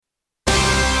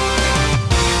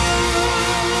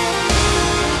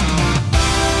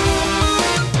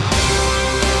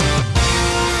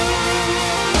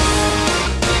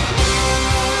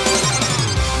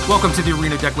Welcome to the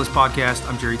Arena Decklist Podcast.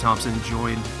 I'm Jerry Thompson,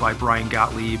 joined by Brian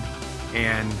Gottlieb,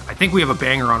 and I think we have a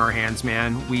banger on our hands,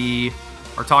 man. We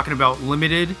are talking about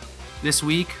Limited this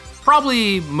week,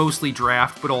 probably mostly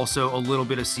draft, but also a little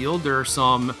bit of sealed. There are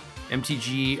some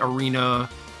MTG Arena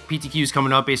PTQs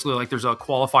coming up. Basically, like there's a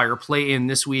qualifier play-in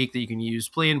this week that you can use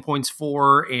play-in points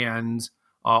for, and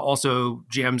also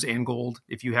gems and gold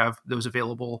if you have those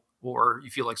available or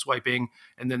you feel like swiping.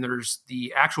 And then there's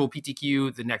the actual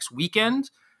PTQ the next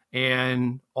weekend,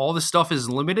 and all the stuff is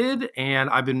limited, and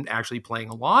I've been actually playing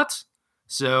a lot,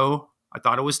 so I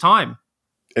thought it was time.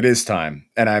 It is time,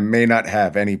 and I may not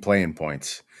have any play-in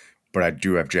points, but I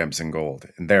do have gems and gold,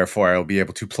 and therefore I'll be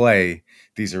able to play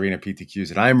these Arena PTQs,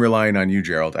 and I'm relying on you,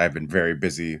 Gerald. I've been very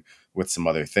busy with some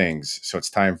other things, so it's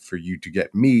time for you to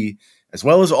get me, as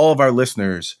well as all of our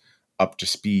listeners, up to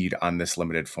speed on this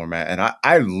limited format. And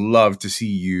I love to see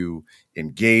you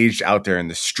engaged out there in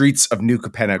the streets of New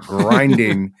Capenna,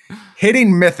 grinding,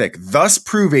 hitting Mythic, thus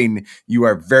proving you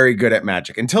are very good at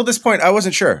Magic. Until this point, I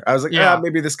wasn't sure. I was like,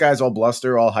 maybe this guy's all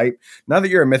bluster, all hype. Now that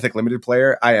you're a Mythic limited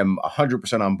player, I am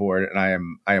 100% on board, and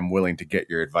I am willing to get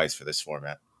your advice for this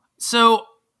format. So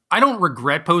I don't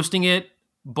regret posting it,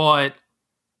 but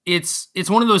it's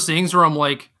one of those things where I'm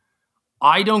like,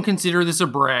 I don't consider this a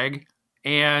brag,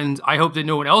 and I hope that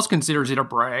no one else considers it a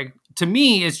brag. To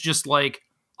me, it's just like,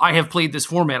 I have played this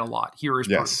format a lot. Here is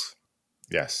proof.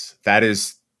 Yes. That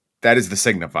is the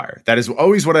signifier. That is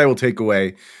always what I will take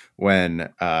away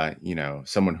when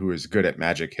someone who is good at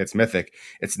Magic hits Mythic.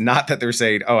 It's not that they're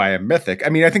saying, "Oh, I am Mythic." I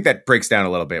mean, I think that breaks down a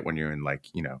little bit when you're in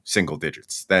single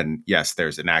digits. Then yes,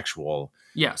 there's an actual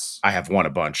I have won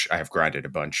a bunch. I have grinded a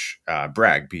bunch.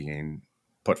 Brag being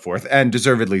put forth, and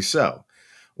deservedly so.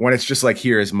 When it's just like,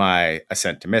 here is my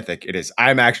ascent to Mythic, it is,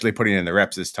 I'm actually putting in the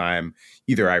reps this time.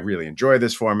 Either I really enjoy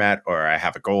this format or I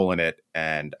have a goal in it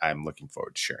and I'm looking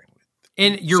forward to sharing it.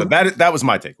 And so that was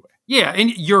my takeaway. Yeah, and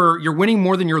you're winning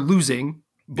more than you're losing,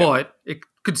 but it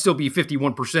could still be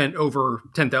 51% over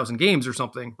 10,000 games or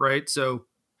something, right? So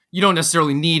you don't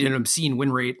necessarily need an obscene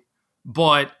win rate,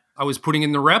 but I was putting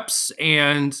in the reps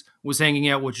and was hanging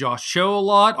out with Josh Cho a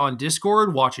lot on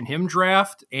Discord, watching him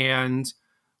draft, and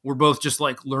we're both just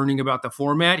like learning about the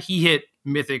format. He hit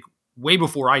Mythic way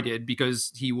before I did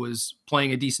because he was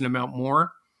playing a decent amount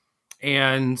more.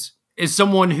 And as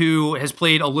someone who has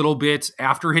played a little bit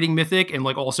after hitting Mythic and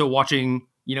like also watching,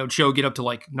 Cho get up to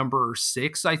like number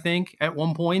 6, I think at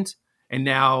one point, and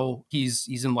now he's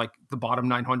in like the bottom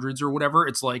 900s or whatever.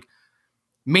 It's like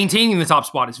maintaining the top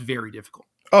spot is very difficult.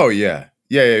 Oh yeah.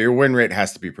 Yeah. Your win rate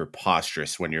has to be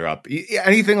preposterous when you're up.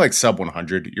 Anything like sub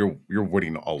 100, you're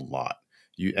winning a lot.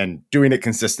 And doing it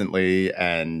consistently,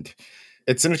 and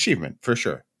it's an achievement for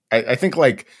sure. I think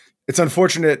like it's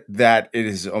unfortunate that it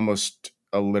is almost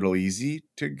a little easy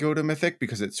to go to Mythic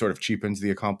because it sort of cheapens the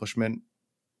accomplishment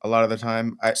a lot of the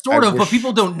time. But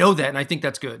people don't know that, and I think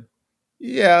that's good.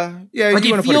 Yeah. Like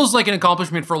it feels like an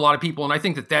accomplishment for a lot of people, and I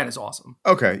think that is awesome.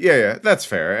 Okay, yeah, that's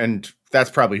fair, and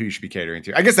that's probably who you should be catering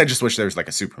to. I guess I just wish there was like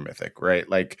a super Mythic, right?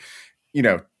 Like,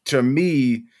 to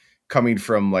me, coming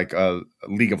from like a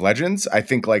League of Legends, I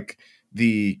think like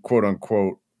the quote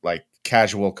unquote like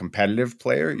casual competitive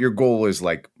player, your goal is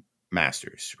like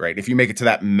Masters, right? If you make it to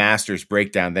that Masters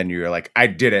breakdown, then you're like, I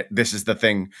did it. This is the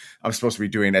thing I'm supposed to be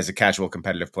doing as a casual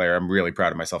competitive player. I'm really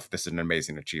proud of myself. This is an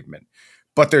amazing achievement.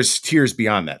 But there's tiers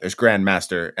beyond that. There's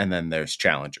Grandmaster, and then there's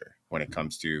Challenger when it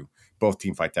comes to both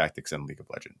Teamfight Tactics and League of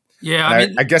Legends. Yeah,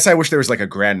 I guess I wish there was like a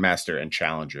Grandmaster and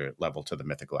Challenger level to the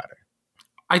Mythic ladder.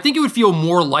 I think it would feel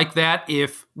more like that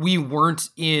if we weren't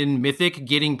in Mythic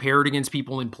getting paired against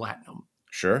people in Platinum.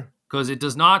 Sure. Because it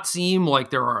does not seem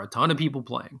like there are a ton of people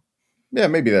playing. Yeah,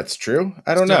 maybe that's true.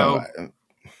 I don't know.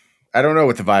 I don't know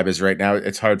what the vibe is right now.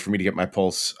 It's hard for me to get my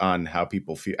pulse on how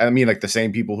people feel. I mean, like the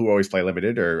same people who always play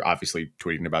Limited are obviously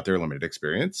tweeting about their Limited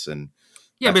experience. And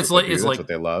yeah, but it's like what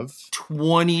they love.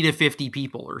 20 to 50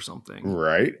 people or something.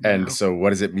 Right. And so what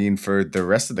does it mean for the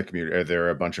rest of the community? Are there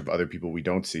a bunch of other people we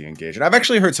don't see engaged? And I've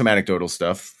actually heard some anecdotal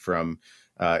stuff from,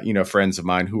 friends of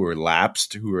mine who are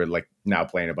lapsed, who are like now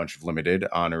playing a bunch of Limited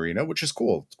on Arena, which is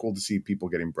cool. It's cool to see people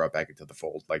getting brought back into the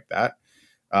fold like that.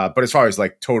 But as far as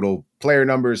like total player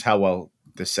numbers, how well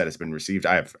this set has been received,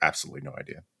 I have absolutely no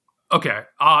idea. Okay.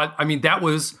 That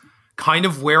was kind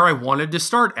of where I wanted to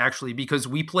start, actually, because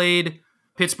we played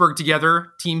Pittsburgh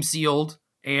together, team sealed,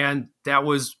 and that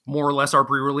was more or less our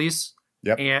pre-release.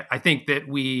 Yep. And I think that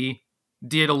we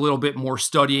did a little bit more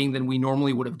studying than we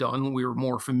normally would have done. We were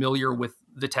more familiar with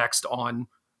the text on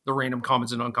the random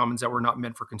commons and uncommons that were not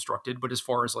meant for constructed. But as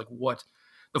far as like what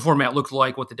the format looked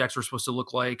like, what the decks were supposed to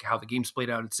look like, how the games played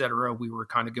out, etc., we were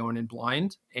kind of going in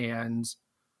blind. And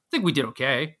I think we did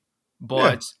okay.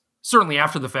 But certainly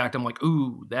after the fact, I'm like,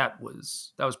 ooh, that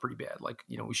was pretty bad. Like,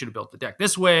 we should have built the deck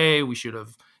this way. We should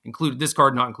have included this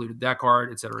card, not included that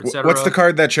card, et cetera, et cetera. What's the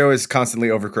card that Cho is constantly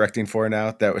overcorrecting for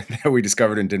now that we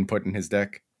discovered and didn't put in his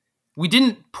deck? We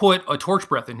didn't put a Torch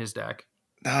Breath in his deck.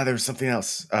 Ah, there was something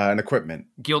else. An equipment.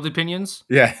 Gilded Pinions?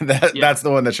 Yeah, that's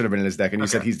the one that should have been in his deck. And you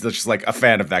said he's just like a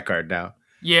fan of that card now.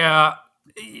 Yeah.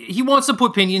 He wants to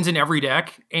put Pinions in every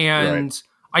deck. And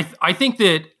I think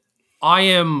that I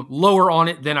am lower on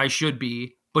it than I should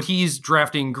be, but he's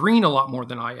drafting green a lot more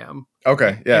than I am.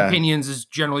 Okay, yeah. And Pinions is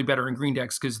generally better in green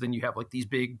decks because then you have like these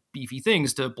big beefy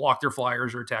things to block their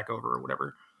flyers or attack over or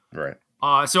whatever. Right.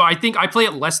 So I think I play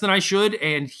it less than I should,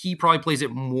 and he probably plays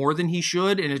it more than he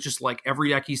should. And it's just like every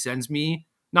deck he sends me,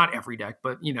 not every deck,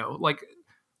 but like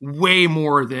way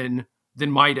more than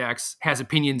my decks has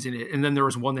opinions in it. And then there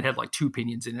was one that had like 2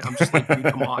 pinions in it. I'm just like, dude,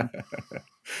 come on.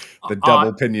 The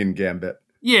double pinion gambit.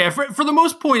 Yeah, for the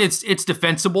most point, it's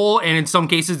defensible, and in some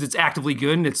cases it's actively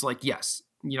good. And it's like, yes,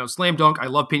 slam dunk. I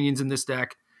love pinions in this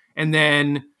deck. And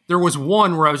then there was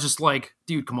one where I was just like,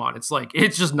 dude, come on. It's like,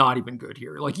 it's just not even good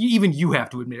here. Like, even you have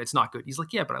to admit it's not good. He's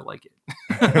like, yeah, but I like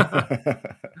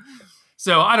it.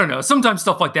 So I don't know. Sometimes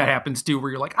stuff like that happens too, where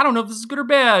you're like, I don't know if this is good or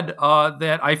bad,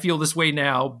 that I feel this way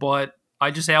now, but I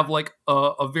just have like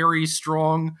a very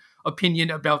strong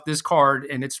opinion about this card,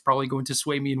 and it's probably going to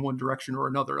sway me in one direction or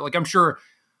another. Like, I'm sure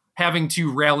having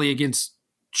to rally against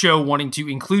Cho wanting to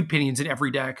include pinions in every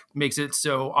deck makes it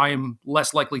so I am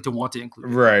less likely to want to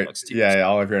include. Right. Yeah.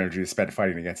 All of your energy is spent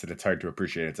fighting against it. It's hard to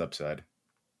appreciate its upside.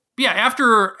 But yeah.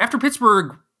 After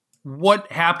Pittsburgh,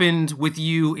 what happened with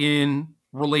you in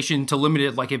relation to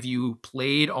limited? Like, have you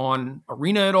played on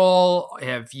Arena at all?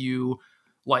 Have you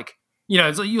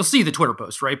you'll see the Twitter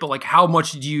posts, right? But like, how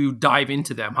much do you dive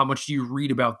into them? How much do you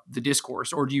read about the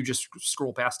discourse, or do you just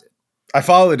scroll past it? I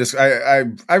follow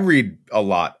the I read a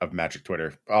lot of Magic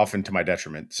Twitter, often to my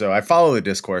detriment. So I follow the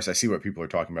discourse. I see what people are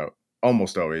talking about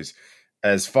almost always.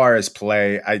 As far as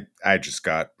play, I just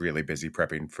got really busy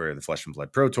prepping for the Flesh and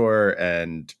Blood Pro Tour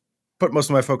and put most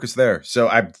of my focus there. So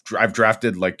I've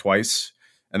drafted like twice,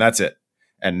 and that's it.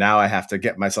 And now I have to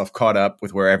get myself caught up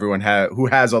with where everyone who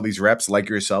has all these reps, like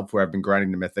yourself, where I've been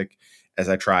grinding the Mythic, as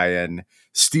I try and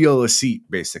steal a seat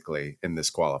basically in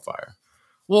this qualifier.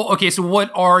 Well, okay, so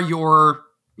what are your,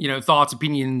 thoughts,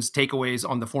 opinions, takeaways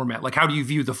on the format? Like, how do you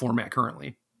view the format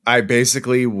currently? I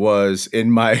basically was,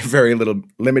 in my very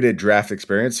limited draft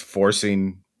experience,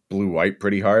 forcing blue-white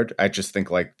pretty hard. I just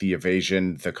think like the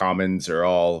evasion, the commons are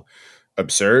all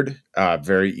absurd.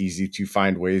 Very easy to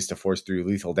find ways to force through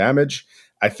lethal damage.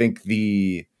 I think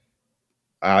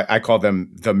I call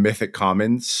them the mythic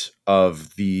commons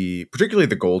particularly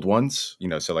the gold ones,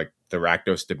 so like the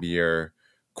Rakdos, Dimir,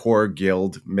 core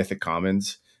guild mythic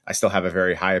commons, I still have a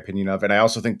very high opinion of. And I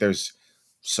also think there's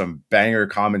some banger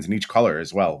commons in each color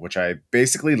as well, which I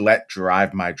basically let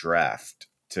drive my draft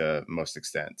to most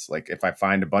extents. Like, if I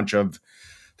find a bunch of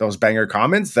those banger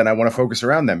commons, then I want to focus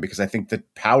around them, because I think the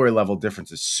power level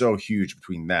difference is so huge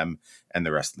between them and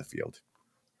the rest of the field.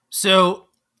 So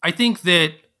I think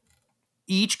that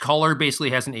each color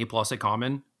basically has an A+ at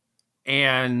common.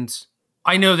 And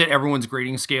I know that everyone's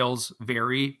grading scales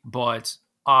vary, but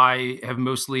I have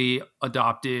mostly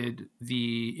adopted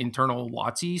the internal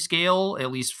WotC scale,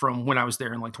 at least from when I was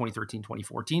there in like 2013,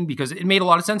 2014, because it made a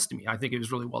lot of sense to me. I think it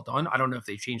was really well done. I don't know if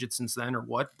they changed it since then or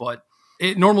what, but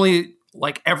it normally,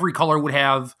 like, every color would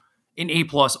have an A+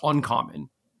 uncommon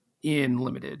in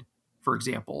limited, for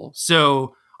example.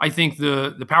 So I think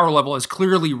the power level has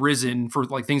clearly risen for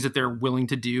like things that they're willing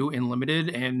to do in limited.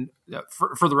 And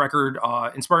for the record,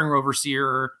 Inspiring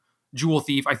Overseer, Jewel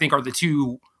Thief, I think are the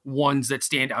two ones that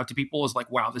stand out to people as like,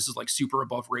 wow, this is like super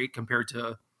above rate compared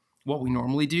to what we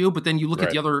normally do. But then you look at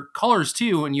the other colors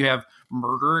too, and you have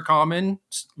Murder common,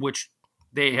 which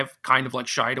they have kind of like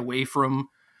shied away from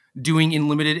doing in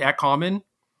limited at common.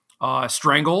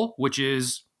 Strangle, which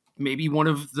is maybe one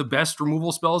of the best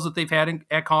removal spells that they've had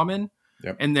at common.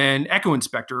 Yep. And then Echo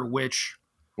Inspector, which...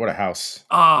 What a house.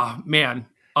 Man.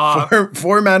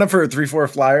 4 mana for a 3/4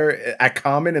 flyer at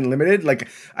common and limited. Like,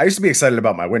 I used to be excited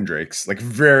about my Windrakes. Like,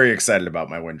 very excited about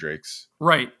my Windrakes.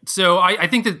 Right. So I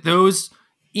think that those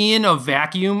in a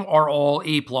vacuum are all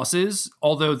A+,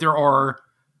 although there are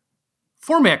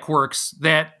format quirks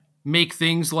that make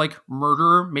things like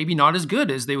Murder maybe not as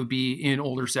good as they would be in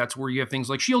older sets, where you have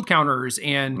things like shield counters,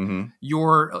 and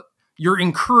you're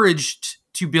encouraged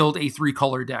to build a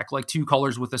 3-color deck, like 2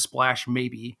 colors with a splash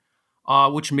maybe,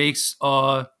 which makes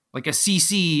like a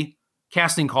CC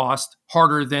casting cost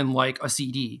harder than like a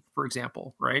CD, for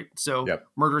example, right? So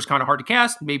Murder is kind of hard to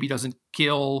cast, maybe doesn't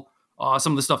kill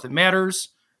some of the stuff that matters.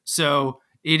 So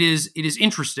it is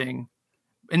interesting.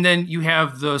 And then you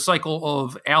have the cycle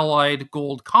of allied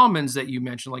gold commons that you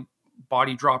mentioned, like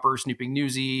Body Dropper, Snooping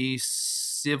Newsy,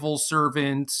 Civil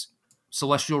Servant,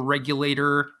 Celestial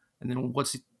Regulator, and then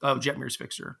Jetmir's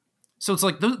Fixer. So it's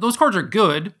like those cards are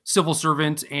good, Civil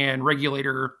Servant and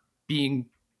Regulator being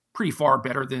pretty far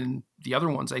better than the other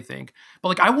ones, I think. But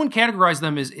like I wouldn't categorize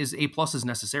them as A pluses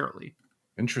necessarily.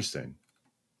 Interesting.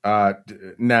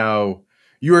 Now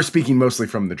you are speaking mostly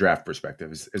from the draft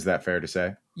perspective. Is that fair to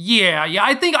say? Yeah.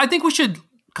 I think we should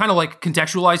kind of like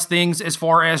contextualize things as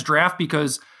far as draft,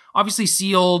 because obviously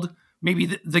sealed,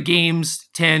 maybe the games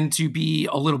tend to be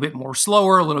a little bit more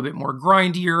slower, a little bit more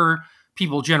grindier.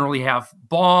 People generally have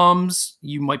bombs.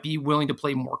 You might be willing to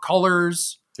play more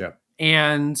colors. Yeah.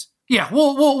 And yeah,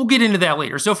 we'll get into that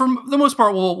later. So for the most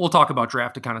part, we'll talk about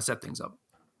draft to kind of set things up.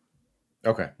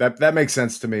 Okay, that makes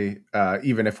sense to me,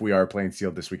 even if we are playing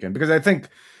sealed this weekend, because I think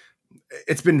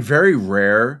it's been very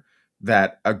rare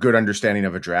that a good understanding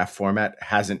of a draft format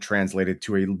hasn't translated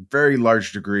to a very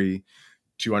large degree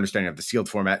to understanding of the sealed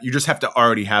format. You just have to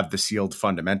already have the sealed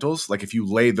fundamentals. Like if you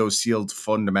lay those sealed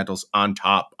fundamentals on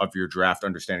top of your draft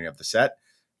understanding of the set,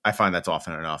 I find that's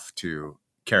often enough to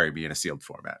carry me in a sealed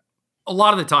format. A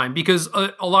lot of the time, because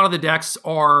a lot of the decks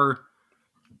are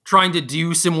trying to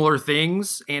do similar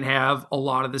things and have a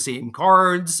lot of the same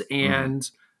cards,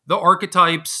 and the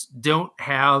archetypes don't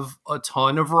have a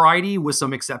ton of variety with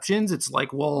some exceptions. It's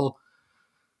like, well,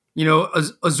 you know,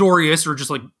 Azorius, or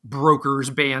just like Broker's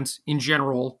Bant in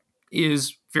general,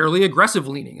 is fairly aggressive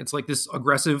leaning. It's like this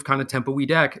aggressive kind of tempo-y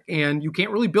deck, and you can't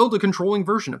really build a controlling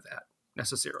version of that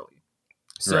necessarily.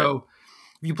 So right.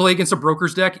 If you play against a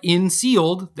Broker's deck in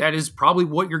sealed, that is probably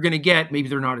what you're going to get. Maybe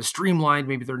they're not as streamlined.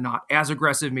 Maybe they're not as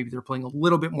aggressive. Maybe they're playing a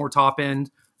little bit more top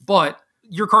end, but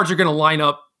your cards are going to line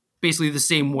up basically the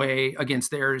same way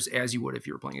against theirs as you would if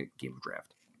you were playing a game of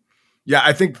draft. Yeah,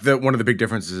 I think that one of the big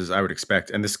differences I would expect,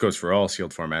 and this goes for all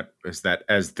sealed format, is that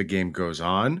as the game goes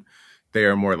on, they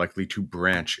are more likely to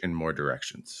branch in more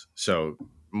directions. So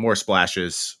more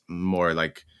splashes, more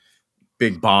like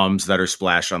big bombs that are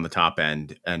splashed on the top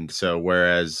end. And so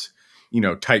whereas, you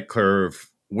know, tight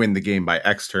curve, win the game by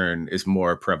X turn is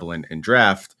more prevalent in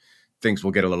draft, things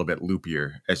will get a little bit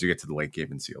loopier as you get to the late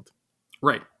game in sealed.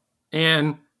 Right.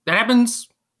 And that happens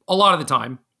a lot of the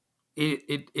time.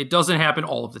 It doesn't happen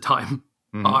all of the time,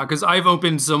 because I've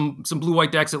opened some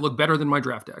blue-white decks that look better than my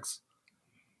draft decks.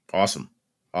 Awesome.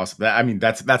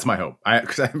 That's my hope.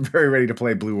 Because I'm very ready to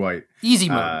play blue-white. Easy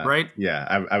mode, right?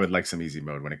 Yeah, I would like some easy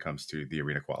mode when it comes to the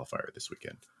arena qualifier this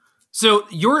weekend. So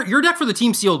your deck for the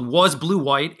team sealed was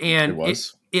blue-white, and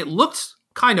it looked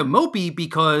kind of mopey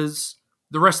because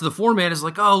the rest of the format is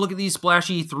like, oh, look at these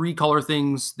splashy 3-color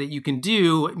things that you can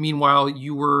do. Meanwhile,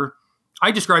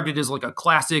 I described it as like a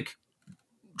classic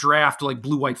draft, like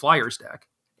blue-white Flyers deck.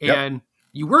 And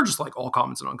you were just like all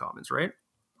commons and uncommons, right?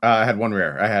 I had one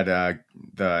rare. I had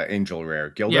the Angel rare.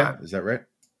 Gilda, yeah. Is that right?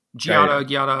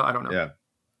 Giada, I don't know. Yeah.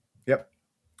 Yep.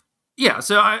 Yeah,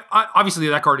 so I obviously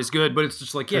that card is good, but it's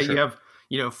just like, sure. You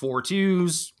have, 4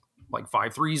 2s, like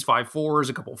 5 3s, 5 4s,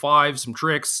 a couple 5s, some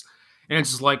tricks. And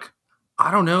it's just like, I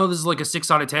don't know, this is like a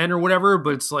 6 out of 10 or whatever,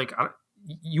 but it's like,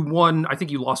 you won, I think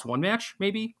you lost one match,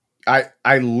 maybe?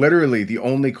 I literally, the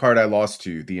only card I lost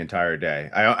to the entire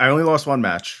day. I only lost one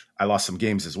match. I lost some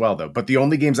games as well, though. But the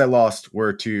only games I lost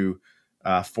were to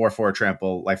 4/4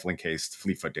 Trample, Lifelink Haste,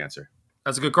 Fleetfoot Dancer.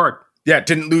 That's a good card. Yeah,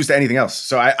 didn't lose to anything else.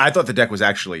 So I thought the deck was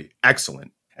actually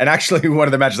excellent. And actually, one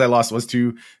of the matches I lost was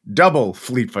to double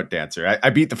Fleetfoot Dancer.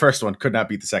 I beat the first one, could not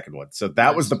beat the second one. So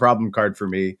that was the problem card for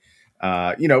me.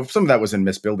 Some of that was in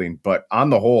misbuilding. But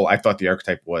on the whole, I thought the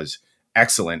archetype was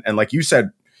excellent. And like you said,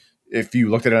 if you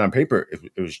looked at it on paper,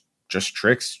 it was just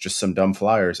tricks, just some dumb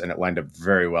flyers, and it lined up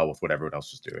very well with what everyone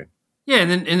else was doing. Yeah,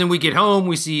 and then we get home,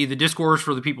 we see the discourse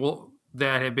for the people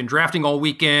that have been drafting all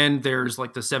weekend. There's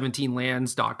like the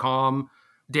 17lands.com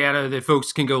data that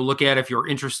folks can go look at if you're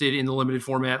interested in the limited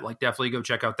format. Like definitely go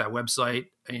check out that website.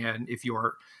 And if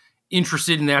you're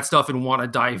interested in that stuff and want to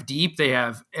dive deep, they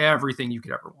have everything you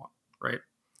could ever want, right?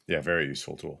 Yeah, very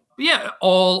useful tool. But yeah,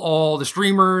 all the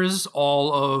streamers,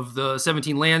 all of the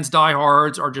 17 Lands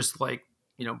diehards are just like,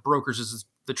 Brokers is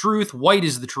the truth, white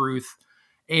is the truth.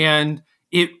 And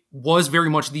it was very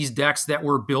much these decks that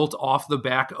were built off the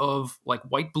back of like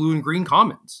white, blue, and green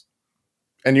commons.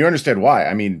 And you understand why.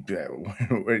 I mean,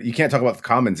 you can't talk about the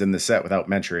commons in the set without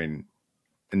mentioning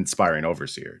Inspiring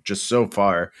Overseer. Just so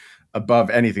far above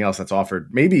anything else that's offered,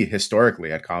 maybe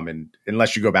historically at common,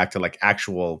 unless you go back to like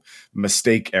actual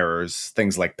mistake errors,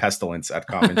 things like Pestilence at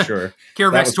common, sure.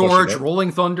 Caravex Torch,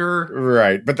 Rolling Thunder.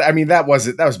 Right. But I mean, that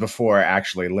was before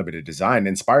actually limited design.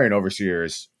 Inspiring Overseer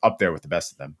is up there with the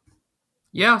best of them.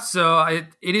 Yeah, so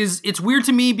it's weird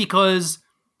to me because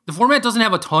the format doesn't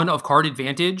have a ton of card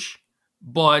advantage,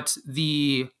 but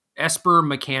the Esper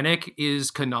mechanic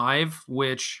is connive,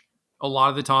 which a lot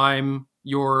of the time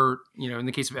in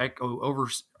the case of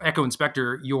Echo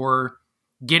Inspector, you're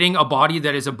getting a body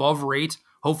that is above rate,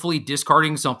 hopefully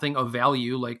discarding something of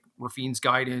value like Rafine's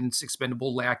Guidance,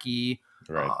 Expendable Lackey,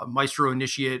 Right. Maestro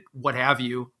Initiate, what have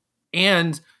you.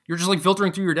 And you're just like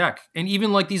filtering through your deck. And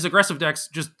even like these aggressive decks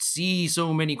just see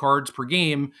so many cards per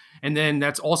game. And then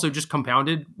that's also just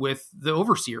compounded with the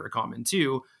Overseer at common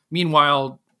too.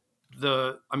 Meanwhile,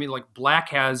 Black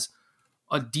has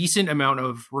a decent amount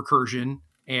of recursion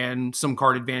and some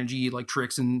card advantage like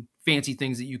tricks and fancy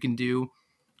things that you can do.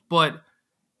 But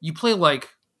you play like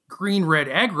green red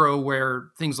aggro where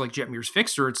things like Jetmir's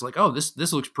Fixer, it's like, oh,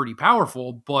 this looks pretty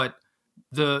powerful, but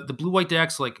the blue white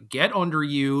decks like get under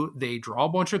you, they draw a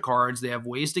bunch of cards, they have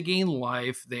ways to gain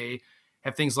life, they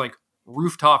have things like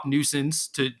Rooftop Nuisance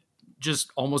to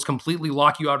just almost completely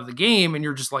lock you out of the game, and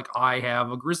you're just like, I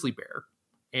have a grizzly bear,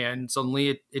 and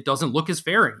suddenly it doesn't look as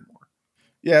fair anymore.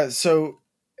 Yeah, so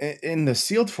in the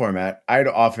sealed format, I'd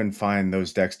often find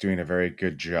those decks doing a very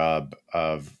good job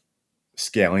of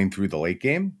scaling through the late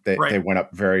game. They went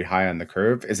up very high on the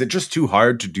curve. Is it just too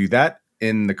hard to do that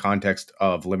in the context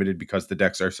of limited because the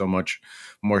decks are so much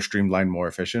more streamlined, more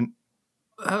efficient?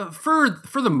 For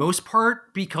the most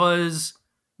part, because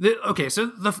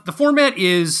the format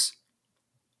is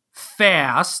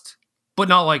fast, but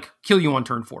not like kill you on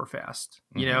turn 4 fast,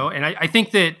 you know? And I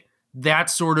think that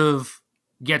sort of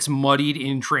gets muddied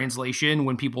in translation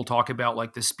when people talk about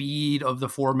like the speed of the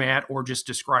format or just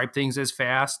describe things as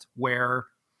fast, where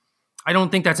I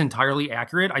don't think that's entirely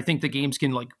accurate. I think the games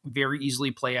can like very easily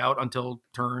play out until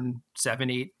turn 7,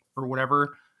 8 or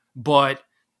whatever. But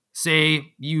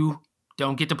say you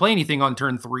don't get to play anything on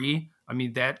turn 3, I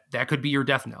mean, that could be your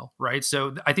death knell, right?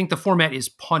 So I think the format is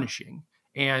punishing,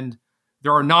 and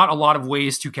there are not a lot of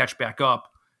ways to catch back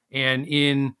up. And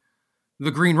in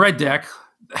the green red deck,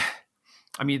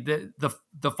 I mean,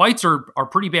 the fights are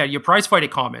pretty bad. You prize fight at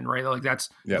common, right? Like that's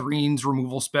green's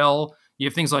removal spell. You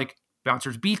have things like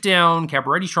Bouncer's Beatdown,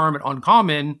 Cabaret Charm, and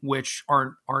Uncommon, which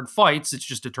aren't fights. It's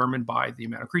just determined by the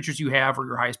amount of creatures you have or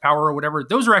your highest power or whatever.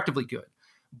 Those are actively good.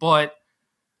 But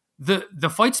the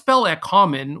fight spell at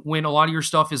common, when a lot of your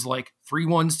stuff is like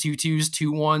 3/1s, 2/2s,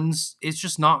 2/1s, it's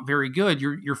just not very good.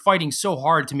 You're fighting so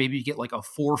hard to maybe get like a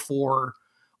 4/4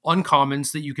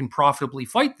 uncommons that you can profitably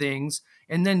fight things,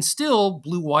 and then still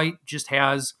blue-white just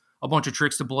has a bunch of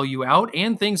tricks to blow you out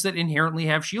and things that inherently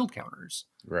have shield counters.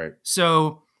 Right.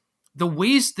 So the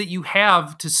ways that you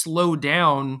have to slow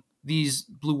down these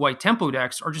blue-white tempo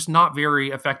decks are just not very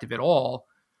effective at all.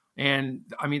 And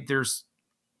I mean, there's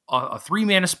a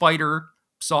 3-mana spider,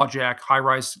 Sawjack, High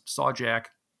Rise Sawjack,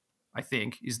 I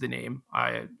think is the name.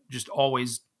 I just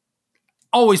always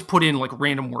put in like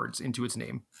random words into its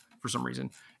name for some reason.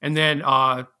 And then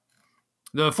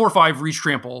the 4/5 Reach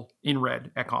Trample in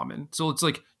red at common. So it's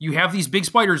like you have these big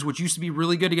spiders, which used to be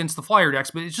really good against the flyer decks,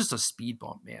 but it's just a speed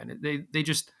bump, man.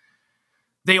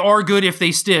 They are good if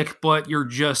they stick, but you're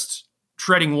just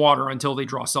treading water until they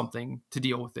draw something to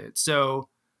deal with it. So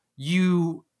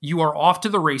you are off to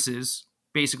the races.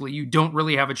 Basically, you don't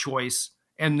really have a choice.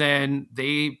 And then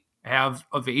they have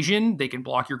evasion. They can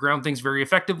block your ground things very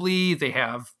effectively. They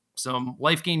have some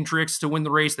life gain tricks to win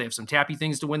the race. They have some tappy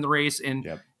things to win the race.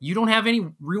 And you don't have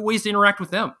any real ways to interact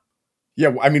with them.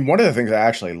 Yeah, I mean, one of the things I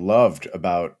actually loved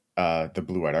about the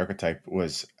blue-white archetype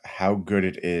was how good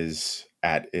it is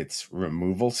at its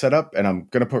removal setup. And I'm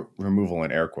going to put removal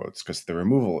in air quotes because the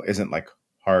removal isn't like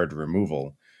hard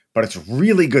removal, but it's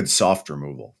really good soft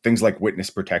removal. Things like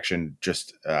witness protection,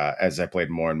 just as I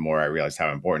played more and more, I realized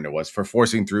how important it was for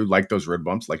forcing through like those road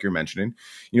bumps, like you're mentioning.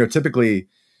 You know, typically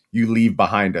you leave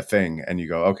behind a thing and you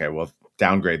go, okay, well,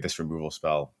 downgrade this removal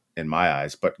spell in my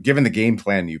eyes. But given the game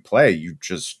plan you play, you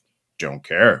just don't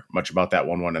care much about that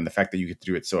 1/1. And the fact that you get to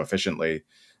do it so efficiently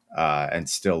and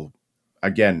still,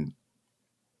 again,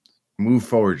 move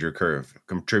forward your curve,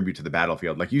 contribute to the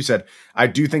battlefield. Like you said, I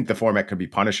do think the format could be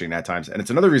punishing at times. And it's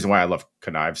another reason why I love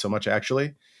Connive so much,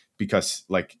 actually, because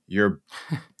like you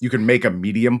can make a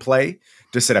medium play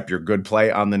to set up your good play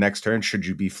on the next turn. Should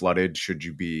you be flooded? Should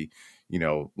you be,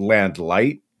 land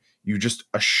light? You just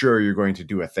assure you're going to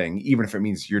do a thing. Even if it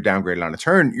means you're downgraded on a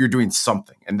turn, you're doing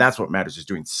something. And that's what matters, is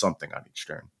doing something on each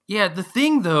turn. Yeah, the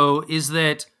thing, though, is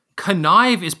that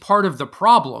Connive is part of the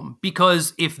problem,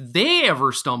 because if they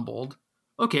ever stumbled,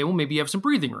 okay, well, maybe you have some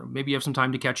breathing room. Maybe you have some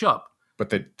time to catch up. But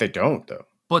they don't, though.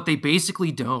 But they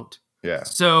basically don't. Yeah.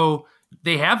 So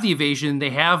they have the evasion, they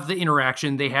have the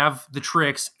interaction, they have the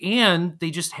tricks, and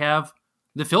they just have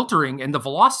the filtering and the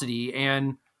velocity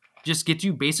and just get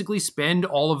to basically spend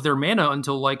all of their mana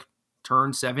until like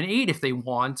turn 7-8 if they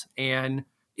want. And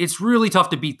it's really tough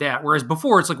to beat that. Whereas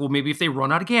before it's like, well, maybe if they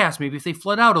run out of gas, maybe if they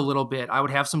flood out a little bit, I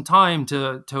would have some time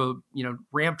to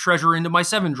ramp treasure into my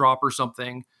 7-drop or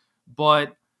something.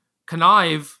 But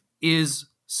Connive is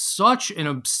such an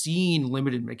obscene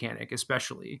limited mechanic,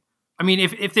 especially. I mean,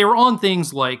 if they were on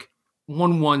things like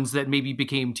 1/1s that maybe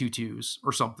became 2/2s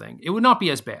or something, it would not be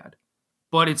as bad.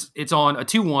 But it's on a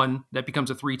 2/1 that becomes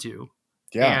a 3/2.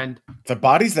 Yeah. And the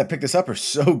bodies that pick this up are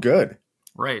so good.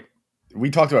 Right. We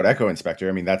talked about Echo Inspector.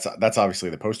 I mean, that's obviously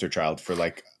the poster child for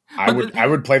like I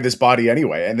would play this body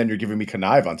anyway, and then you're giving me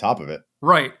Connive on top of it.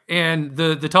 Right. And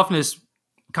the toughness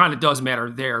kind of does matter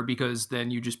there because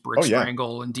then you just brick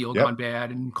strangle and deal gone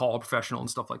bad and call a professional and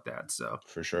stuff like that. So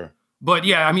for sure. But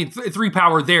yeah, I mean, 3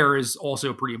 power there is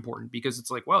also pretty important because it's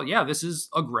like, well, yeah, this is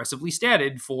aggressively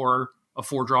statted for a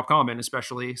 4-drop common,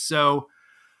 especially. So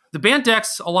the Bant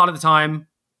decks a lot of the time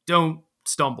don't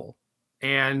stumble,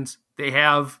 and they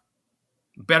have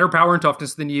better power and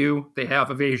toughness than you. They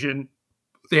have evasion.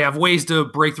 They have ways to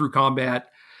break through combat,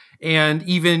 and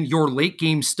even your late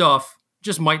game stuff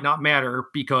just might not matter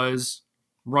because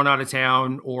run out of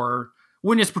town or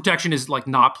witness protection is like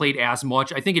not played as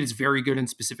much. I think it is very good in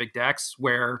specific decks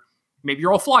where maybe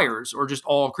you're all flyers or just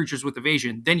all creatures with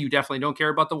evasion. Then you definitely don't care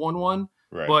about the 1/1.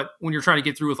 Right. But when you're trying to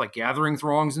get through with like gathering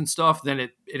throngs and stuff, then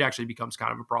it actually becomes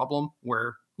kind of a problem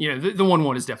where, the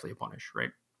 1/1 is definitely a punish, right?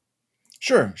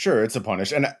 Sure. It's a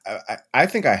punish. And I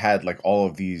think I had like all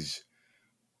of these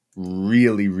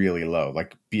really, really low,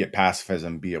 like be it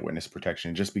pacifism, be it witness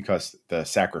protection, just because the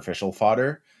sacrificial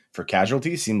fodder for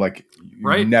casualties seemed like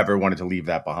you never wanted to leave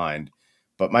that behind.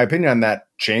 But my opinion on that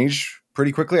changed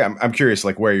pretty quickly. I'm curious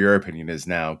like where your opinion is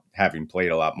now, having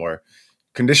played a lot more.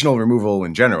 Conditional removal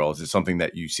in general, is it something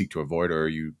that you seek to avoid, or are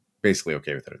you basically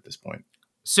okay with it at this point?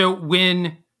 So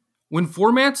when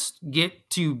formats get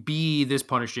to be this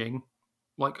punishing,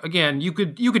 like again, you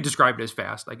could describe it as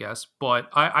fast, I guess, but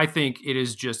I think it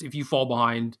is just if you fall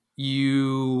behind,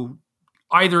 you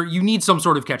need some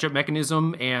sort of catch-up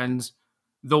mechanism, and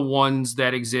the ones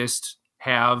that exist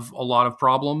have a lot of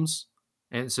problems,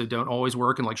 and so don't always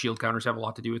work, and like shield counters have a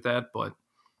lot to do with that. But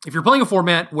if you're playing a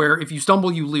format where if you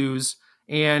stumble, you lose,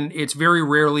 and it's very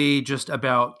rarely just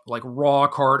about like raw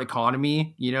card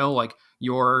economy, like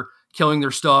you're killing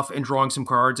their stuff and drawing some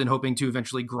cards and hoping to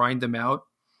eventually grind them out,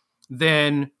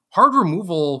 then hard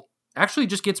removal actually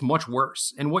just gets much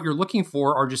worse. And what you're looking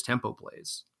for are just tempo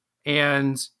plays.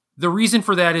 And the reason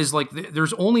for that is like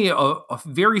there's only a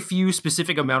very few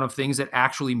specific amount of things that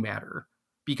actually matter.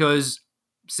 Because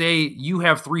say you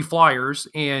have 3 flyers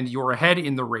and you're ahead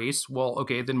in the race, well,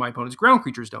 okay, then my opponent's ground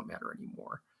creatures don't matter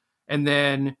anymore. And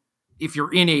then if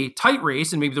you're in a tight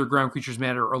race and maybe their ground creatures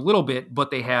matter a little bit,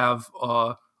 but they have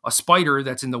a spider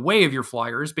that's in the way of your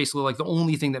flyers, basically like the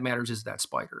only thing that matters is that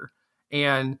spider.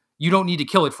 And you don't need to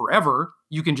kill it forever.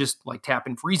 You can just like tap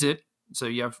and freeze it. So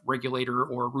you have regulator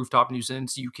or rooftop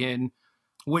nuisance. You can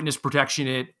witness protection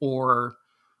it or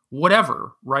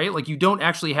whatever, right? Like you don't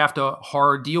actually have to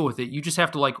hard deal with it. You just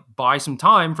have to like buy some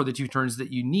time for the 2 turns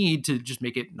that you need to just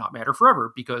make it not matter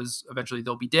forever, because eventually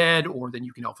they'll be dead, or then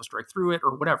you can Alpha Strike through it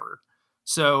or whatever.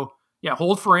 So yeah,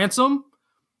 hold for ransom,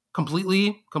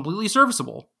 completely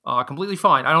serviceable, completely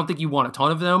fine. I don't think you want a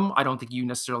ton of them. I don't think you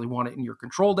necessarily want it in your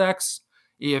control decks.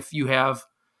 If you have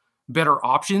better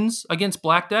options against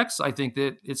black decks, I think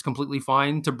that it's completely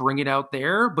fine to bring it out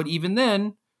there. But even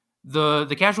then,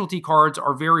 the casualty cards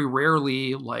are very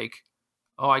rarely like,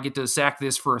 oh, I get to sack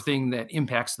this for a thing that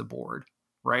impacts the board,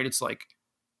 right? It's like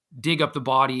dig up the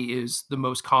body is the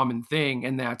most common thing,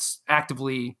 and that's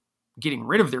actively getting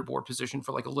rid of their board position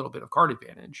for like a little bit of card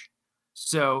advantage.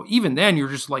 So even then, you're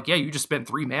just like, yeah, you just spent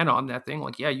 3 mana on that thing.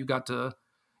 Like, yeah, you got to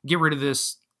get rid of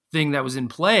this thing that was in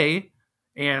play,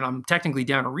 and I'm technically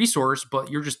down a resource, but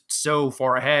you're just so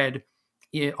far ahead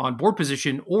on board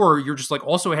position, or you're just like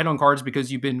also ahead on cards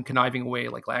because you've been conniving away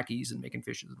like lackeys and making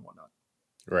fishes and whatnot.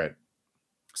 Right.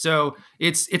 So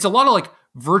it's a lot of like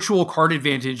virtual card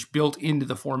advantage built into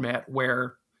the format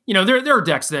where, there are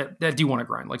decks that do want to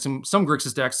grind, like some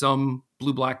Grixis decks, some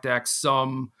blue-black decks,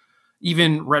 some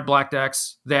even red-black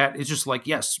decks that it's just like,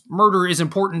 yes, murder is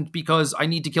important because I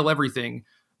need to kill everything.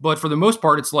 But for the most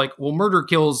part, it's like, well, murder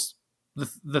kills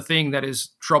the thing that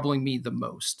is troubling me the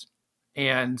most.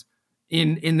 And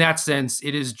in that sense,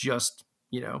 it is just,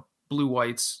 blue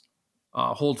whites,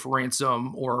 hold for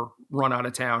ransom or run out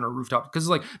of town or rooftop. Because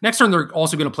like next turn, they're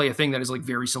also going to play a thing that is like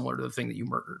very similar to the thing that you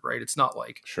murdered, right? It's not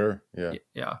like, sure. Yeah.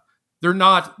 Yeah. They're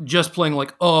not just playing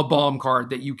like a bomb card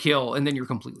that you kill and then you're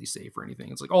completely safe or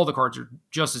anything. It's like all the cards are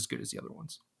just as good as the other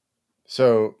ones.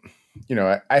 So,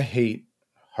 I hate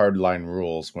hardline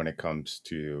rules when it comes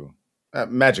to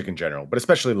Magic in general, but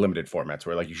especially limited formats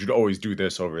where like you should always do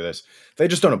this over this. They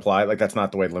just don't apply. Like that's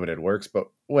not the way limited works. But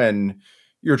when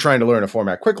you're trying to learn a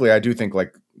format quickly, I do think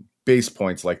like base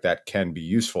points like that can be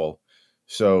useful.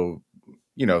 So,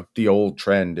 the old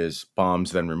trend is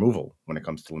bombs then removal when it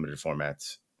comes to limited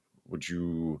formats. Would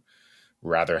you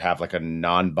rather have like a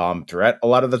non-bomb threat a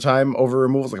lot of the time over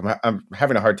removals? Like I'm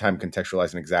having a hard time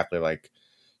contextualizing exactly like,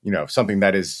 something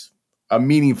that is a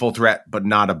meaningful threat, but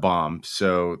not a bomb.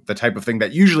 So the type of thing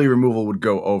that usually removal would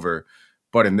go over,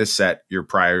 but in this set, you're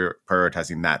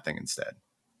prioritizing that thing instead.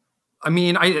 I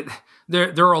mean,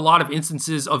 there are a lot of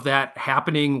instances of that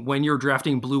happening when you're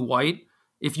drafting blue-white,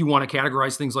 if you want to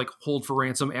categorize things like Hold for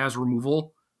Ransom as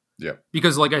removal. Yeah.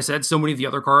 Because like I said, so many of the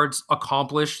other cards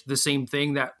accomplish the same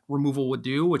thing that removal would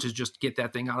do, which is just get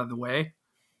that thing out of the way,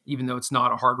 even though it's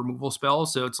not a hard removal spell.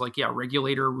 So it's like, yeah,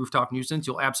 Regulator, Rooftop Nuisance,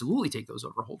 you'll absolutely take those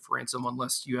over Hold for Ransom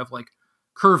unless you have like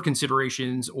curve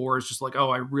considerations, or it's just like,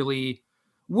 oh, I really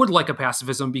would like a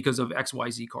pacifism because of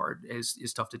XYZ card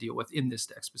is tough to deal with in this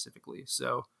deck specifically.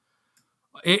 So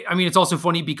it's also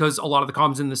funny because a lot of the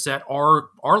commons in the set are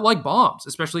like bombs,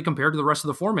 especially compared to the rest of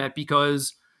the format,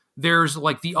 because there's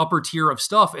like the upper tier of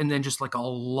stuff and then just like a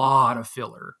lot of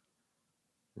filler.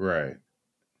 Right.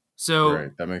 So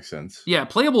right, that makes sense. Yeah,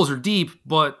 playables are deep,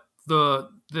 but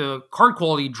the card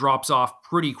quality drops off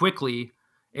pretty quickly.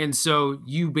 And so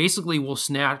you basically will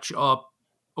snatch up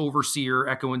Overseer,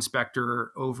 Echo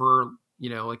Inspector over,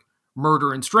 like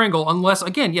Murder and Strangle, unless,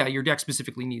 again, yeah, your deck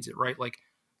specifically needs it, right? Like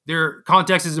their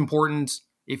context is important.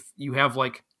 If you have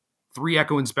like 3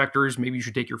 Echo Inspectors, maybe you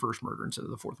should take your first Murder instead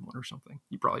of the 4th one or something.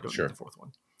 You probably don't need the 4th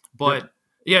one. But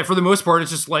yeah, for the most part,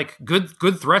 it's just like good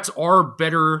threats are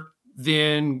better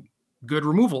than good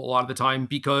removal a lot of the time,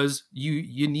 because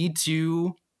you need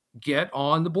to get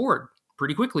on the board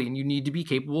pretty quickly and you need to be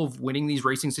capable of winning these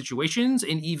racing situations.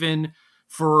 And even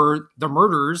for the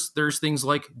murders, there's things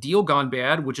like Deal Gone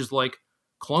Bad, which is like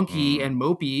clunky and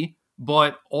mopey,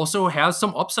 but also has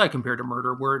some upside compared to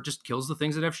Murder, where it just kills the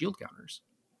things that have shield counters.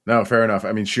 No, fair enough.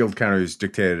 I mean, shield counters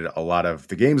dictated a lot of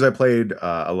the games I played,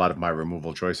 a lot of my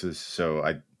removal choices. So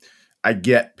I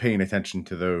get paying attention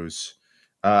to those.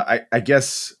 I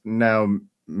guess now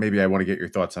maybe I want to get your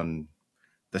thoughts on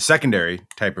the secondary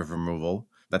type of removal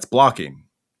that's blocking.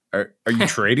 Are you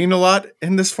trading a lot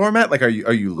in this format? Like, are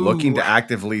you looking to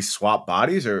actively swap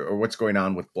bodies, or what's going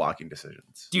on with blocking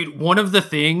decisions? Dude, one of the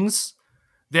things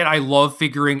that I love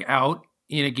figuring out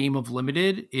in a game of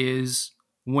Limited is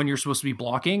when you're supposed to be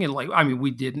blocking. And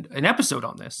we did an episode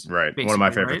on this. Right. One of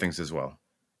my favorite things as well.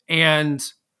 And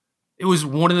it was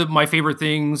one of my favorite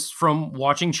things from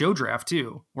watching Show Draft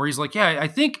too, where he's like, yeah, I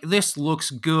think this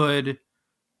looks good,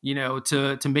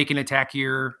 to make an attack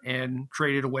here and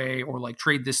trade it away, or like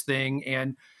trade this thing.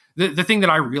 And the thing that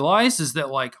I realized is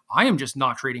that like, I am just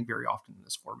not trading very often in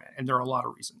this format. And there are a lot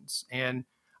of reasons. And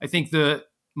I think the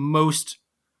most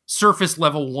surface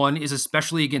level one is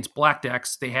especially against black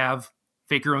decks. They have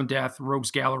Fake Your Own Death, Rogue's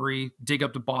Gallery, Dig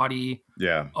Up the Body.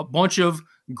 Yeah. A bunch of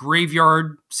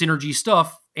graveyard synergy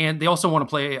stuff. And they also want to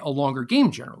play a longer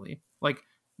game generally. Like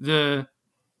the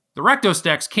Rakdos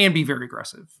decks can be very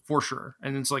aggressive for sure.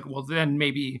 And it's like, well, then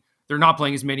maybe they're not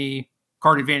playing as many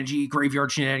card advantage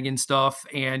graveyard shenanigans stuff.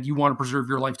 And you want to preserve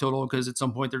your life total because at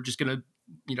some point they're just going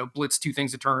to, blitz 2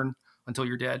 things a turn until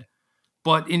you're dead.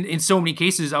 But in so many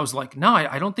cases, I was like, no,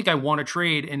 I don't think I want to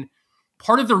trade. And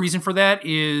part of the reason for that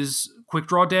is Quick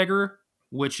Draw Dagger,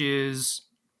 which is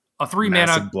a 3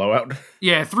 mana blowout.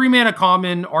 Yeah, 3 mana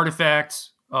common artifact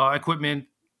equipment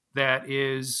that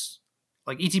is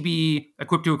like ETB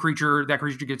equipped to a creature. That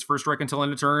creature gets first strike until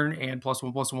end of turn and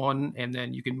 +1/+1, and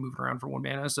then you can move it around for 1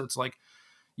 mana. So it's like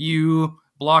you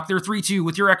block their 3/2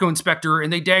 with your Echo Inspector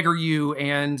and they dagger you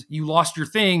and you lost your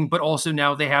thing, but also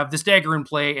now they have this dagger in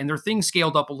play and their thing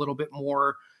scaled up a little bit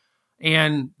more.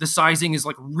 And the sizing is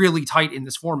like really tight in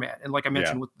this format. And like I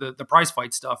mentioned with the prize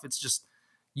fight stuff, it's just,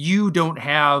 you don't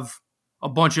have a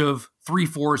bunch of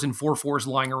 3/4s and 4/4s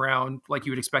lying around like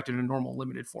you would expect in a normal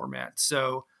limited format.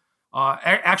 So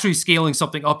actually scaling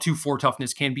something up to 4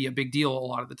 toughness can be a big deal a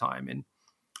lot of the time. And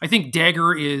I think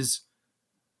Dagger is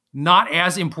not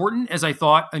as important as I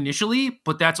thought initially,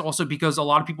 but that's also because a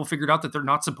lot of people figured out that they're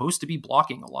not supposed to be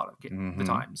blocking a lot of the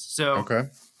times. So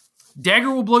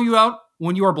Dagger will blow you out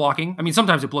when you are blocking. I mean,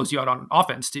 sometimes it blows you out on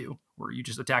offense too, where you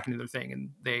just attack into their thing and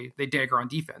they dagger on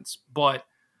defense. But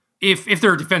if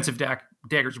they're a defensive deck,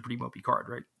 Dagger's a pretty mopey card,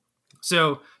 right?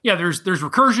 So yeah, there's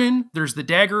recursion, there's the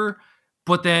dagger,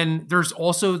 but then there's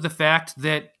also the fact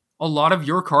that a lot of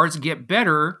your cards get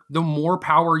better the more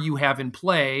power you have in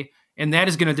play, and that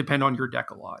is going to depend on your deck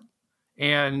a lot.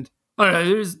 And I don't know,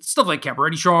 there's stuff like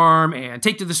Cabaret Charm and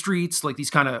Take to the Streets, like these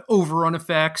kind of overrun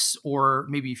effects, or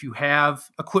maybe if you have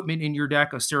equipment in your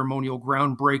deck, a Ceremonial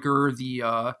Groundbreaker,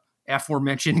 the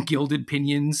aforementioned Gilded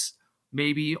Pinions,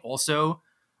 maybe also.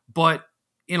 But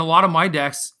in a lot of my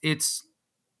decks, it's,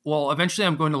 well, eventually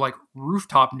I'm going to like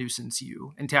Rooftop Nuisance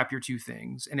you and tap your 2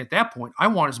 things. And at that point, I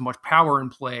want as much power in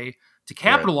play to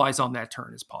capitalize on that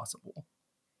turn as possible.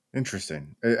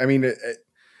 Interesting. I mean,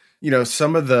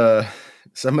 some of the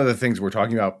things we're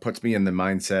talking about puts me in the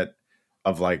mindset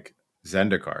of like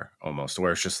Zendikar almost,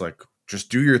 where it's just like,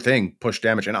 just do your thing, push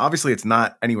damage. And obviously it's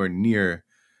not anywhere near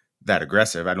that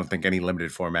aggressive. I don't think any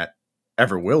limited format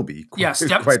ever will be.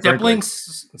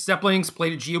 Steplings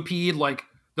played at GOP, like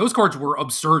those cards were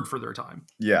absurd for their time.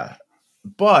 Yeah.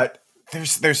 But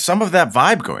there's some of that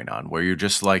vibe going on where you're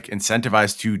just like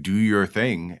incentivized to do your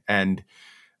thing. And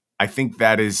I think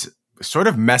that is sort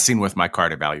of messing with my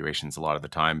card evaluations a lot of the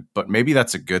time, but maybe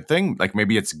that's a good thing. Like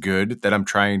maybe it's good that I'm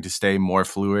trying to stay more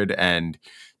fluid and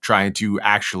trying to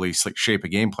actually shape a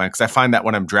game plan. Cause I find that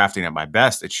when I'm drafting at my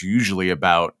best, it's usually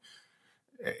about,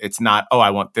 it's not, oh, I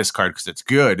want this card because it's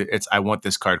good. It's, I want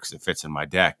this card because it fits in my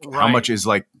deck. Right. How much is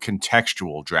like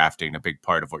contextual drafting a big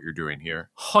part of what you're doing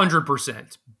here?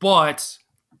 100%. But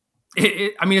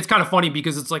I mean, it's kind of funny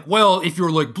because it's like, well, if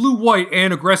you're like blue, white,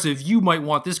 and aggressive, you might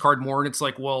want this card more. And it's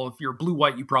like, well, if you're blue,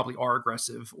 white, you probably are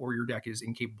aggressive or your deck is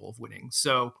incapable of winning.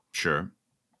 So sure.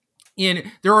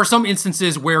 And there are some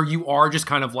instances where you are just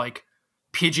kind of like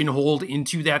pigeonholed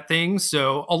into that thing.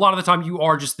 So a lot of the time you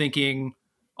are just thinking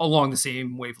along the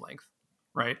same wavelength,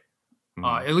 right?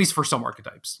 Mm-hmm. At least for some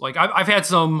archetypes. Like I've had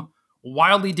some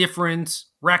wildly different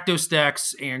Rakdos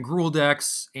decks and Gruul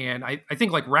decks, and I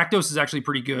think like Rakdos is actually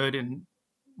pretty good, and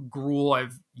Gruul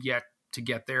I've yet to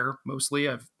get there. Mostly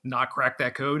I've not cracked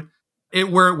that code.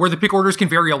 Where the pick orders can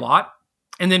vary a lot.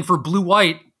 And then for blue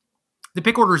white, the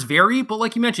pick orders vary, but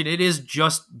like you mentioned, it is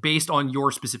just based on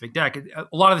your specific deck. A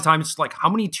lot of the time it's like, how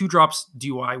many 2-drops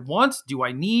do I want? Do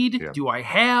I need? Yeah. Do I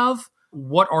have?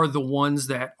 What are the ones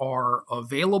that are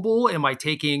available? Am I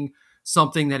taking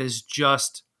something that is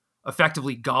just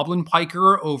effectively Goblin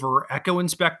Piker over Echo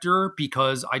Inspector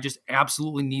because I just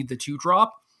absolutely need the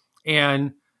 2-drop?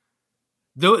 And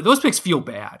those picks feel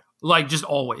bad, like just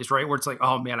always, right? Where it's like,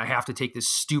 oh man, I have to take this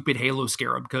stupid Halo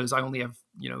Scarab because I only have,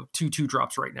 2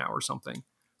 drops right now or something.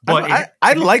 But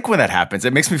I like when that happens.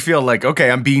 It makes me feel like, okay,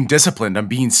 I'm being disciplined. I'm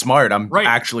being smart. I'm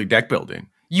actually deck building.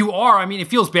 You are. I mean, it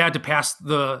feels bad to pass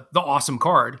the awesome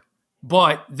card,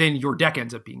 but then your deck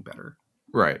ends up being better.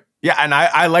 Right. Yeah, and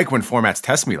I like when formats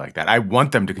test me like that. I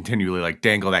want them to continually like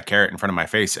dangle that carrot in front of my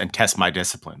face and test my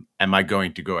discipline. Am I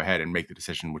going to go ahead and make the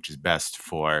decision which is best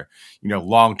for,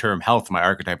 long-term health of my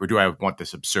archetype, or do I want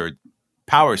this absurd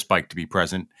power spike to be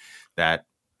present that,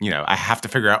 I have to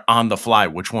figure out on the fly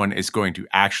which one is going to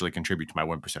actually contribute to my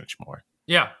win percentage more?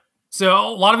 Yeah. So a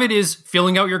lot of it is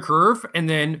filling out your curve and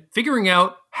then figuring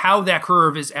out how that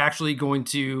curve is actually going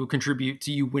to contribute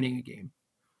to you winning a game.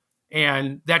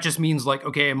 And that just means like,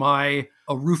 okay, am I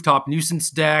a Rooftop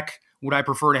Nuisance deck? Would I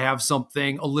prefer to have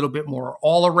something a little bit more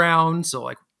all around? So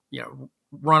like,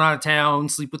 run out of town,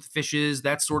 sleep with the fishes,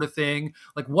 that sort of thing.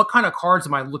 Like what kind of cards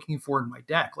am I looking for in my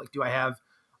deck? Like, do I have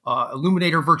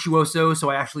Illuminator Virtuoso? So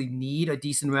I actually need a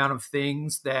decent amount of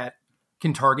things that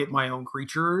can target my own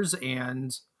creatures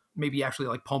and maybe actually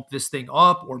like pump this thing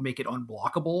up or make it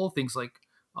unblockable. Things like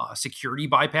Security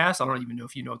Bypass. I don't even know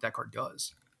if you know what that card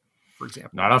does, for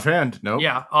example. Not offhand, no. Nope.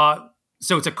 Yeah.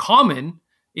 So it's a common.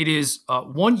 It is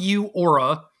 1/U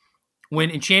aura.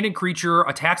 When enchanted creature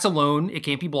attacks alone, it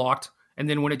can't be blocked. And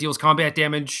then when it deals combat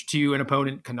damage to an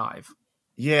opponent, connive.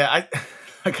 Yeah,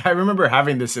 I remember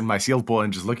having this in my sealed pool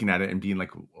and just looking at it and being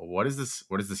like, what is this?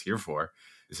 What is this here for?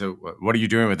 So what are you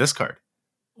doing with this card?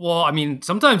 Well, I mean,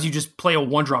 sometimes you just play a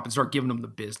 1-drop and start giving them the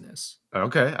business.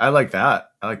 Okay, I like that.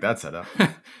 I like that setup.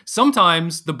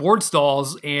 Sometimes the board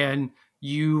stalls and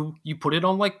you put it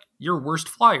on like your worst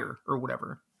flyer or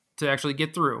whatever to actually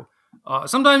get through.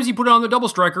 Sometimes you put it on the double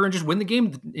striker and just win the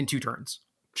game in 2 turns.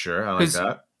 Sure, I like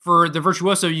that. For the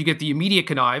Virtuoso, you get the immediate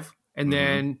connive, and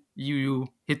then you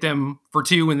hit them for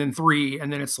 2 and then 3,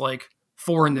 and then it's like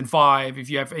 4 and then 5. If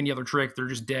you have any other trick, they're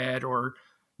just dead, or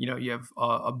you have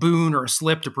a boon or a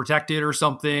slip to protect it or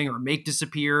something, or make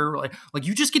disappear. Like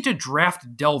you just get to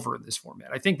draft Delver in this format.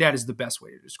 I think that is the best way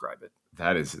to describe it.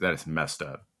 That is messed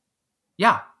up.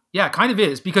 Yeah, it kind of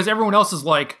is, because everyone else is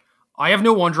like, I have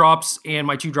no 1-drops and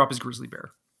my 2-drop is Grizzly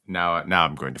Bear. Now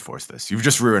I'm going to force this. You've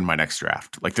just ruined my next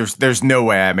draft. Like there's no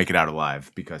way I make it out alive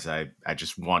because I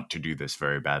just want to do this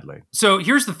very badly. So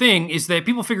here's the thing is that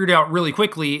people figured it out really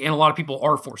quickly and a lot of people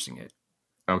are forcing it.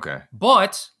 Okay.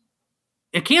 But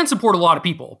it can support a lot of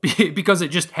people because it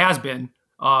just has been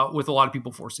with a lot of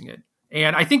people forcing it.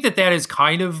 And I think that has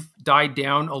kind of died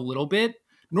down a little bit.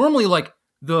 Normally, like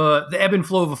the ebb and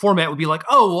flow of a format would be like,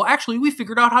 oh, well, actually, we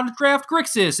figured out how to draft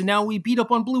Grixis, and now we beat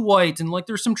up on blue-white, and like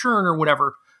there's some churn or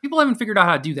whatever. People haven't figured out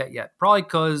how to do that yet, probably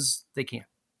because they can't.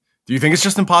 Do you think it's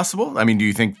just impossible? I mean, do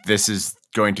you think this is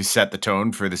going to set the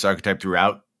tone for this archetype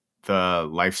throughout the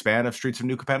lifespan of Streets of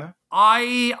New Capenna?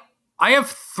 I have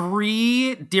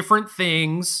 3 different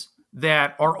things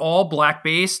that are all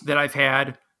black-based that I've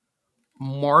had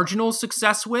marginal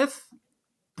success with,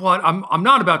 but I'm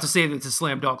not about to say that it's a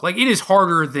slam dunk. Like, it is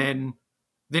harder than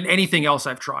anything else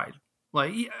I've tried.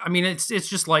 Like, I mean, it's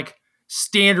just like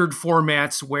standard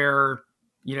formats where,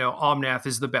 you know, Omnath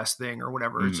is the best thing or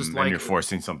whatever. It's just like, and you're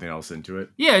forcing something else into it.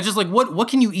 Yeah, it's just like, what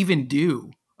can you even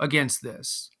do against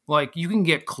this? Like, you can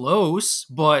get close,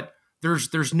 but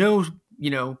there's no,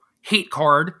 you know, hate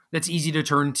card that's easy to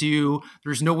turn to.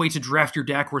 There's no way to draft your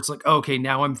deck where it's like, okay,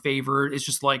 now I'm favored. It's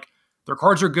just like, their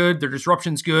cards are good, their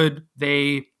disruption's good,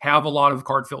 they have a lot of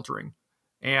card filtering.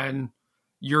 And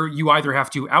you either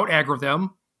have to out aggro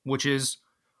them, which is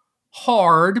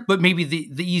hard, but maybe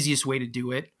the easiest way to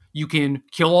do it. You can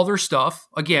kill all their stuff.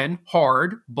 Again,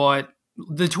 hard, but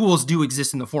the tools do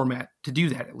exist in the format to do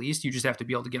that at least. You just have to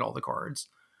be able to get all the cards.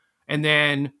 And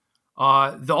then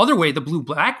the other way, the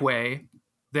blue-black way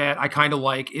that I kind of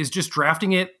like is just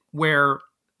drafting it where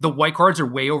the white cards are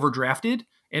way overdrafted,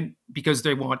 and because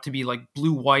they want to be like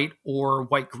blue-white or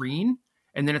white-green.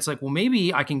 And then it's like, well,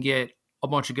 maybe I can get a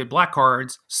bunch of good black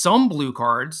cards, some blue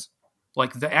cards,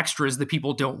 like the extras that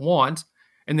people don't want.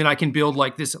 And then I can build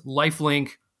like this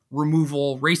lifelink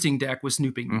removal racing deck with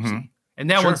Snooping Musi. And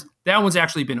that one's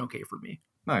actually been okay for me.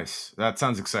 Nice. That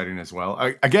sounds exciting as well.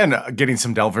 Again, getting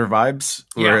some Delver vibes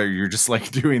where you're just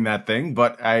like doing that thing,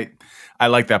 but I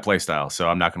like that play style, so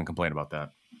I'm not going to complain about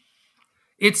that.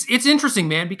 It's interesting,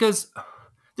 man, because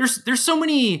there's so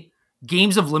many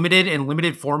games of limited and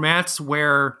limited formats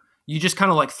where you just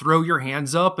kind of like throw your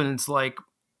hands up and it's like,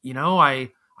 you know, I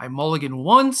mulligan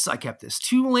once, I kept this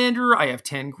 2-lander, I have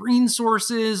 10 green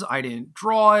sources, I didn't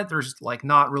draw it, there's like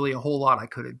not really a whole lot I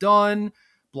could have done,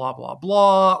 blah, blah,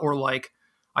 blah. Or like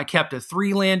I kept a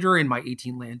 3-lander in my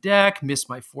 18-land deck, missed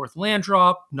my 4th land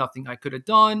drop, nothing I could have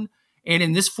done. And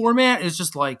in this format, it's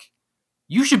just like,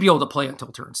 you should be able to play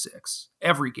until turn 6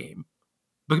 every game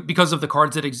because of the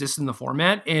cards that exist in the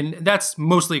format. And that's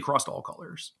mostly across all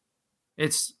colors.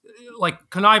 It's like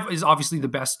Connive is obviously the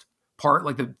best part,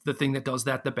 like the thing that does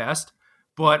that the best.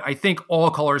 But I think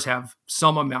all colors have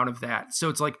some amount of that. So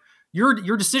it's like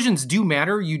your decisions do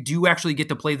matter. You do actually get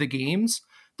to play the games.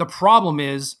 The problem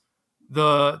is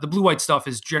the blue-white stuff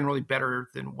is generally better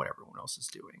than what everyone else is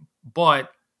doing. But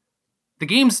the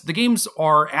games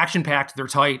are action-packed. They're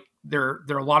tight. They're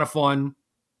a lot of fun.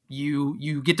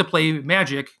 You get to play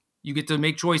Magic. You get to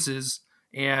make choices.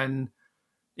 And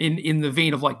in the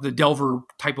vein of like the Delver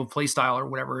type of play style or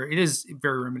whatever, it is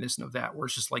very reminiscent of that, where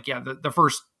it's just like, yeah, the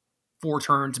first 4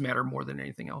 turns matter more than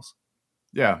anything else.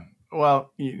 Yeah.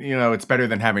 Well, you know, it's better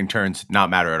than having turns not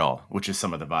matter at all, which is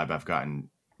some of the vibe I've gotten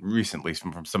recently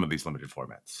from some of these limited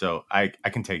formats. So I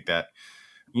can take that.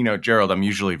 You know, Gerald, I'm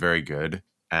usually very good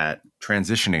at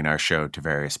transitioning our show to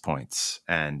various points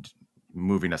and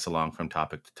moving us along from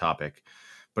topic to topic.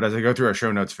 But as I go through our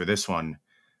show notes for this one,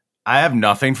 I have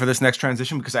nothing for this next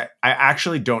transition because I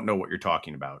actually don't know what you're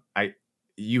talking about.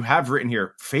 You have written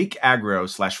here, fake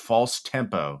aggro / false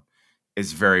tempo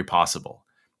is very possible.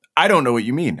 I don't know what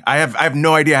you mean. I have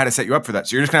no idea how to set you up for that.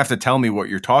 So you're just gonna have to tell me what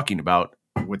you're talking about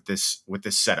with this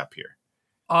setup here.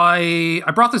 I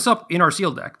brought this up in our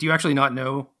sealed deck. Do you actually not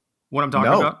know what I'm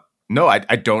talking about? No, I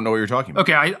don't know what you're talking about.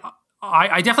 Okay,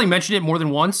 I definitely mentioned it more than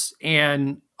once,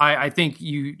 and I think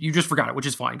you just forgot it, which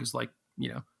is fine because, like,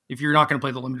 you know, if you're not going to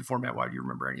play the limited format, why do you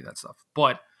remember any of that stuff?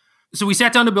 But so we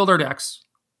sat down to build our decks.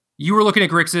 You were looking at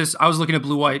Grixis. I was looking at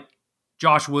blue-white.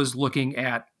 Josh was looking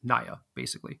at Naya,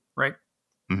 basically, right?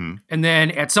 Mm-hmm. And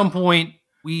then at some point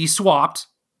we swapped.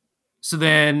 So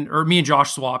then, or me and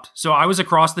Josh swapped. So I was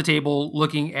across the table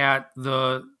looking at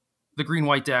the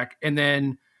green-white deck, and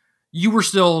then you were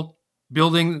still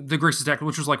building the Grixis deck,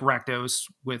 which was like Rakdos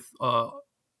with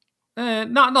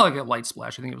not like a light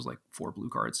splash. I think it was like 4 blue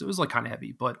cards. It was like kind of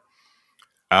heavy, but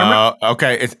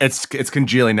okay, it's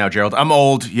congealing now, Gerald. I'm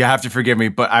old. You have to forgive me,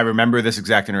 but I remember this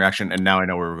exact interaction, and now I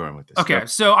know where we're going with this. Okay, yep.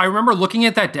 So I remember looking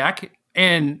at that deck,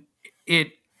 and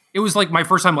it was like my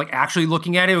first time like actually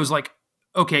looking at it. It was like,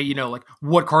 okay, you know, like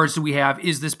what cards do we have?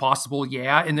 Is this possible?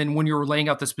 Yeah. And then when you were laying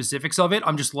out the specifics of it,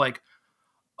 I'm just like,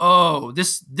 oh,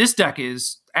 this deck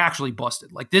is actually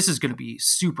busted. Like, this is going to be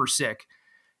super sick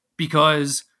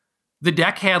because the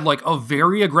deck had like a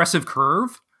very aggressive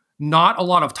curve, not a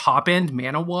lot of top end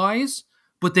mana wise,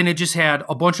 but then it just had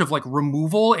a bunch of like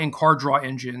removal and card draw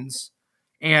engines.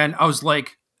 And I was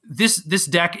like, this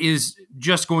deck is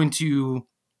just going to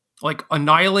like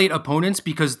annihilate opponents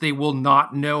because they will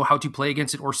not know how to play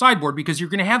against it or sideboard, because you're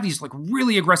going to have these like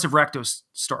really aggressive Rakdos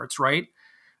starts, right?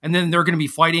 And then they're going to be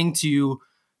fighting to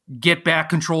get back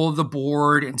control of the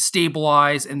board and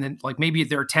stabilize. And then like maybe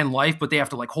they're 10 life, but they have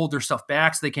to like hold their stuff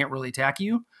back so they can't really attack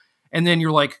you. And then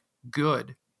you're like,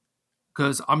 good,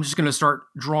 because I'm just going to start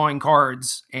drawing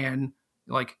cards and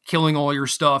like killing all your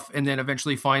stuff. And then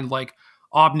eventually find like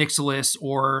Ob Nixilis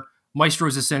or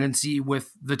Maestro's Ascendancy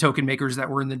with the token makers that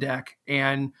were in the deck.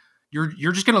 And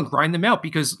you're just going to grind them out,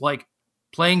 because like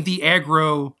playing the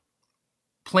aggro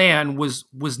plan was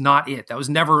not it. That was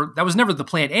never the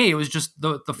plan A. It was just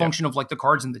the function of like the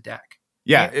cards in the deck.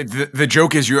 Yeah, the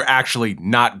joke is you're actually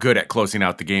not good at closing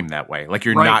out the game that way. Like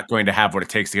you're not going to have what it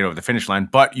takes to get over the finish line,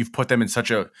 but you've put them in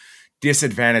such a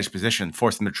disadvantaged position,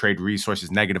 force them to trade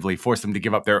resources negatively, force them to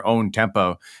give up their own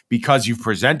tempo, because you've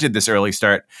presented this early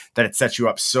start that it sets you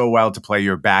up so well to play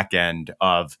your back end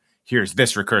of here's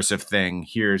this recursive thing,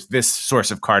 here's this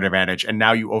source of card advantage, and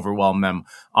now you overwhelm them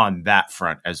on that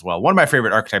front as well. One of my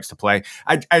favorite archetypes to play.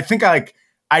 I think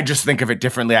I just think of it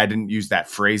differently. I didn't use that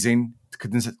phrasing to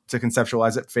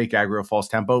conceptualize it, fake aggro, false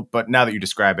tempo, but now that you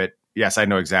describe it, yes, I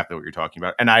know exactly what you're talking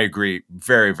about. And I agree.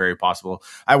 Very, very possible.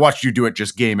 I watched you do it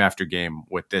just game after game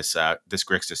with this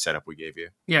Grixis setup we gave you.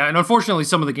 Yeah, and unfortunately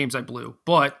some of the games I blew,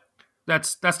 but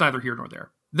that's neither here nor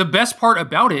there. The best part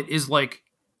about it is like,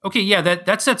 okay, yeah,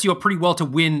 that sets you up pretty well to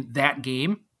win that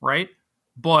game, right?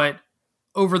 But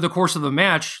over the course of the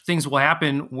match, things will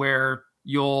happen where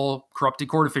you'll Corrupted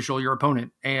Court Official your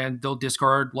opponent, and they'll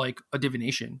discard like a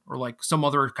Divination or like some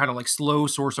other kind of like slow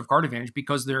source of card advantage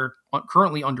because they're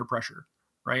currently under pressure,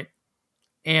 right?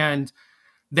 And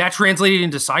that translated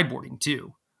into sideboarding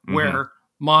too, where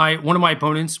one of my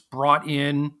opponents brought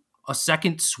in a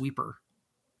second sweeper,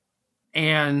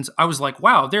 and I was like,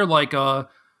 wow, they're like a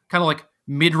kind of like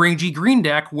mid-rangey green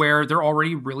deck where they're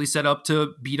already really set up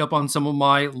to beat up on some of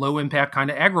my low impact kind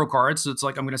of aggro cards. So it's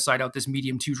like, I'm going to side out this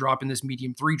medium 2-drop and this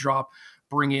medium 3-drop,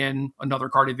 bring in another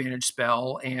card advantage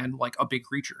spell and like a big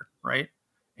creature, right?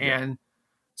 Yeah. And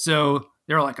so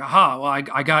they're like, aha, well,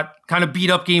 I got kind of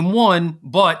beat up game 1,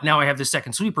 but now I have the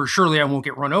second sweeper. Surely I won't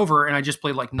get run over. And I just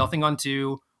played like nothing on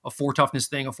 2, a 4 toughness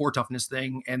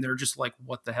thing. And they're just like,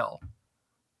 what the hell?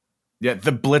 Yeah,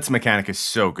 the blitz mechanic is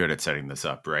so good at setting this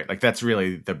up, right? Like that's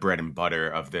really the bread and butter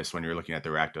of this when you're looking at the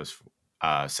Rakdos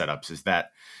setups, is that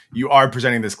you are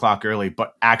presenting this clock early,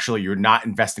 but actually you're not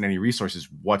investing any resources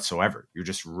whatsoever. You're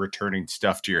just returning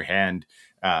stuff to your hand,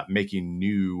 making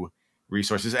new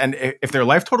resources. And if their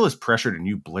life total is pressured and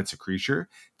you blitz a creature,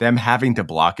 them having to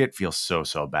block it feels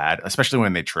so bad, especially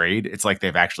when they trade. It's like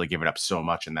they've actually given up so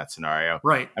much in that scenario.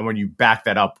 Right. And when you back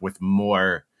that up with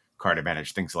more card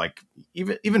advantage, things like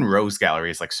even Rose Gallery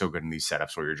is like so good in these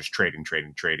setups where you're just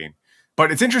trading.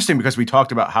 But it's interesting because we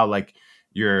talked about how like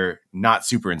you're not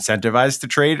super incentivized to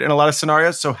trade in a lot of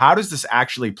scenarios. So how does this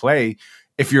actually play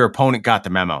if your opponent got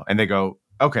the memo and they go,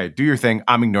 okay, do your thing,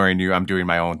 I'm ignoring you, I'm doing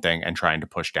my own thing and trying to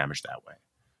push damage that way?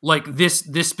 Like this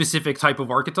specific type of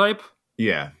archetype?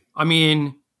 Yeah. I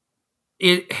mean,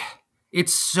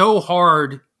 it's so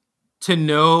hard to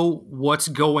know what's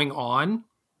going on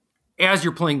as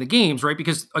you're playing the games, right?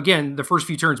 Because again, the first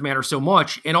few turns matter so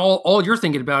much, and all you're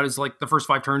thinking about is like the first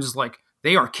 5 turns is like,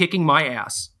 they are kicking my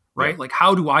ass, right? Yeah. Like,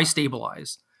 how do I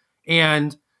stabilize?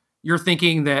 And you're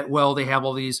thinking that, well, they have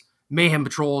all these mayhem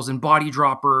patrols and body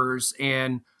droppers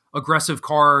and aggressive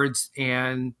cards,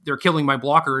 and they're killing my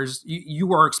blockers.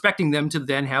 You are expecting them to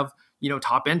then have,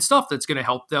 top end stuff that's going to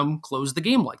help them close the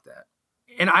game like that.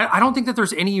 And I don't think that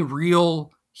there's any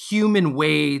real human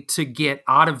way to get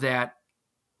out of that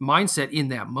mindset in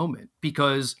that moment,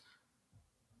 because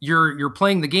you're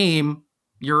playing the game,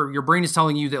 your brain is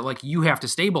telling you that like you have to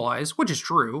stabilize, which is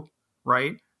true,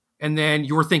 right? And then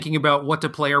you're thinking about what to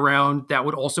play around that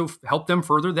would also help them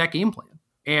further that game plan.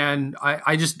 And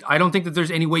I don't think that there's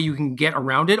any way you can get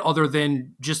around it other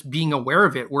than just being aware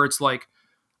of it, where it's like,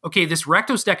 okay, this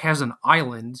Rakdos deck has an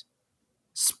island.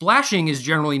 Splashing is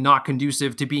generally not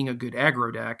conducive to being a good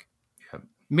aggro deck. Yep.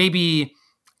 Maybe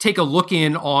take a look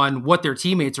in on what their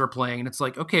teammates are playing. And it's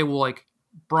like, okay, well, like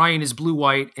Brian is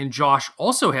blue-white and Josh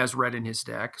also has red in his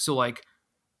deck. So like,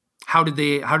 how did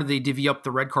they divvy up the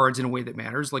red cards in a way that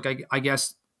matters? Like, I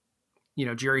guess,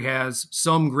 Jerry has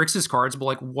some Grixis cards, but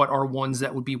like, what are ones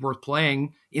that would be worth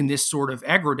playing in this sort of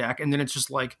aggro deck? And then it's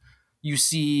just like, you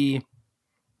see,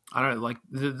 I don't know, like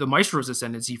the Maestro's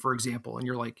Ascendancy, for example. And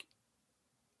you're like,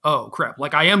 oh crap,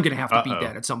 like I am going to have to beat Uh-oh.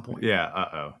 that at some point. Yeah.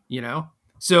 Uh-oh. You know?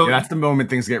 So Yeah, that's the moment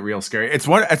things get real scary. It's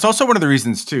also one of the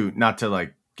reasons too, not to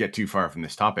like get too far from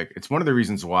this topic. It's one of the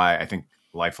reasons why I think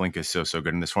Lifelink is so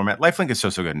good in this format. Lifelink is so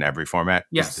good in every format.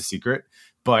 Yes. Is the secret.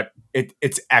 But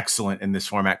it's excellent in this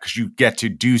format because you get to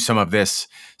do some of this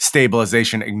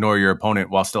stabilization, ignore your opponent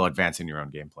while still advancing your own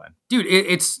game plan. Dude,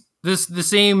 it's the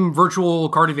same virtual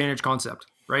card advantage concept,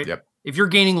 right? Yep. If you're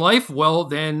gaining life, well,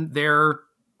 then their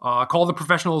call the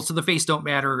professionals to the face don't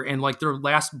matter, and like their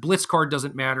last blitz card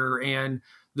doesn't matter, and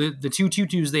the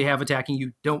 2/2/2s they have attacking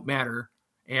you don't matter,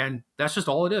 and that's just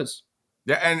all it is.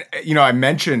 Yeah, and I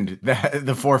mentioned that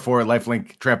the 4/4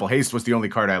 Lifelink Trample Haste was the only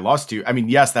card I lost to. I mean,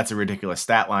 yes, that's a ridiculous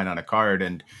stat line on a card,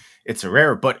 and it's a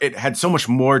rare, but it had so much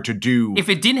more to do. If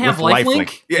it didn't have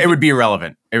Lifelink, it would be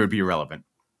irrelevant. It would be irrelevant.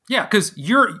 Yeah, because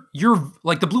you're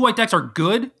like the blue-white decks are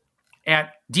good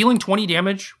at dealing 20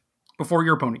 damage before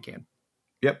your opponent can.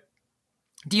 Yep.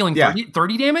 Dealing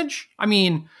 30 damage? I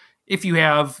mean, if you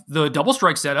have the double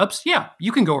strike setups, yeah,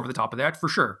 you can go over the top of that for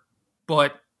sure.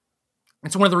 But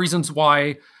it's one of the reasons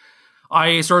why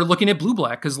I started looking at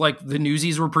blue-black, because like the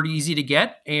newsies were pretty easy to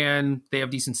get, and they have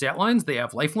decent stat lines, they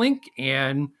have lifelink,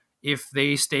 and if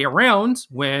they stay around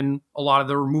when a lot of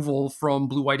the removal from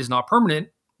blue-white is not permanent,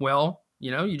 well,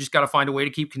 you just got to find a way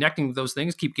to keep connecting with those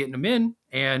things, keep getting them in.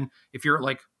 And if you're at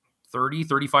like 30,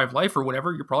 35 life or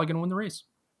whatever, you're probably going to win the race.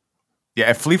 Yeah,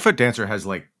 if Fleetfoot Dancer has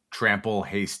like Trample,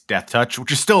 Haste, Death Touch,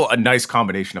 which is still a nice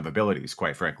combination of abilities,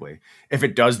 quite frankly. If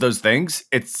it does those things,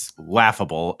 it's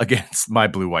laughable against my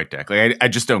blue-white deck. Like I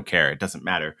just don't care. It doesn't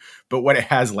matter. But when it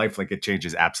has lifelink, it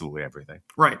changes absolutely everything.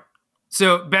 Right.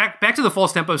 So back to the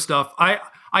false tempo stuff. I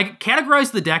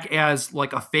categorized the deck as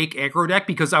like a fake aggro deck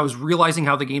because I was realizing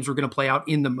how the games were going to play out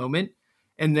in the moment.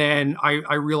 And then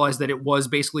I realized that it was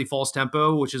basically false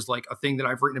tempo, which is like a thing that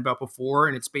I've written about before.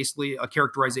 And it's basically a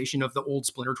characterization of the old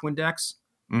Splinter Twin decks,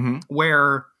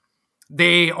 where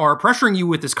they are pressuring you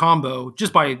with this combo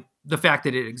just by the fact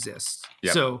that it exists.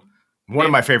 Yep. So one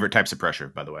of my favorite types of pressure,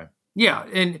 by the way. Yeah,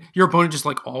 and your opponent just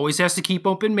like always has to keep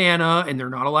open mana, and they're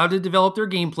not allowed to develop their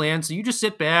game plan. So you just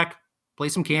sit back, play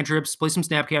some cantrips, play some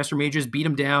Snapcaster Mages, beat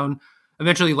them down,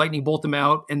 eventually lightning bolt them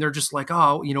out, and they're just like,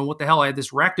 oh, what the hell? I had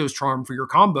this Rakdos Charm for your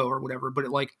combo or whatever. But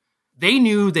they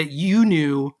knew that you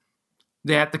knew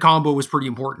that the combo was pretty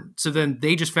important. So then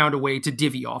they just found a way to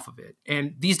divvy off of it.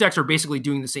 And these decks are basically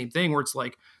doing the same thing, where it's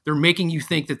like they're making you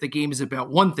think that the game is about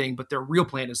one thing, but their real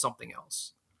plan is something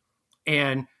else.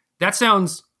 And that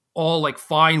sounds all like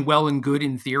fine, well, and good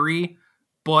in theory,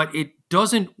 but it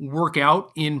doesn't work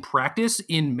out in practice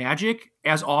in Magic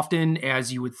as often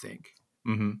as you would think.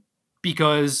 Mm-hmm.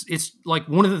 Because it's like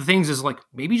one of the things is like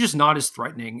maybe just not as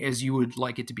threatening as you would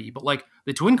like it to be. But like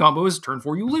the twin combo is turn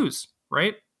 4 you lose,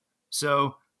 right?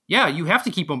 So yeah, you have to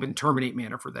keep open terminate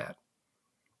mana for that.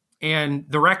 And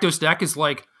the Rakdos deck is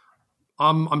like,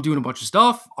 I'm doing a bunch of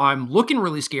stuff. I'm looking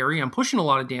really scary. I'm pushing a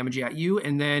lot of damage at you,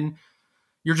 and then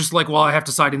you're just like, well, I have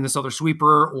to side in this other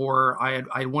sweeper, or I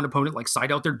had one opponent like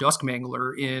side out their Dusk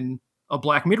Mangler in a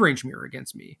black mid-range mirror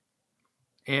against me.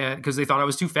 And because they thought I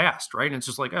was too fast, right? And it's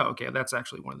just like, oh, okay, that's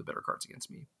actually one of the better cards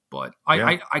against me. But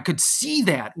I could see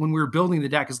that when we were building the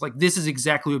deck. It's like, this is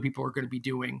exactly what people are going to be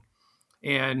doing.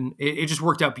 And it just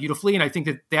worked out beautifully. And I think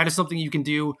that is something you can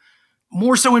do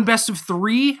more so in best of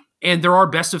 3. And there are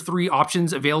best of 3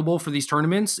 options available for these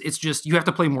tournaments. It's just, you have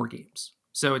to play more games.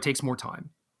 So it takes more time.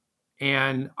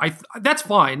 And that's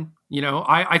fine.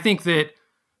 I think that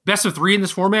best of 3 in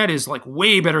this format is like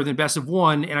way better than best of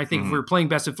 1. And I think if we were playing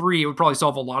best of 3, it would probably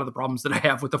solve a lot of the problems that I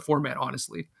have with the format,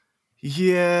 honestly.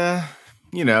 Yeah.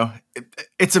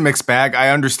 It's a mixed bag. I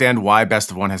understand why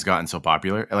best of 1 has gotten so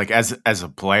popular. Like as a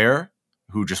player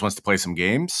who just wants to play some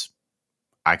games,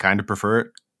 I kind of prefer it,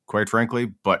 quite frankly.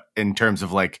 But in terms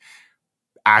of like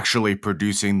actually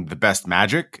producing the best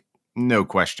Magic, no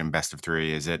question, best of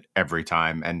 3 is it every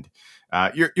time. And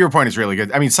your point is really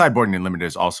good. I mean, sideboarding in limited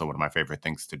is also one of my favorite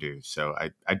things to do. So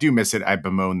I do miss it. I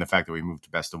bemoan the fact that we moved to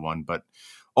best of 1, but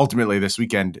ultimately this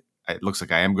weekend, it looks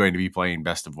like I am going to be playing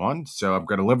best of 1. So I'm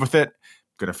going to live with it.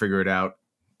 I'm going to figure it out,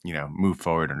 move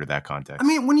forward under that context. I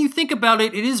mean, when you think about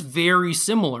it, it is very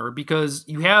similar because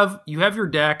you have your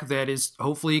deck that is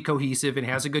hopefully cohesive and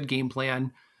has a good game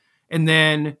plan. And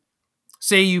then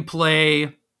say you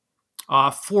play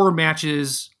 4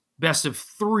 matches, best of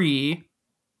 3,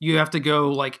 you have to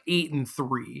go like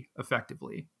 8-3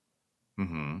 effectively.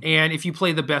 Mm-hmm. And if you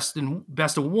play the best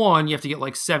of 1, you have to get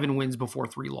like 7 wins before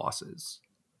 3 losses.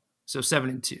 So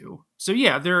 7-2. So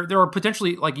yeah, there are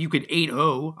potentially like you could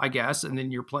 8-0, I guess, and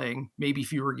then you're playing maybe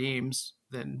fewer games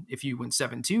than if you win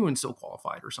 7-2 and still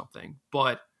qualified or something.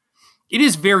 But it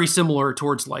is very similar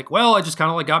towards like, well, I just kind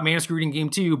of like got mana screwed in game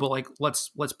 2, but like let's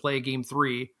play game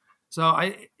 3.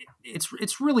 So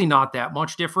it's really not that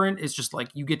much different. It's just like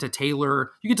you get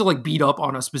to like beat up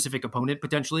on a specific opponent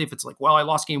potentially if it's like, well, I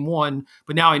lost game 1,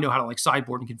 but now I know how to like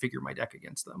sideboard and configure my deck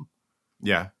against them.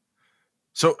 Yeah.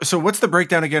 So what's the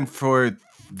breakdown again for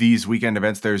these weekend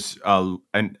events? There's a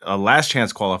last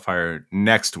chance qualifier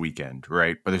next weekend,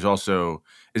 right? But there's also,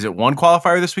 is it one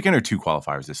qualifier this weekend or 2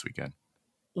 qualifiers this weekend?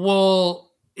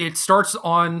 Well, it starts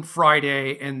on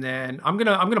Friday, and then I'm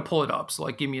gonna pull it up. So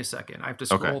like, give me a second. I have to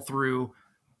scroll through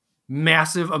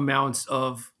massive amounts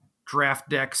of draft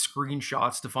deck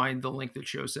screenshots to find the link that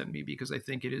Show sent me, because I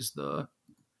think it is the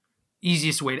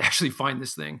easiest way to actually find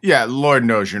this thing. Yeah, Lord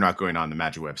knows you're not going on the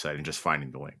Magic website and just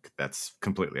finding the link. That's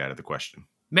completely out of the question.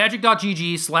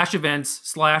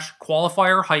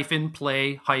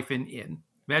 Magic.gg/events/qualifier-play-in.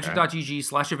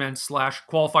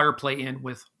 Magic.gg/events/qualifier-play-in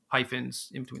with hyphens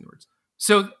in between the words.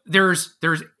 So there's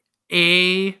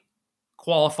a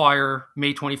qualifier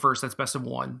May 21st, that's best of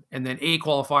 1, and then a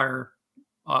qualifier,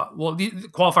 the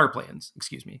qualifier play-ins,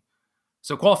 excuse me.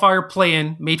 So qualifier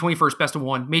play-in May 21st, best of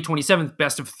 1, May 27th,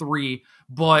 best of 3,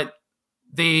 but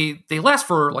they last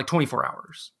for like 24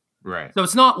 hours. Right. So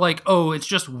it's not like, oh, it's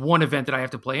just one event that I have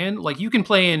to play in. Like you can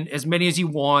play in as many as you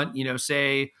want.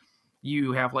 Say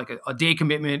you have like a day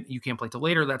commitment, you can't play till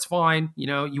later, that's fine.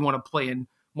 You want to play in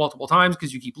multiple times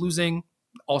because you keep losing,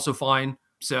 also fine.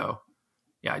 So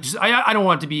yeah, I don't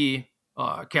want it to be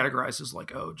categorized as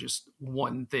like, oh, just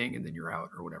one thing and then you're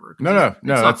out or whatever. No,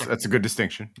 that's a good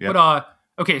distinction. Yep. But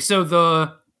okay, so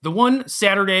the one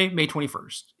Saturday, May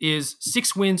 21st is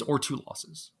 6 wins or 2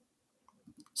 losses.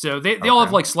 So they all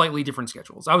have like slightly different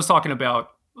schedules. I was talking about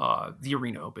the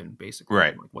Arena Open, basically,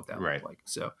 right? Like what that looked like.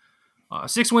 So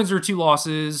 6 wins or 2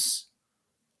 losses.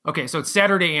 Okay, so it's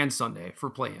Saturday and Sunday for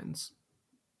play-ins.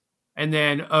 And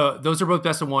then those are both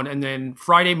best of 1. And then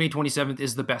Friday, May 27th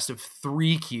is the best of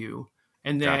 3 queue.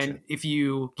 And then if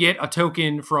you get a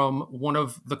token from one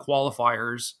of the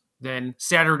qualifiers, then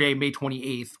Saturday, May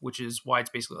 28th, which is why it's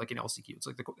basically like an LCQ. It's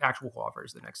like the actual qualifier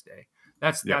is the next day.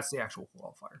 That's the actual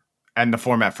qualifier. And the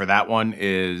format for that one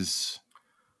is?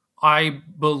 I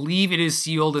believe it is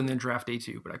sealed and then draft day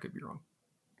 2, but I could be wrong.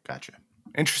 Gotcha.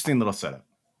 Interesting little setup.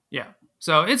 Yeah.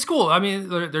 So it's cool. I mean,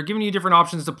 they're giving you different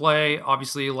options to play.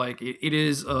 Obviously, like it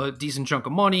is a decent chunk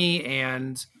of money,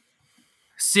 and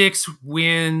 6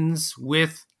 wins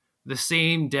with the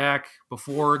same deck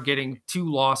before getting 2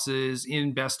 losses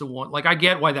in best of 1. Like I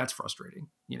get why that's frustrating.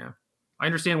 I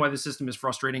understand why the system is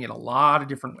frustrating in a lot of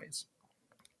different ways.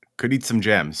 Could eat some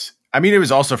gems. I mean, it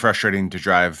was also frustrating to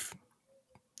drive,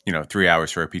 3 hours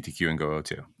for a PTQ and go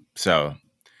 0-2. So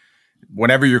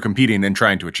whenever you're competing and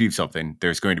trying to achieve something,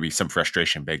 there's going to be some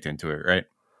frustration baked into it, right?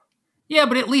 Yeah,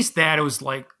 but at least that it was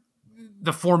like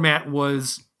the format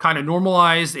was kind of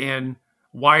normalized and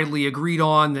widely agreed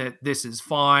on that this is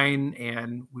fine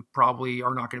and we probably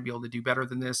are not going to be able to do better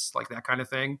than this, like that kind of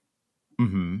thing.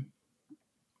 Mm-hmm.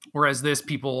 Whereas this,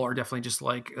 people are definitely just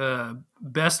like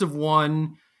best of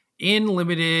 1 in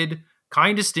limited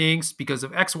kind of stinks because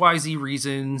of XYZ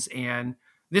reasons. And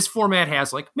this format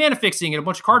has like mana fixing and a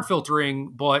bunch of card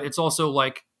filtering, but it's also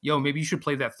like, yo, maybe you should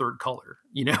play that 3rd color,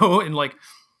 and like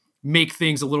make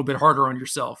things a little bit harder on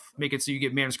yourself, make it so you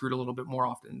get mana screwed a little bit more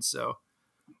often. So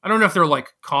I don't know if they're like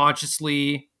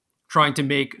consciously trying to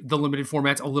make the limited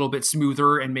formats a little bit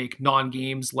smoother and make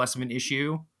non-games less of an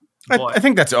issue. I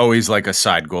think that's always like a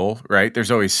side goal, right? There's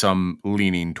always some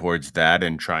leaning towards that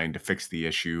and trying to fix the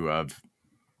issue of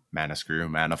mana screw,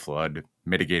 mana flood,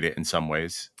 mitigate it in some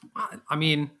ways. I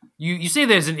mean, you say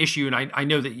that as an issue, and I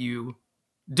know that you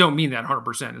don't mean that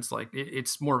 100%. It's like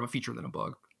it's more of a feature than a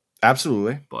bug.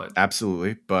 Absolutely.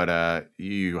 But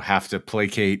you have to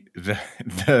placate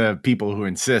the people who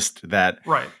insist that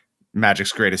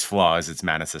Magic's greatest flaw is its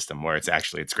mana system, where it's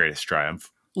actually its greatest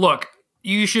triumph. Look,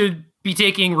 you should be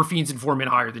taking Rafine's Informant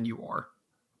higher than you are.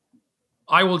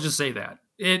 I will just say that.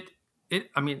 It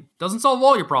doesn't solve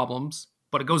all your problems,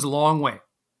 but it goes a long way.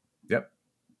 Yep.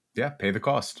 Yeah, pay the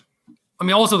cost. I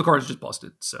mean, also the card is just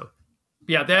busted. So,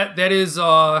 yeah, that is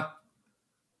the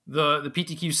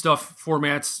PTQ stuff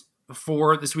formats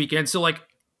for this weekend. So, like,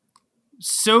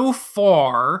 so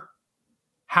far,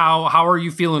 how are you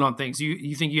feeling on things?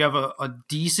 You think you have a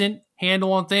decent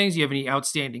handle on things? You have any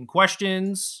outstanding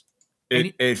questions?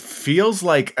 It feels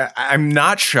like I'm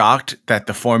not shocked that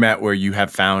the format where you have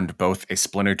found both a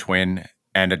Splinter Twin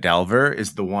and a Delver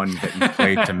is the one that you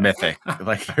played to Mythic.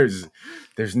 Like there's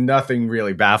nothing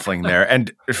really baffling there. And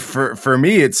for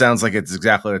me, it sounds like it's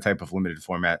exactly the type of limited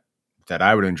format that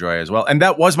I would enjoy as well. And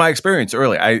that was my experience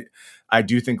early. I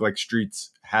do think like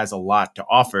Streets has a lot to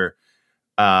offer.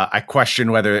 I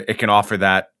question whether it can offer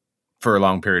that for a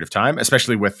long period of time,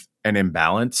 especially with an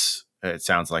imbalance. It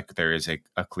sounds like there is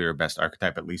a clear best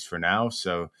archetype, at least for now.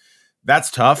 So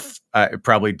that's tough. It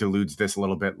probably deludes this a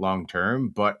little bit long term.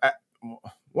 But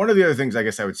one of the other things I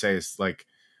guess I would say is like,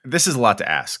 this is a lot to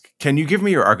ask. Can you give me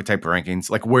your archetype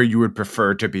rankings, like where you would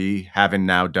prefer to be, having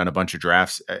now done a bunch of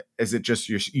drafts? Is it just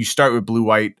you start with blue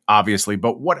white, obviously,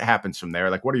 but what happens from there?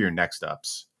 Like, what are your next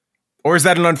ups? Or is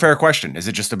that an unfair question? Is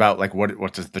it just about like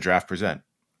what does the draft present?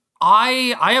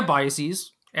 I have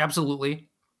biases, absolutely.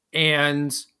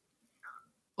 And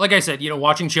like I said,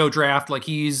 watching Joe draft, like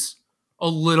he's a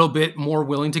little bit more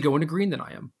willing to go into green than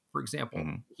I am, for example.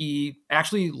 Mm-hmm. He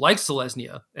actually likes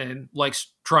Selesnya and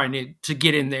likes trying to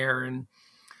get in there. And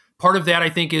part of that, I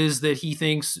think, is that he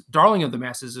thinks Darling of the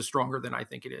Masses is stronger than I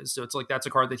think it is. So it's like that's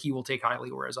a card that he will take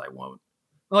highly, whereas I won't.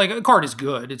 Like, a card is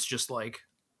good. It's just like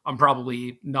I'm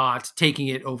probably not taking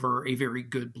it over a very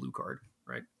good blue card,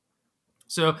 right?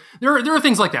 So there are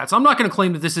things like that. So I'm not going to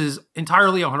claim that this is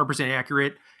entirely 100%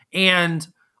 accurate. And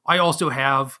I also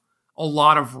have a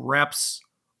lot of reps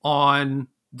on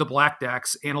the black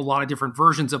decks and a lot of different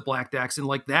versions of black decks. And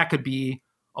like that could be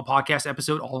a podcast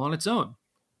episode all on its own,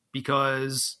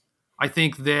 because I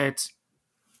think that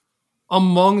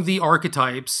among the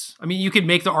archetypes, I mean, you could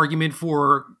make the argument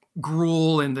for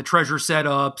Gruul and the treasure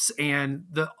setups, and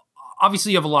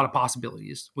obviously you have a lot of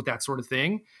possibilities with that sort of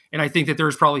thing. And I think that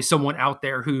there's probably someone out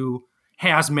there who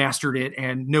has mastered it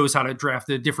and knows how to draft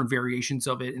the different variations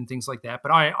of it and things like that.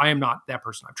 But I am not that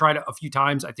person. I've tried it a few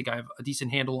times. I think I have a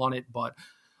decent handle on it, but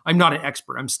I'm not an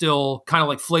expert. I'm still kind of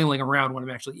like flailing around when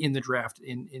I'm actually in the draft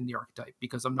in the archetype,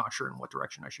 because I'm not sure in what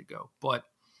direction I should go. But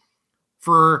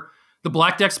for the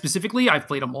black deck specifically, I've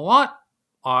played them a lot.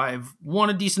 I've won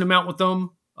a decent amount with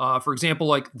them. For example,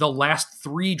 like the last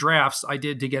 3 drafts I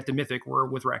did to get the Mythic were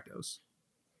with Rakdos.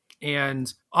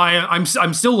 And I'm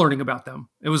still learning about them.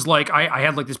 It was like I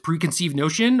had like this preconceived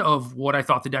notion of what I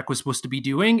thought the deck was supposed to be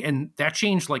doing, and that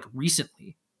changed like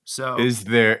recently. So is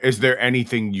there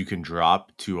anything you can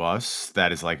drop to us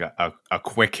that is like a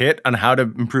quick hit on how to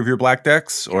improve your black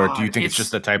decks, or do you think it's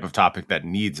just the type of topic that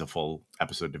needs a full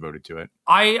episode devoted to it?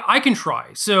 I can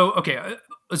try. So okay,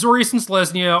 Azorius and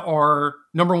Selesnya are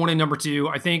number 1 and number 2.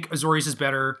 I think Azorius is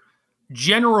better.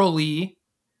 Generally,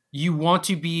 you want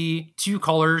to be 2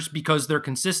 colors because they're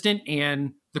consistent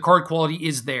and the card quality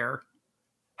is there.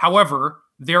 However,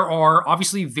 there are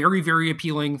obviously very, very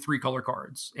appealing 3-color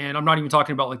cards. And I'm not even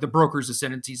talking about like the Broker's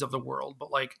Ascendancies of the world,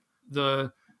 but like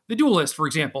the Duelist, for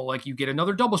example, like you get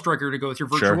another double striker to go with your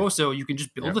Virtuoso. Sure. You can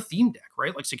just build a theme deck,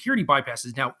 right? Like Security Bypass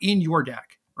is now in your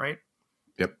deck, right?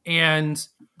 Yep. And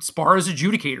Spara's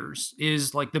Adjudicators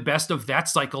is like the best of that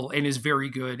cycle and is very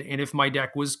good. And if my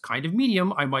deck was kind of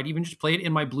medium, I might even just play it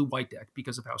in my blue-white deck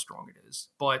because of how strong it is.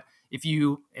 But if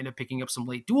you end up picking up some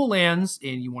late dual lands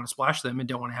and you want to splash them and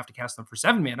don't want to have to cast them for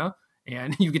 7 mana,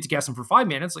 and you get to cast them for 5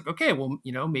 mana, it's like, okay, well,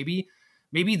 maybe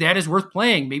that is worth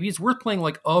playing. Maybe it's worth playing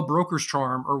like a Broker's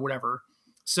Charm or whatever.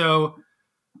 So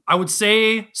I would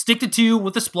say stick to 2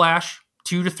 with a splash.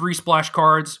 2 to 3 splash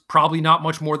cards, probably not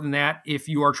much more than that if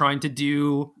you are trying to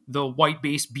do the white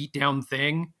base beatdown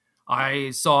thing.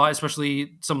 I saw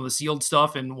especially some of the sealed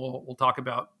stuff, and we'll talk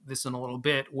about this in a little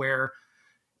bit, where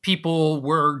people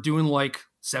were doing like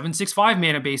 7/6/5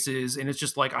 mana bases, and it's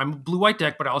just like, I'm a blue-white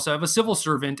deck, but I also have a Civil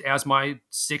Servant as my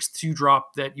 6th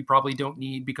 2-drop that you probably don't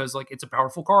need because like it's a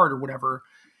powerful card or whatever.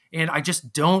 And I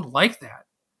just don't like that.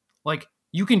 Like,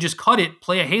 you can just cut it,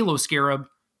 play a Halo Scarab,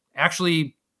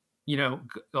 actually,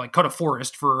 like cut a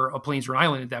forest for a Plains or an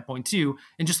Island at that point too,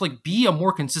 and just like be a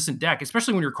more consistent deck,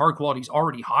 especially when your card quality is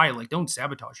already high. Like, don't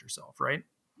sabotage yourself, right?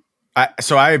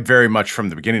 So I very much from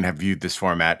the beginning have viewed this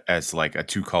format as like a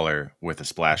 2-color with a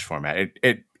splash format.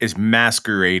 It is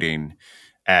masquerading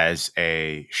as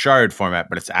a shard format,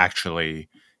 but it's actually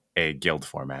a guild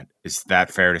format. Is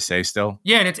that fair to say still?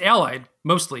 Yeah, and it's allied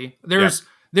mostly.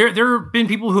 There have been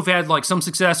people who've had like some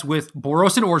success with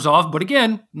Boros and Orzhov, but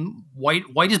again,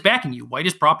 white is backing you. White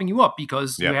is propping you up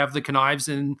because you have the Connives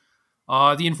and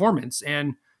the Informants,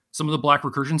 and some of the black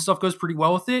recursion stuff goes pretty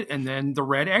well with it. And then the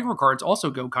red aggro cards also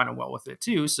go kind of well with it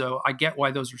too. So I get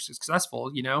why those are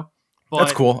successful, But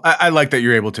that's cool. I like that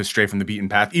you're able to stray from the beaten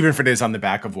path, even if it is on the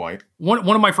back of white. One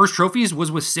of my first trophies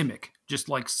was with Simic, just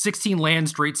like 16 land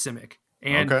straight Simic.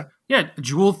 And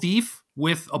Jewel Thief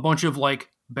with a bunch of like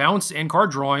bounce and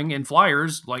card drawing and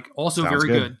flyers, like also sounds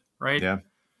very good, right? Yeah.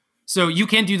 So you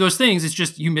can do those things. It's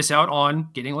just you miss out on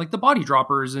getting like the body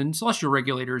droppers and celestial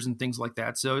regulators and things like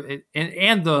that. So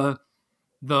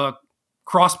the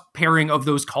cross pairing of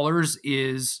those colors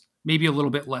is maybe a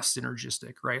little bit less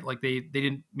synergistic, right? Like they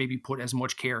didn't maybe put as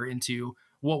much care into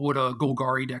what would a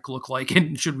Golgari deck look like,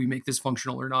 and should we make this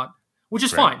functional or not? Which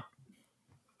is Right.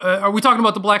 fine. Are we talking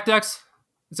about the black decks?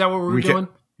 Is that what we're doing?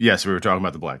 Yes, we were talking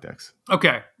about the black decks.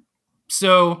 Okay.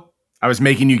 So I was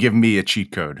making you give me a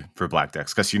cheat code for black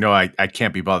decks because I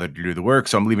can't be bothered to do the work,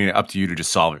 so I'm leaving it up to you to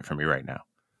just solve it for me right now.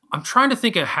 I'm trying to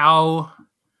think of how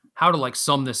to like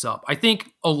sum this up. I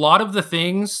think a lot of the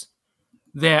things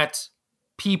that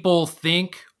people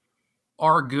think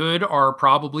are good are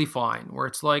probably fine. Where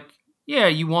it's like, yeah,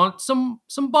 you want some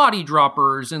body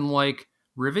droppers and like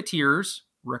Riveteers,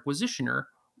 Requisitioner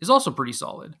is also pretty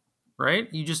solid, right?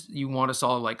 You want a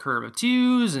solid like curve of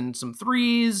 2s and some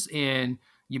 3s, and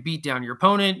you beat down your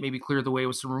opponent, maybe clear the way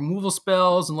with some removal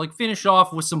spells, and like finish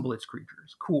off with some blitz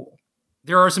creatures. Cool.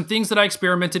 There are some things that I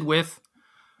experimented with.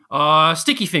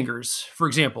 Sticky Fingers, for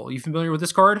example. You familiar with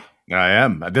this card? I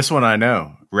am. This one I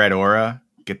know. Red Aura.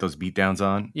 Get those beatdowns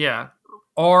on. Yeah.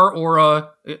 Our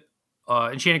Aura,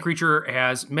 enchanted creature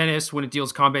has Menace. When it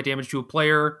deals combat damage to a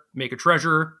player, make a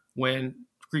treasure. When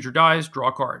the creature dies, draw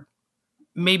a card.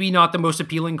 Maybe not the most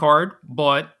appealing card,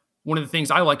 but one of the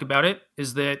things I like about it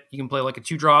is that you can play like a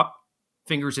 2-drop,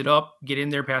 fingers it up, get in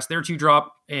there past their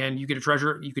 2-drop, and you get a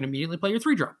treasure. You can immediately play your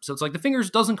 3-drop. So it's like the Fingers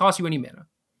doesn't cost you any mana.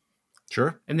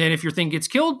 Sure. And then if your thing gets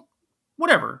killed,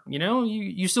 whatever,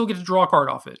 you still get to draw a card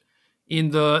off it.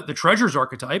 In the treasures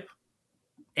archetype,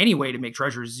 any way to make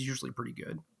treasures is usually pretty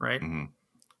good, right? Mm-hmm.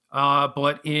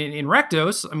 But in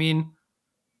Rakdos, I mean,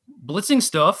 blitzing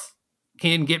stuff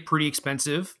can get pretty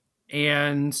expensive,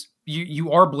 and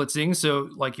you are blitzing, so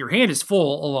like your hand is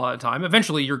full a lot of the time.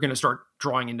 Eventually, you're going to start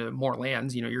drawing into more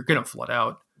lands. You're going to flood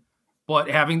out. But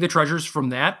having the treasures from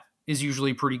that is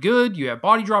usually pretty good. You have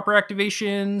body dropper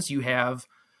activations. You have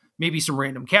maybe some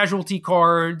random casualty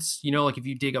cards. Like if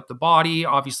you dig up the body,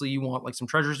 obviously you want like some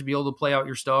treasures to be able to play out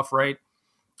your stuff, right?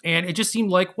 And it just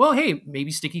seemed like, well, hey,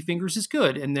 maybe Sticky Fingers is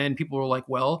good. And then people were like,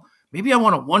 well, maybe I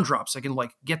want a 1-drop so I can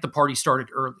like get the party started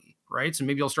early, right? So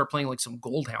maybe I'll start playing like some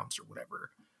Gold Hounds or whatever.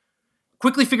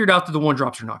 Quickly figured out that the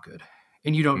 1-drops are not good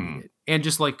and you don't need it. And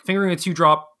just like fingering a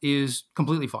 2-drop is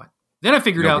completely fine. Then I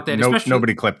figured out that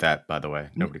nobody clipped that, by the way.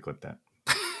 Nobody clipped that.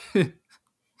 Then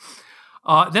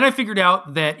I figured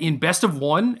out that in best of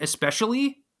 1,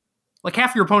 especially, like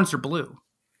half your opponents are blue.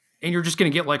 And you're just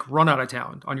going to get like run out of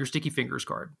town on your Sticky Fingers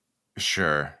card.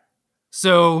 Sure.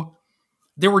 So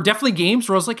there were definitely games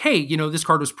where I was like, hey, this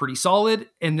card was pretty solid.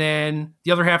 And then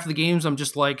the other half of the games, I'm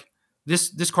just like,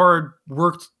 this card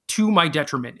worked to my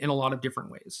detriment in a lot of different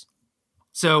ways.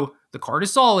 So the card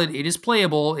is solid. It is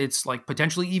playable. It's like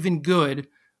potentially even good,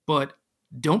 but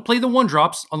don't play the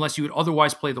 1-drops unless you would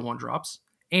otherwise play the 1-drops.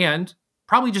 And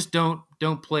probably just don't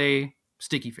play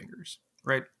Sticky Fingers,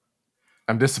 right?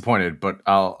 I'm disappointed, but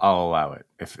I'll allow it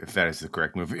if that is the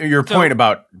correct move. Your point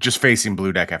about just facing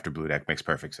blue deck after blue deck makes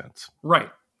perfect sense. Right.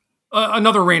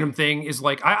 Another random thing is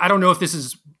like, I don't know if this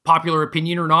is popular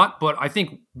opinion or not, but I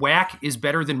think Whack is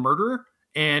better than Murder,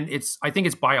 and I think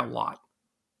it's by a lot.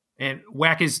 And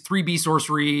Whack is 3B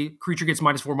sorcery, creature gets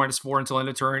 -4/-4 until end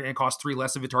of turn, and it costs 3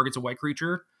 less if it targets a white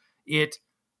creature. It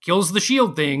kills the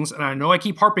shield things, and I know I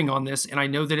keep harping on this, and I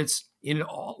know that it's in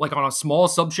like on a small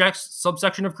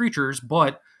subsection of creatures,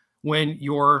 but when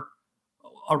you're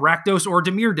a Rakdos or a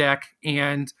Dimir deck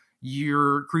and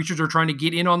your creatures are trying to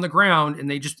get in on the ground and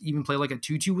they just even play like a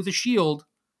 2/2 with a shield,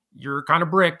 you're kind of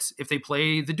bricked. If they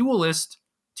play the Duelist,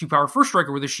 2-power first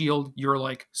striker with a shield, you're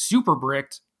like super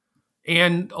bricked.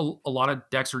 And a lot of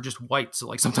decks are just white, so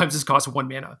like sometimes this costs 1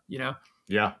 mana,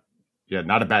 Yeah,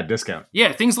 not a bad discount.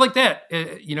 Yeah, things like that,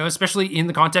 especially in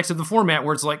the context of the format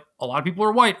where it's like a lot of people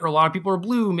are white or a lot of people are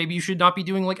blue. Maybe you should not be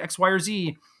doing like X, Y, or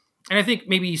Z. And I think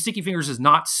maybe Sticky Fingers is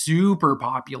not super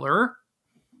popular,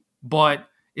 but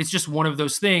it's just one of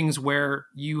those things where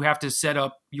you have to set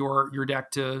up your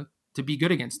deck to be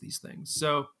good against these things.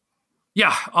 So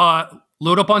yeah,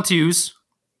 load up on 2s.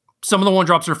 Some of the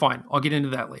 1-drops are fine. I'll get into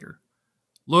that later.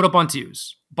 Load up on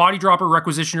 2s. Body Dropper,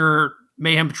 Requisitioner,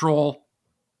 Mayhem Patrol,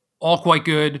 all quite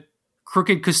good.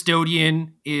 Crooked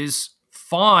Custodian is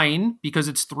fine because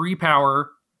it's 3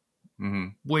 power,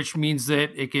 which means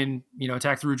that it can,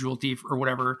 attack through Jewel Thief or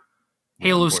whatever.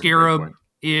 Halo Scarab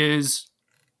is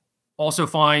also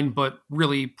fine, but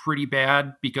really pretty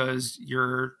bad because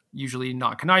you're usually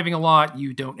not conniving a lot.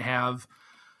 You don't have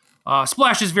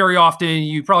splashes very often.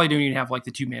 You probably don't even have like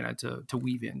the 2 mana to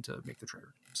weave in to make the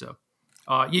treasure. So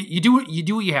you do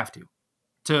what you have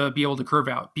to be able to curve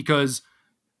out, because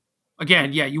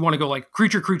again, yeah, you want to go like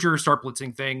creature, start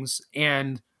blitzing things.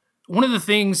 And one of the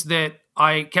things that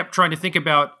I kept trying to think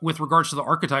about with regards to the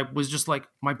archetype was just like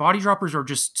my body droppers are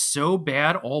just so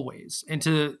bad always. And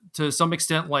to some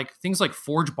extent, like things like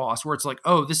Forge Boss, where it's like,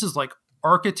 oh, this is like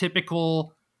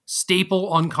archetypical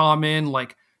staple uncommon,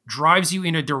 like drives you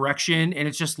in a direction, and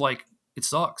it's just like, it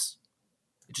sucks.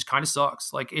 It just kind of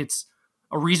sucks. Like, it's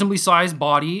a reasonably sized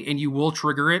body, and you will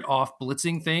trigger it off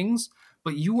blitzing things,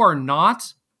 but you are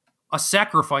not a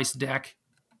sacrifice deck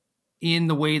in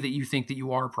the way that you think that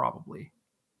you are, probably.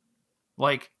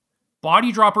 Like,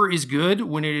 Body Dropper is good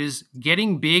when it is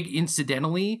getting big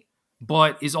incidentally,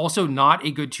 but is also not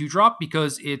a good 2-drop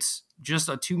because it's just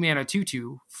a 2-mana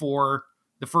 2/2 for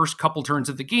the first couple turns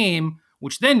of the game,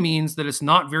 which then means that it's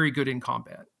not very good in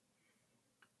combat.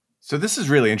 So this is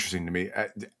really interesting to me.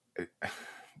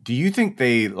 Do you think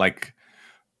they like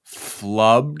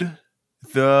flubbed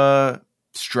the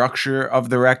structure of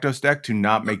the Rakdos deck to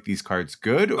not make these cards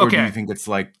good? Or do you think it's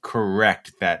like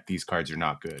correct that these cards are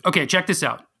not good? Okay, check this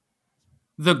out.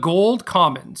 The gold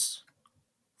commons,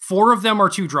 4 of them are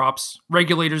 2-drops,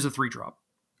 Regulator's a 3-drop.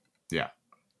 Yeah.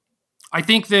 I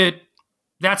think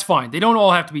that's fine. They don't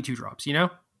all have to be 2-drops, you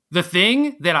know? The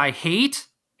thing that I hate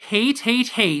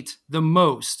the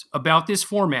most about this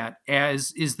format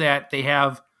is that they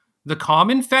have the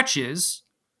common fetches.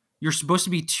 You're supposed to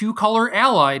be 2-color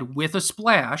allied with a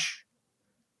splash.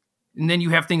 And then you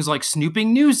have things like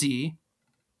Snooping Newsy.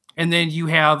 And then you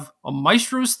have a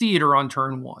Maestro's Theater on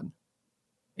turn 1.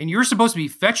 And you're supposed to be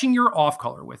fetching your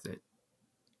off-color with it.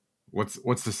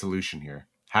 What's the solution here?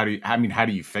 How do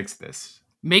you fix this?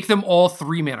 Make them all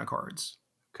 3-mana cards.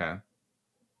 Okay.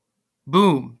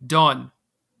 Boom. Done.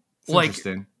 It's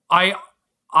interesting. I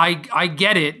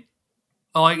get it.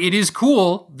 It is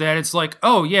cool that it's like,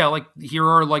 oh yeah, like here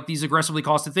are like these aggressively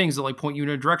costed things that like point you in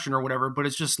a direction or whatever, but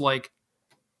it's just like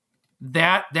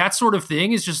that sort of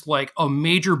thing is just like a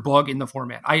major bug in the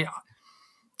format.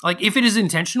 Like, if it is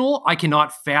intentional, I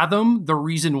cannot fathom the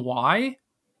reason why,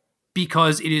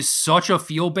 because it is such a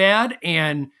feel bad.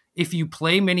 And if you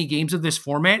play many games of this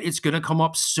format, it's going to come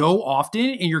up so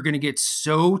often and you're going to get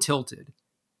so tilted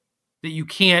that you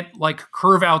can't like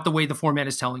curve out the way the format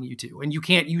is telling you to. And you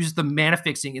can't use the mana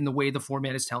fixing in the way the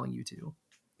format is telling you to.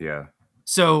 Yeah.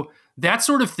 So that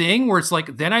sort of thing where it's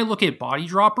like, then I look at Body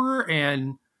Dropper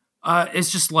and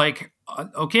it's just like,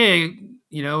 okay,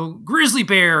 you know, Grizzly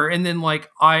Bear. And then like,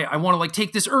 I want to like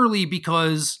take this early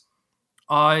because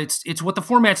it's what the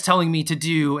format's telling me to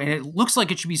do. And it looks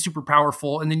like it should be super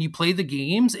powerful. And then you play the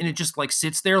games and it just like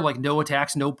sits there like no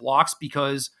attacks, no blocks,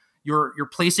 because you're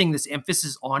placing this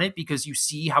emphasis on it because you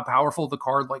see how powerful the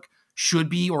card like should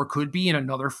be or could be in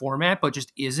another format, but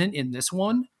just isn't in this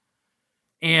one.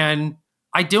 And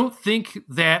I don't think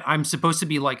that I'm supposed to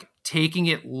be like taking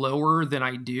it lower than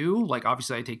I do. Like,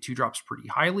 obviously I take 2-drops pretty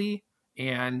highly,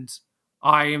 and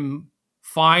I'm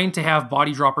fine to have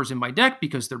Body Droppers in my deck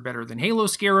because they're better than Halo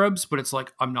Scarabs, but it's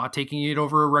like, I'm not taking it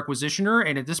over a Requisitioner.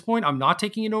 And at this point, I'm not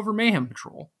taking it over Mayhem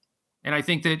Patrol. And I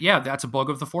think that, yeah, that's a bug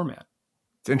of the format.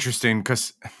 It's interesting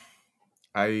because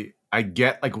I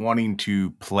get like wanting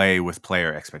to play with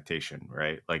player expectation,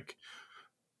 right? Like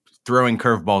throwing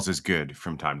curveballs is good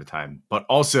from time to time, but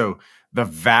also the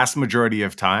vast majority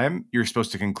of time, you're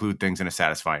supposed to conclude things in a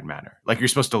satisfying manner. Like you're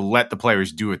supposed to let the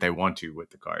players do what they want to with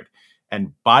the card.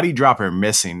 And Body Dropper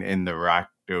missing in the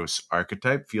Rakdos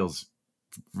archetype feels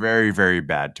very, very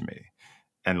bad to me.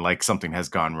 And like something has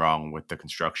gone wrong with the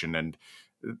construction and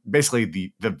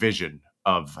basically the vision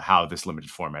of how this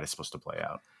limited format is supposed to play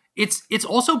out. It's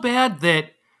also bad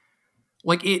that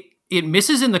like it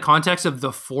misses in the context of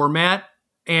the format.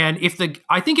 And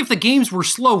I think if the games were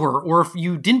slower, or if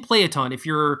you didn't play a ton, if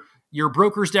your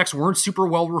broker's decks weren't super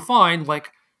well refined,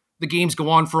 like the games go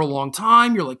on for a long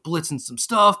time, you're like blitzing some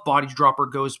stuff, Body Dropper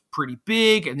goes pretty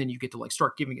big, and then you get to like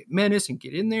start giving it menace and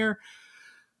get in there.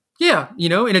 Yeah, you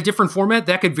know, in a different format,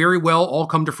 that could very well all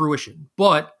come to fruition.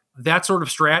 But that sort of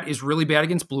strat is really bad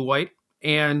against blue-white.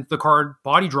 And the card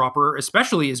Body Dropper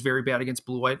especially is very bad against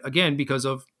blue-white, again, because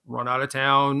of Run Out of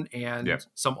Town and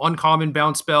some uncommon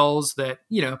bounce spells that,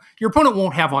 you know, your opponent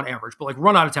won't have on average, but like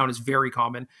Run Out of Town is very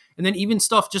common. And then even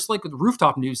stuff just like with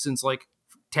Rooftop Nuisance, like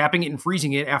tapping it and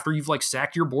freezing it after you've like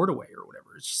sacked your board away or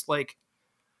whatever. It's just like,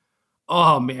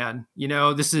 oh man, you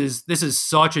know, this is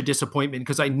such a disappointment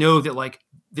because I know that like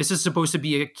this is supposed to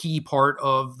be a key part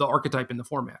of the archetype in the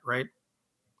format, right?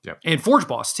 Yep. And Forge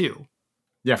Boss too.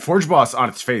 Yeah, Forge Boss on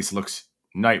its face looks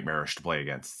nightmarish to play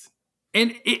against.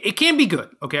 And it can be good,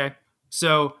 okay?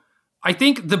 So I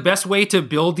think the best way to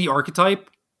build the archetype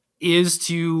is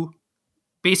to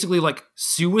basically like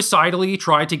suicidally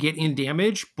try to get in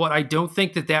damage, but I don't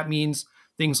think that means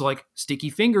things like Sticky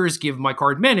Fingers give my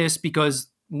card menace, because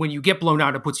when you get blown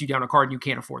out, it puts you down a card and you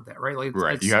can't afford that, right? Like,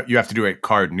 right. You have to do it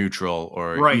card neutral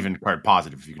or even card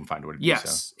positive if you can find a way to do so.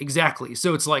 Yes, exactly.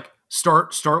 So it's like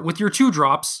start with your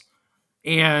 2-drops.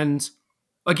 And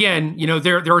again,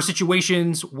 there are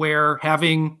situations where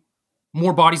having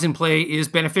more bodies in play is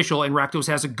beneficial, and Rakdos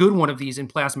has a good one of these in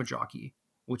Plasma Jockey,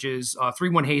 which is a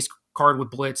 3/1 haste card with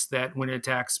Blitz that when it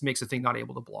attacks makes a thing not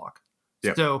able to block.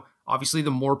 Yep. So obviously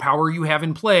the more power you have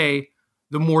in play,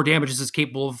 the more damage this is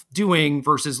capable of doing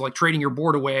versus like trading your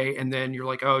board away and then you're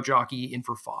like, oh, Jockey in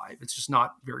for 5. It's just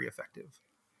not very effective.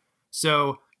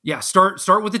 So yeah, start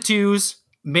with the 2s.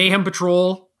 Mayhem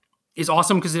Patrol is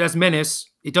awesome because it has Menace.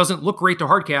 It doesn't look great to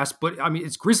hardcast, but I mean,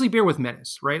 it's Grizzly Bear with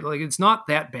Menace, right? Like it's not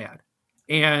that bad.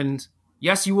 And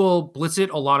yes, you will blitz it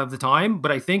a lot of the time,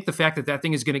 but I think the fact that that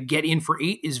thing is going to get in for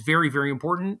 8 is very, very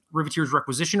important. Riveteer's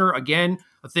Requisitioner, again,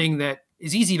 a thing that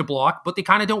is easy to block, but they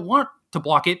kind of don't want to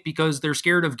block it because they're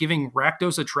scared of giving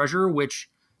Rakdos a treasure,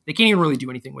 which they can't even really do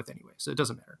anything with anyway, so it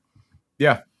doesn't matter.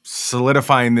 Yeah,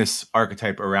 solidifying this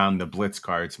archetype around the blitz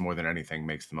cards more than anything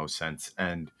makes the most sense.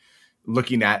 And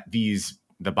looking at these,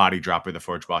 the Body Dropper, the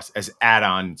Forge Boss, as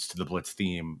add-ons to the blitz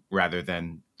theme rather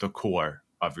than the core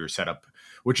of your setup,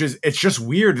 which is, it's just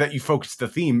weird that you focus the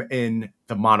theme in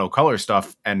the monocolor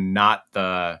stuff and not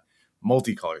the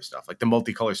multicolor stuff. Like the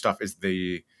multicolor stuff is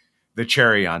the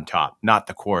cherry on top, not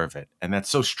the core of it. And that's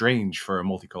so strange for a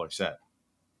multicolor set.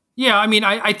 Yeah, I mean,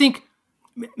 I think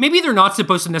maybe they're not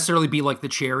supposed to necessarily be like the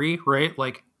cherry, right?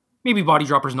 Like maybe Body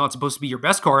Dropper is not supposed to be your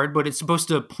best card, but it's supposed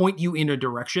to point you in a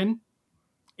direction.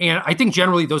 And I think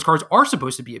generally those cards are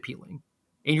supposed to be appealing.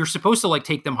 And you're supposed to like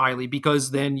take them highly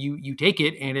because then you take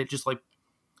it and it just like,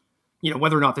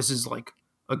 whether or not this is like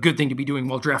a good thing to be doing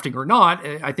while drafting or not,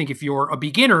 I think if you're a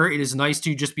beginner, it is nice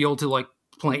to just be able to like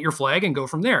plant your flag and go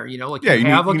from there. You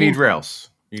need rails.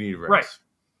 You need rails. Right.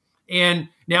 And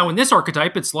now in this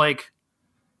archetype, it's like,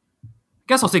 I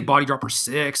guess I'll take Body Dropper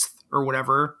 6th or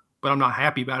whatever, but I'm not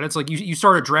happy about it. It's like you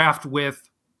start a draft with,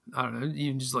 I don't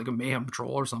know, just like a Mayhem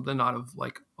Patrol or something out of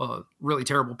like a really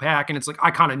terrible pack. And it's like,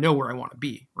 I kind of know where I want to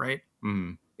be, right?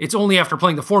 Mm-hmm. It's only after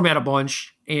playing the format a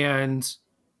bunch and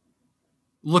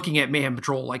looking at Mayhem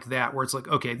Patrol like that, where it's like,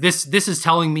 okay, this is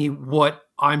telling me what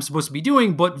I'm supposed to be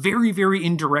doing, but very, very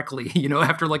indirectly,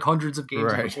 after like hundreds of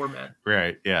games in the format.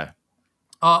 Right, yeah.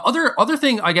 Other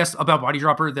thing, I guess, about Body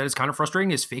Dropper that is kind of frustrating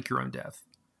is Fake Your Own Death,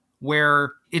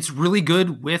 where it's really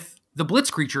good with the Blitz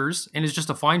creatures and is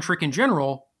just a fine trick in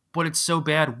general, but it's so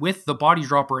bad with the Body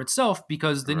Dropper itself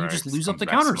because then you just lose up the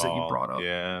counters that you brought up.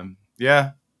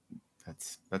 Yeah.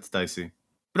 That's dicey.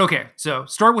 But okay, so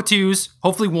start with 2s,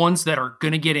 hopefully ones that are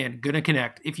going to get in, going to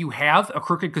connect. If you have a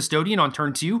Crooked Custodian on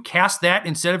turn 2, cast that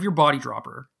instead of your Body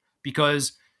Dropper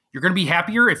because you're going to be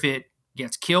happier if it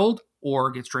gets killed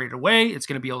or gets traded away. It's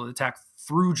going to be able to attack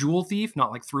through Jewel Thief,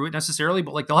 not like through it necessarily,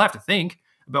 but like they'll have to think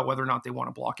about whether or not they want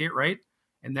to block it, right?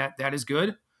 And that is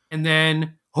good. And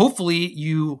then hopefully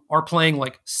you are playing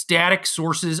like static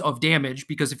sources of damage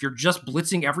because if you're just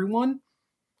blitzing everyone,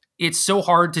 it's so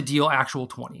hard to deal actual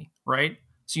 20, right?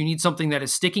 So you need something that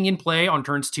is sticking in play on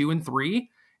turns 2 and 3.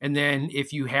 And then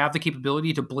if you have the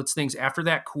capability to blitz things after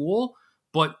that, cool.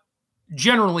 But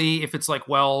generally, if it's like,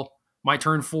 well, my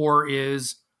turn 4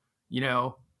 is,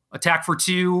 attack for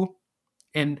 2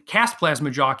 and cast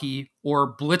Plasma Jockey or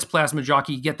blitz Plasma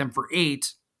Jockey, get them for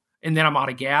 8, and then I'm out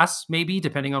of gas, maybe,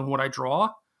 depending on what I draw.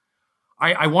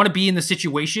 I want to be in the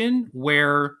situation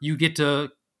where you get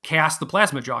to cast the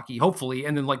Plasma Jockey, hopefully,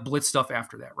 and then like blitz stuff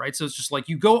after that, right? So it's just like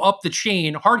you go up the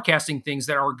chain, hard casting things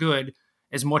that are good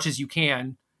as much as you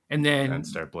can, and then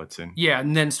start blitzing. Yeah,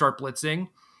 and then start blitzing.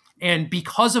 And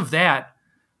because of that,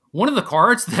 one of the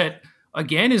cards that,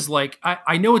 again, is like,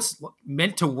 I know it's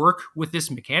meant to work with this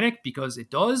mechanic because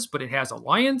it does, but it has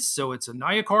Alliance, so it's a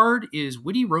Naya card, is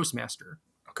Witty Roastmaster.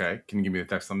 Okay, can you give me the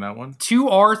text on that one?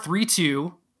 2R,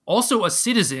 3/2, also a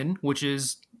Citizen, which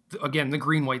is, again, the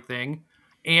green-white thing.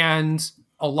 And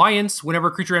Alliance, whenever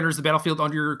a creature enters the battlefield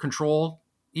under your control,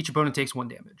 each opponent takes 1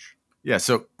 damage. Yeah,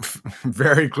 so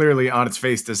very clearly on its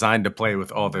face designed to play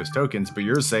with all those tokens, but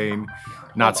you're saying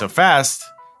not so fast.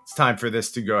 It's time for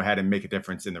this to go ahead and make a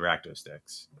difference in the Rakdos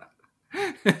decks.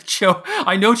 Cho,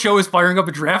 I know Cho is firing up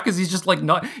a draft because he's just like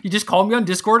he just called me on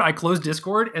Discord. I closed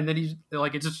Discord and then he's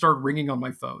like, it just started ringing on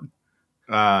my phone.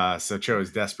 So Cho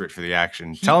is desperate for the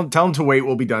action. Tell him to wait.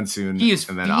 We'll be done soon. He is,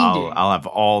 and then fiending. I'll have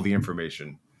all the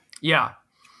information. Yeah.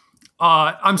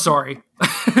 I'm sorry.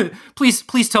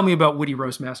 please tell me about Witty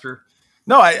Roastmaster.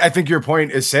 No, I think your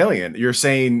point is salient. You're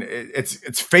saying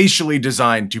it's facially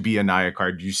designed to be a Naya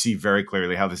card. You see very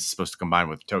clearly how this is supposed to combine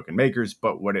with token makers,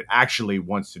 but what it actually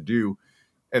wants to do,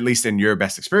 at least in your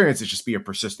best experience, is just be a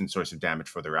persistent source of damage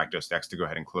for the Rakdos decks to go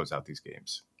ahead and close out these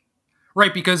games.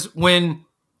 Right, because when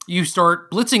you start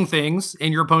blitzing things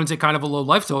and your opponent's at kind of a low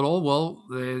life total, well,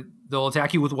 they'll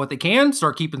attack you with what they can,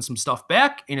 start keeping some stuff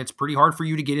back, and it's pretty hard for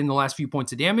you to get in the last few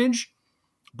points of damage.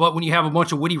 But when you have a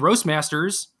bunch of witty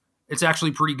Roastmasters, it's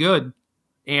actually pretty good.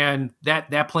 And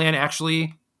that plan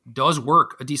actually does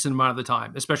work a decent amount of the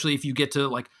time, especially if you get to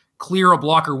like clear a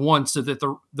blocker once so that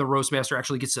the Roastmaster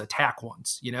actually gets to attack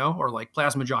once, you know, or like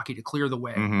Plasma Jockey to clear the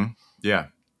way. Mm-hmm. Yeah.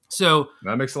 So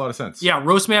that makes a lot of sense. Yeah,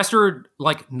 Roastmaster,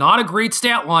 like not a great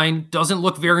stat line, doesn't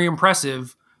look very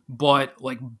impressive, but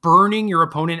like burning your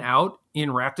opponent out in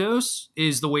Rakdos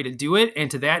is the way to do it. And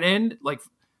to that end, like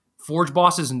Forge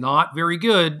Boss is not very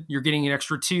good. You're getting an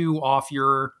extra 2 off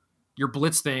your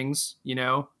blitz things, you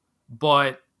know,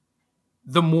 but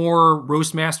the more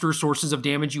Roastmaster sources of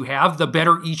damage you have, the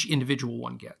better each individual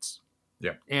one gets.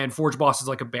 Yeah. And Forge Boss is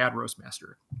like a bad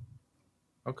Roastmaster.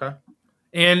 Okay.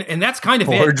 And that's kind of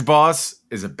Forge Boss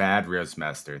is a bad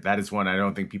Roastmaster. That is one I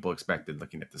don't think people expected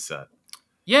looking at the set.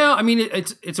 Yeah, I mean,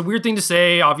 it's a weird thing to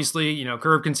say. Obviously, you know,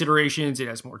 curve considerations, it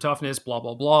has more toughness, blah,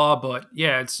 blah, blah. But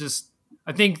yeah, it's just,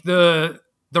 I think the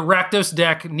Rakdos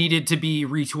deck needed to be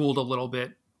retooled a little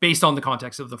bit based on the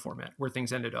context of the format where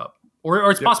things ended up.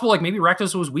 Or it's possible like maybe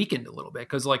Rakdos was weakened a little bit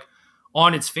because like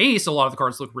on its face, a lot of the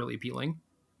cards look really appealing.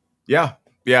 Yeah.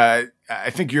 Yeah, I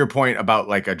think your point about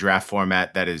like a draft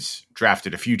format that is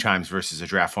drafted a few times versus a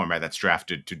draft format that's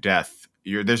drafted to death,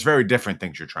 there's very different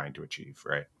things you're trying to achieve,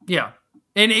 right? Yeah.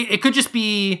 And it could just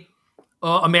be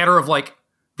a matter of like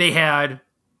they had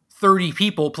 30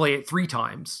 people play it 3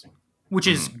 times, which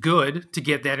is good to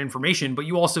get that information, but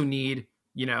you also need,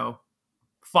 you know,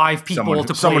 5 people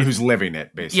to play someone who's living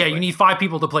it, basically. Yeah, you need 5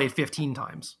 people to play it 15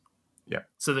 times. Yeah.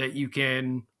 So that you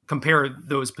can compare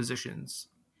those positions.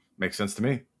 Makes sense to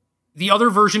me. The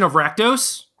other version of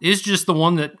Rakdos is just the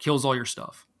one that kills all your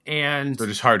stuff. And so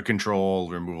just hard control,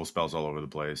 removal spells all over the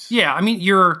place. Yeah, I mean,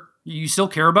 you still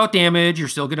care about damage. You're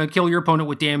still going to kill your opponent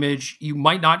with damage. You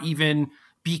might not even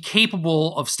be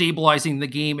capable of stabilizing the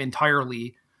game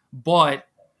entirely. But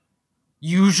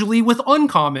usually with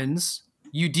uncommons,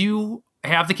 you do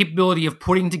have the capability of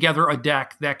putting together a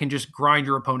deck that can just grind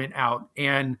your opponent out.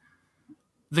 And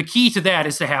the key to that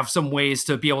is to have some ways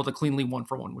to be able to cleanly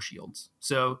 1-for-1 with shields.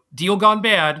 So Deal Gone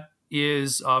Bad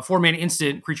is 4-mana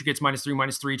instant. Creature gets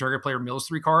 -3/-3. Target player mills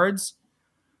 3 cards.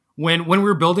 When we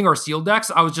were building our sealed decks,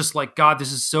 I was just like, God,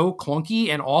 this is so clunky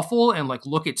and awful. And like,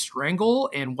 look at Strangle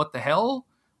and what the hell?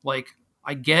 Like,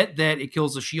 I get that it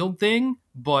kills a shield thing,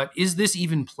 but is this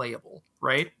even playable?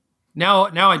 Right? Now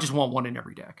I just want one in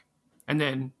every deck. And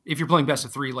then if you're playing best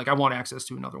of 3, like I want access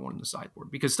to another one in the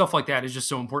sideboard because stuff like that is just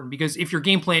so important. Because if your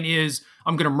game plan is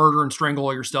I'm going to murder and strangle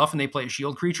all your stuff and they play a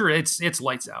shield creature, it's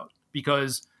lights out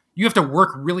because you have to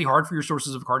work really hard for your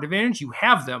sources of card advantage. You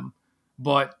have them,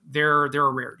 but they're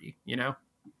a rarity, you know?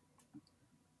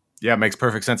 Yeah, it makes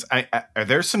perfect sense. Are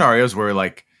there scenarios where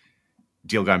like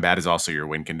Deal Gone Bad is also your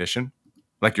win condition?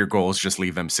 Like your goal is just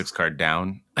leave them 6 card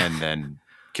down and then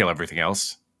kill everything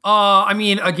else? I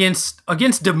mean, against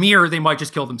Dimir, they might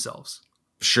just kill themselves.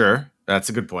 Sure, that's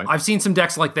a good point. I've seen some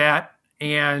decks like that,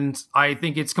 and I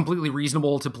think it's completely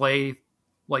reasonable to play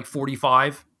like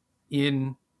 45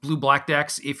 in blue-black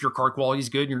decks if your card quality is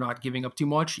good and you're not giving up too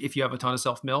much if you have a ton of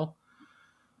self-mill.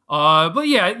 But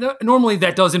yeah, normally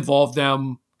that does involve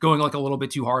them going like a little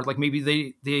bit too hard. Like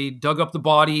maybe they dug up the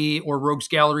body or Rogue's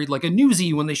Gallery like a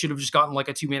Newsy when they should have just gotten like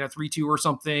a 2-mana 3/2 or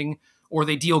something. Or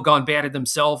they Deal Gone Bad at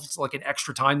themselves, like an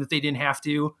extra time that they didn't have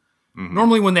to. Mm-hmm.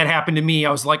 Normally when that happened to me,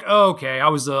 I was like, oh, okay, I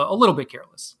was a little bit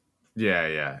careless.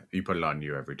 Yeah. You put it on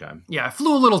you every time. Yeah, I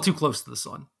flew a little too close to the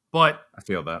sun. But I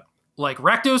feel that. Like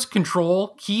Rakdos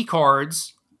control key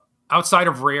cards outside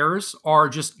of rares are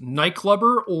just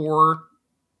Nightclubber or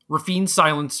Rafine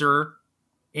Silencer.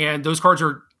 And those cards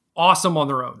are awesome on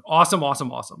their own.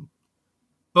 Awesome.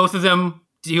 Both of them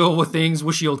deal with things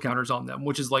with shield counters on them,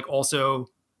 which is like also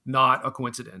not a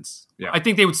coincidence. Yeah. I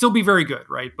think they would still be very good,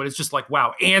 right? But it's just like,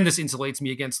 wow. And this insulates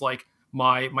me against like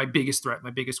my biggest threat,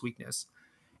 my biggest weakness.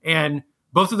 And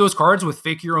both of those cards with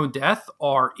Fake Your Own Death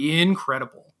are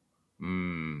incredible.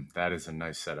 That is a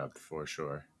nice setup for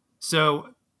sure. So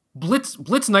Blitz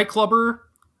Nightclubber,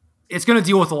 it's going to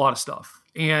deal with a lot of stuff.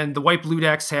 And the white blue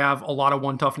decks have a lot of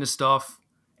 1 toughness stuff.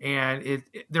 And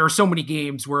there are so many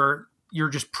games where you're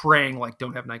just praying like,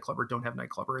 don't have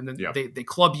Nightclubber. And then they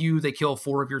club you, they kill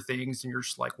 4 of your things, and you're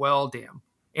just like, well, damn.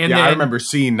 And yeah, then, I remember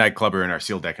seeing Nightclubber in our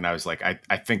sealed deck, and I was like,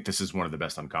 I think this is one of the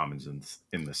best uncommons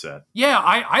in the set. Yeah,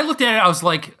 I looked at it, I was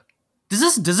like,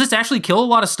 does this actually kill a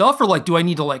lot of stuff? Or like, do I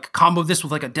need to like combo this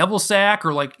with like a Devil Sack?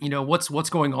 Or like, you know, what's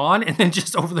going on? And then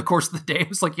just over the course of the day, it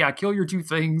was like, yeah, kill your 2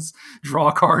 things, draw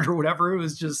a card or whatever. It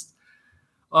was just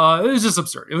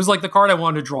absurd. It was like the card I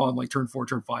wanted to draw on like turn 4,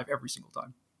 turn 5 every single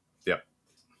time. Yep.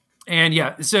 And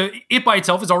yeah, so it by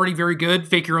itself is already very good.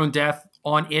 Fake Your Own Death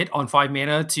on 5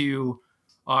 mana to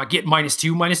get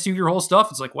 -2 your whole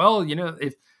stuff. It's like, well,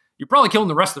 if you're probably killing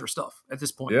the rest of their stuff at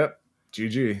this point. Yep.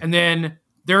 GG. And then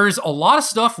there's a lot of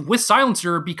stuff with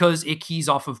Silencer because it keys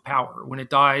off of power. When it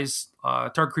dies,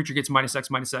 target creature gets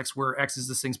 -X, where X is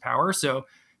this thing's power. So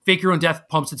Fake Your Own Death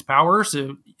pumps its power.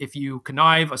 So if you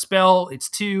connive a spell, it's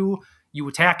 2. You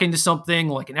attack into something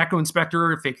like an Echo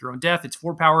Inspector, Fake Your Own Death, it's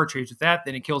 4 power, trades with that.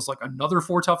 Then it kills like another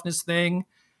 4 toughness thing.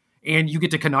 And you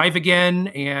get to connive again.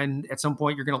 And at some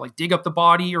point, you're going to like dig up the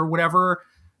body or whatever.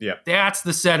 Yeah. That's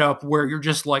the setup where you're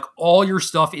just like, all your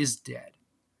stuff is dead.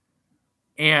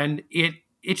 And it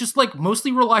just like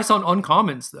mostly relies on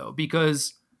uncommons though,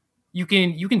 because you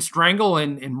can strangle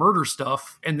and murder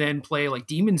stuff and then play like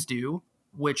Demons Do,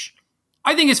 which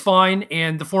I think is fine.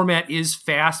 And the format is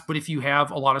fast, but if you have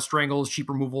a lot of strangles, cheap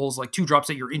removals, like 2-drops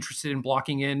that you're interested in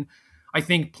blocking in, I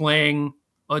think playing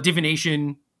a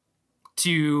Divination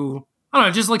to, I don't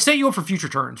know, just like set you up for future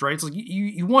turns, right? It's like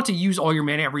you want to use all your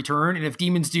mana every turn. And if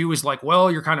Demons Do is like, well,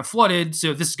 you're kind of flooded,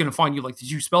 so this is going to find you like the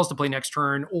 2 spells to play next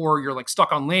turn, or you're like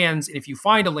stuck on lands. And if you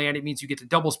find a land, it means you get to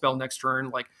double spell next turn.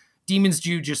 Like Demons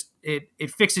Do just, it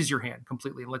fixes your hand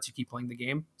completely and lets you keep playing the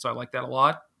game. So I like that a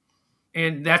lot.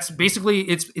 And that's basically,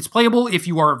 it's playable if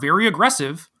you are very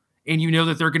aggressive and you know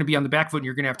that they're going to be on the back foot and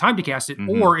you're going to have time to cast it,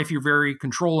 or if you're very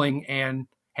controlling and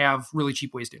have really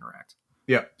cheap ways to interact.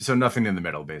 Yeah, so nothing in the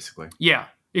middle, basically. Yeah.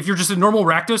 If you're just a normal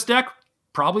Rakdos deck,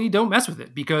 probably don't mess with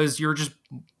it because you're just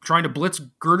trying to blitz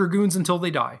Girder Goons until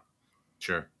they die.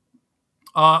 Sure.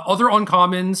 Other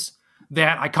uncommons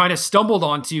that I kind of stumbled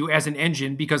onto as an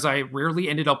engine because I rarely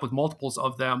ended up with multiples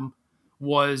of them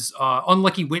was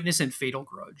Unlucky Witness and Fatal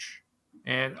Grudge.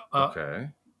 And okay.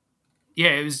 Yeah,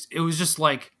 it was just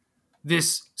like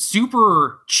this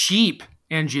super cheap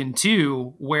engine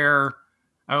too, where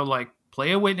I would like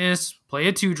play a Witness, play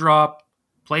a 2-drop,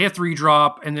 play a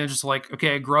 3-drop, and then just like,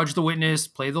 okay, grudge the Witness,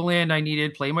 play the land I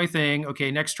needed, play my thing.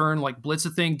 Okay, next turn, like blitz a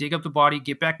thing, dig up the body,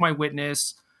 get back my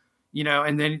Witness,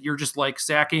 and then you're just like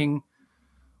sacking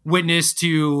Witness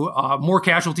to more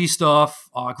casualty stuff.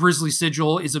 Grizzly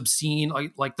Sigil is obscene.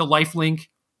 Like the lifelink,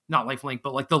 not lifelink,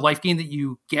 but like the life gain that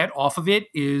you get off of it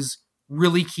is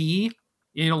really key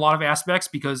in a lot of aspects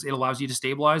because it allows you to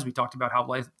stabilize. We talked about how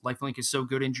lifelink is so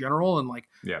good in general, and like,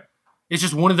 yeah. It's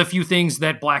just one of the few things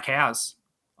that Black has,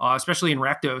 especially in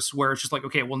Rakdos, where it's just like,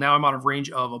 okay, well, now I'm out of range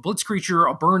of a Blitz creature,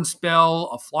 a burn spell,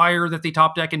 a flyer that they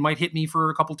top deck and might hit me for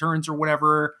a couple turns or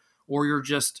whatever, or you're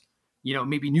just,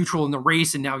 maybe neutral in the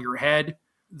race and now you're ahead.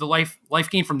 The life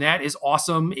gain from that is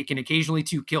awesome. It can occasionally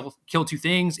kill 2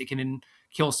 things. It can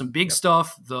kill some big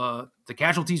stuff. The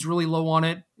casualty is really low on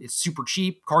it. It's super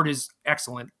cheap. Card is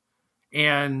excellent.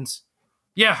 And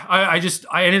yeah,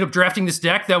 I ended up drafting this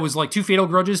deck that was like 2 Fatal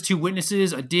Grudges, 2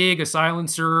 Witnesses, a Dig, a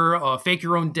Silencer, a Fake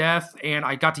Your Own Death, and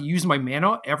I got to use my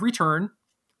mana every turn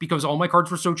because all my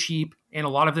cards were so cheap and a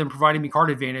lot of them provided me card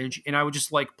advantage. And I would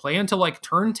just like play until like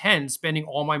turn 10, spending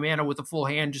all my mana with a full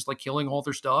hand, just like killing all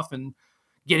their stuff and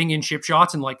getting in chip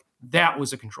shots. And like, that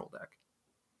was a control deck.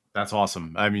 That's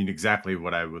awesome. I mean, exactly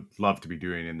what I would love to be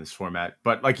doing in this format.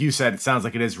 But like you said, it sounds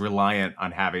like it is reliant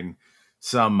on having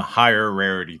some higher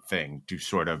rarity thing to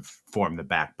sort of form the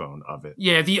backbone of it.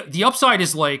 Yeah, the upside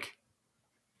is like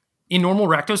in normal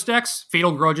Rakdos decks,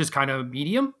 Fatal Grudge is kind of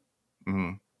medium,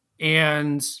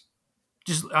 and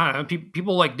just I don't know,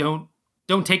 people like don't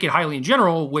take it highly in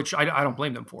general, which I don't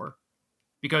blame them for,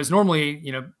 because normally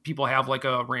people have like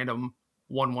a random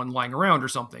 1/1 lying around or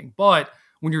something, but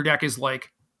when your deck is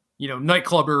like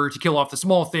Nightclubber to kill off the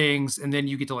small things, and then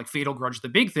you get to like Fatal Grudge the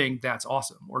big thing, that's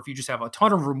awesome. Or if you just have a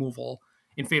ton of removal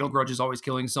and Fatal Grudge is always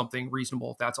killing something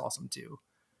reasonable, that's awesome too.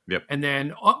 Yep. And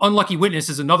then Unlucky Witness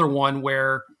is another one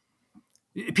where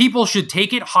people should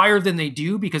take it higher than they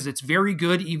do because it's very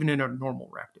good even in a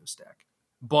normal Rakdos deck.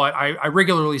 But I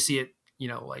regularly see it,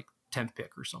 like 10th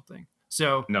pick or something.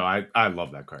 So no, I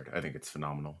love that card. I think it's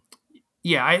phenomenal.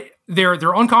 Yeah, they're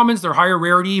uncommons, they're higher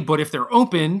rarity, but if they're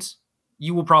opened,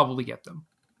 you will probably get them.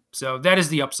 So that is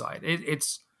the upside.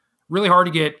 It's really hard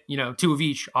to get, 2 of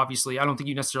each, obviously. I don't think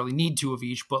you necessarily need 2 of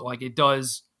each, but like it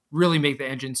does really make the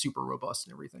engine super robust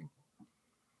and everything.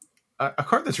 A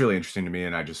card that's really interesting to me,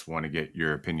 and I just want to get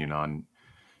your opinion on,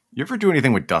 you ever do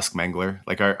anything with Duskmangler?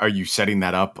 Like, are you setting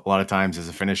that up a lot of times as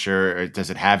a finisher? Or does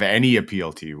it have any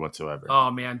appeal to you whatsoever? Oh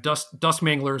man,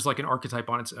 Duskmangler is like an archetype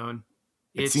on its own.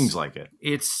 It seems like it.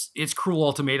 It's Cruel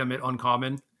Ultimatum at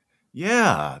uncommon.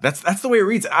 Yeah, that's the way it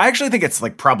reads. I actually think it's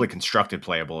like probably constructed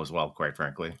playable as well, quite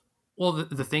frankly. Well,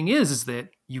 the thing is that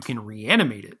you can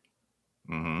reanimate it.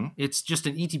 It's just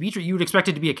an ETB trigger. You would expect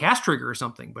it to be a cast trigger or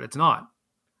something, but it's not.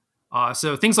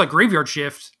 So things like Graveyard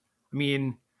Shift, I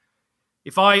mean,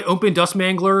 if I open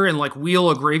Duskmangler and like wheel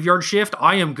a Graveyard Shift,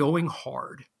 I am going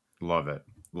hard. Love it.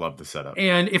 Love the setup.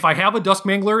 And if I have a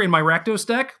Duskmangler in my Rakdos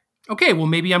deck, okay, well,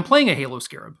 maybe I'm playing a Halo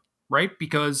Scarab, right?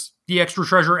 Because the extra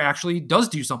treasure actually does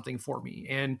do something for me.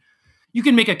 And you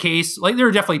can make a case, like there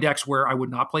are definitely decks where I would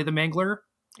not play the Mangler,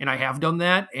 and I have done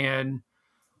that. And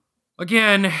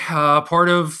again, part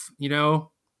of,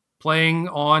 playing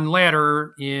on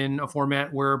ladder in a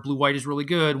format where blue-white is really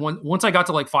good. Once I got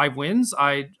to like 5 wins,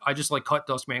 I just like cut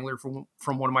Duskmangler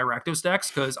from one of my Rakdos decks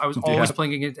because I was always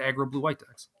playing against aggro blue-white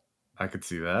decks. I could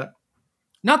see that.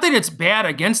 Not that it's bad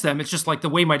against them. It's just like the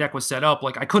way my deck was set up.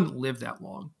 Like I couldn't live that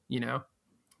long,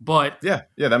 But yeah,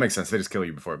 that makes sense. They just kill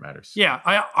you before it matters. Yeah,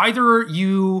 either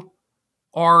you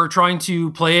are trying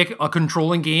to play a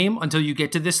controlling game until you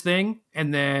get to this thing,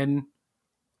 and then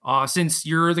since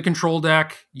you're the control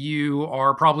deck, you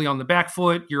are probably on the back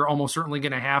foot. You're almost certainly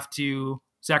going to have to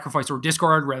sacrifice or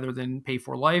discard rather than pay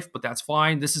for life, but that's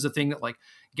fine. This is a thing that like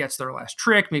gets their last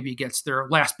trick, maybe gets their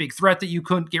last big threat that you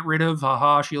couldn't get rid of,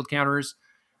 haha, shield counters,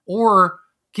 or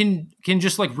can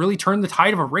just like really turn the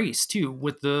tide of a race too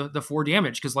with the 4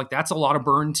 damage, because like that's a lot of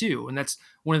burn too, and that's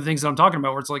one of the things that I'm talking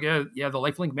about where it's like the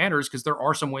lifelink matters because there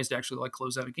are some ways to actually like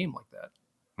close out a game like that.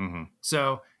 Mm-hmm.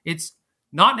 So it's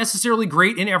not necessarily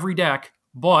great in every deck,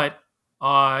 but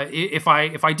if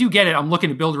I do get it, I'm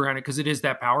looking to build around it because it is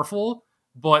that powerful.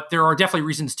 But there are definitely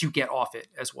reasons to get off it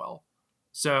as well.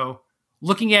 So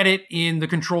looking at it in the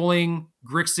controlling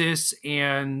Grixis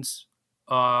and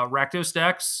Rakdos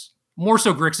decks, more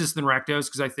so Grixis than Rakdos,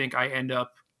 because I think I end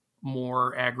up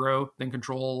more aggro than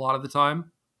control a lot of the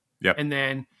time. Yep. And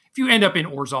then if you end up in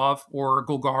Orzhov or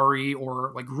Golgari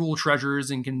or like Rule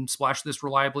Treasures and can splash this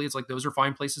reliably, it's like those are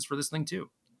fine places for this thing too.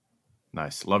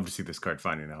 Nice. Love to see this card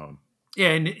finding a home. Yeah,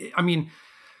 and I mean,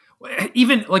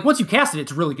 even like once you cast it,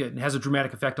 it's really good and has a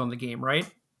dramatic effect on the game, right?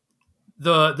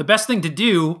 The best thing to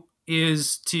do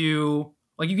is to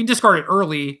like you can discard it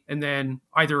early and then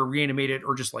either reanimate it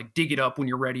or just like dig it up when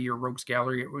you're ready, or Rogue's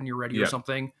Gallery when you're ready or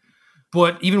something.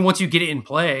 But even once you get it in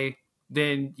play,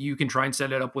 then you can try and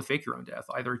set it up with Fake Your Own Death,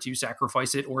 either to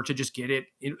sacrifice it or to just get it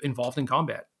involved in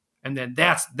combat. And then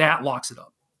that locks it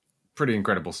up. Pretty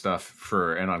incredible stuff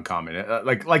for an uncommon.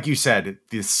 Like you said,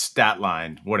 this stat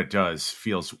line, what it does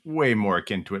feels way more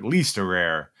akin to at least a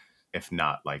rare, if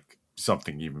not like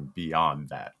something even beyond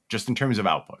that, just in terms of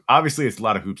output. Obviously, it's a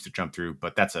lot of hoops to jump through,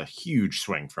 but that's a huge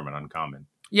swing from an uncommon.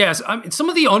 Yes, I mean, some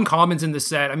of the uncommons in this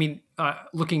set, I mean,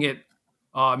 looking at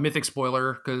Mythic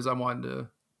Spoiler, because I wanted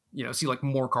to see like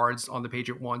more cards on the page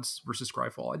at once versus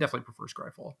Scryfall. I definitely prefer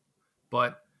Scryfall.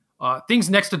 But things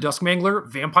next to Duskmangler,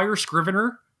 Vampire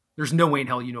Scrivener. There's no way in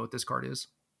hell you know what this card is.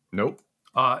 Nope.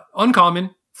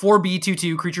 Uncommon, 4B,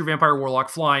 2/2, creature, vampire, warlock,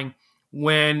 flying.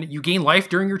 When you gain life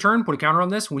during your turn, put a counter on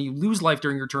this. When you lose life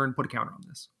during your turn, put a counter on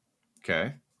this.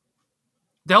 Okay.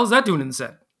 The hell is that doing in the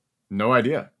set? No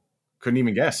idea. Couldn't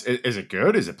even guess. Is it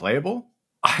good? Is it playable?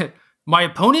 My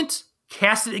opponent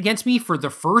cast it against me for the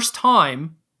first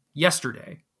time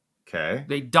yesterday. Okay.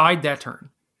 They died that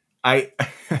turn.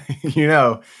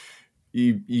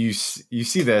 You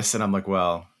see this and I'm like,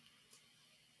 well,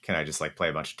 can I just like play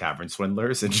a bunch of Tavern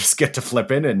Swindlers and just get to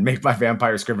flip in and make my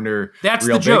Vampire Scrivener that's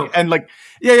real the joke. Big? And like,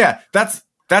 yeah, that's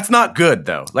not good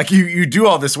though. Like you do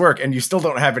all this work and you still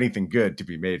don't have anything good to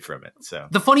be made from it. So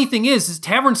the funny thing is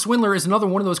Tavern Swindler is another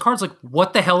one of those cards. Like,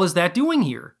 what the hell is that doing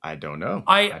here? I don't know.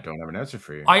 I don't have an answer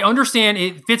for you. I understand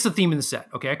it fits the theme in the set.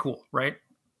 Okay, cool, right?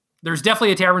 There's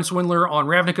definitely a Tavern Swindler on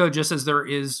Ravnica, just as there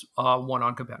is one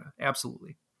on Capenna.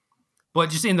 Absolutely.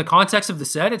 But just in the context of the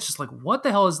set, it's just like, what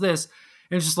the hell is this?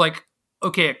 And it's just like,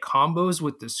 okay, it combos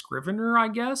with the Scrivener, I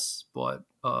guess. But,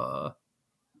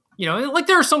 like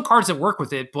there are some cards that work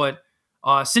with it, but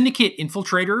Syndicate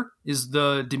Infiltrator is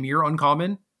the Dimir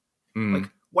uncommon. Like,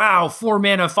 wow, 4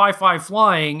 mana, 5/5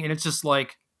 flying. And it's just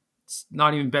like, it's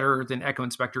not even better than Echo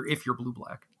Inspector if you're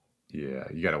blue-black. Yeah,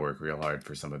 you got to work real hard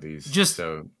for some of these. Just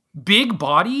big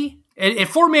body. At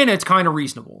 4 mana, it's kind of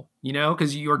reasonable,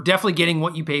 because you're definitely getting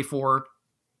what you pay for.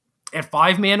 At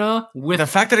 5 mana, with the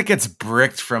fact that it gets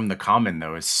bricked from the common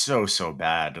though is so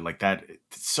bad. Like that,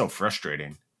 it's so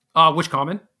frustrating. Which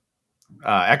common?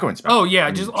 Echo Inspector. Oh yeah,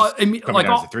 just like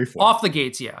off the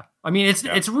gates. Yeah, I mean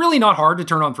it's really not hard to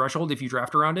turn on Threshold if you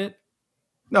draft around it.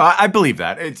 No, I believe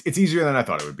that it's easier than I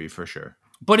thought it would be for sure.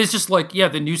 But it's just like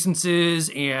the nuisances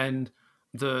and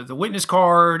the witness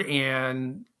card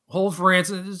and hold for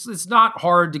ransom. It's not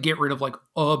hard to get rid of like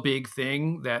a big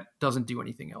thing that doesn't do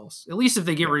anything else. At least if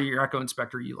they get rid of your Echo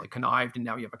Inspector, you like connived and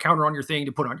now you have a counter on your thing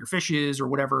to put on your fishes or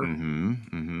whatever.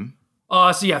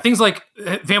 So yeah, things like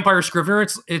Vampire Scrivener,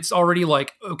 it's already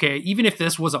like, okay, even if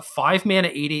this was a 5-mana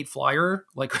 8/8 flyer,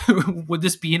 like would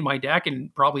this be in my deck?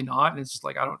 And probably not. And it's just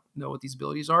like, I don't know what these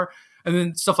abilities are. And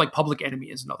then stuff like Public Enemy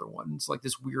is another one. It's like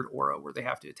this weird aura where they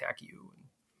have to attack you.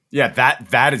 Yeah,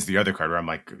 that is the other card where I'm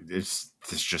like, is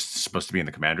this just supposed to be in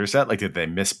the commander set? Like, did they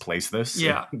misplace this?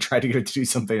 Yeah. And try to get it to do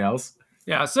something else?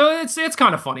 Yeah, so it's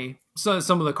kind of funny. So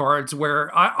some of the cards where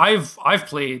I've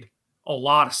played a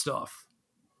lot of stuff.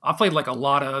 I've played like a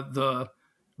lot of the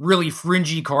really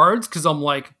fringy cards because I'm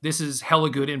like, this is hella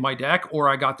good in my deck, or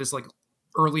I got this like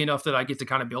early enough that I get to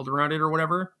kind of build around it or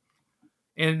whatever.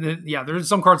 And then, yeah, there's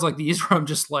some cards like these where I'm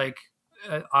just like,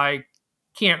 I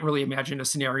can't really imagine a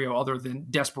scenario other than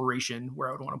desperation where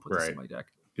I would want to put this in my deck.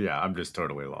 Yeah, I'm just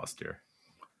totally lost here.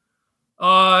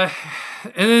 And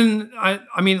then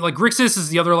I mean, like Grixis is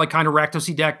the other like kind of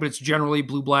Rakdos-y deck, but it's generally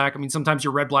blue-black. I mean, sometimes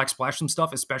your red-black splash some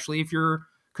stuff, especially if you're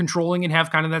controlling and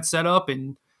have kind of that setup,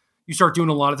 and you start doing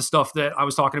a lot of the stuff that I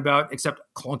was talking about, except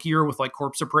clunkier with like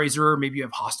Corpse Appraiser. Maybe you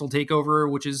have Hostile Takeover,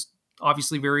 which is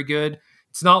obviously very good.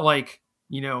 It's not like,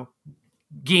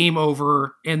 game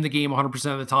over, end the game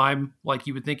 100% of the time like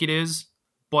you would think it is,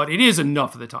 but it is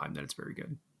enough of the time that it's very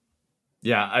good.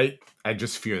 Yeah, I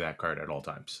just fear that card at all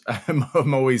times.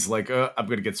 I'm always like, I'm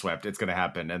going to get swept. It's going to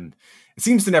happen. And it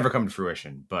seems to never come to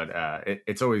fruition, but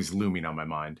it's always looming on my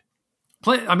mind.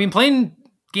 Playing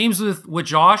games with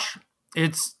Josh,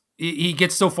 he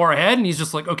gets so far ahead and he's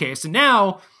just like, okay, so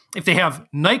now if they have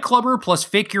Nightclubber plus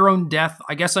Fake Your Own Death,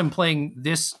 I guess I'm playing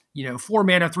this, 4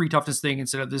 mana, 3 toughness thing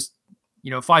instead of this,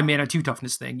 5 mana, 2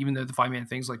 toughness thing, even though the 5 mana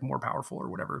thing's like more powerful or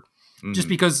whatever. Mm-hmm. Just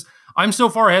because I'm so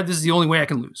far ahead, this is the only way I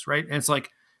can lose, right? And it's like,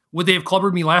 would they have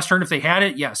clubbered me last turn if they had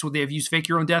it? Yes. Would they have used Fake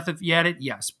Your Own Death if you had it?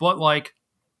 Yes. But like,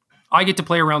 I get to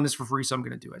play around this for free, so I'm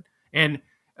going to do it. And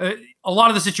a lot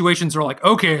of the situations are like,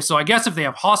 okay, so I guess if they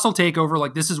have Hostile Takeover,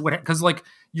 like this is what, because like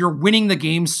you're winning the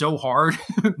game so hard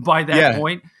by that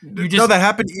point. No, that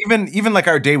happened even like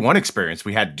our day one experience.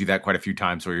 We had to do that quite a few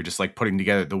times where you're just like putting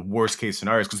together the worst case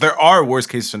scenarios, because there are worst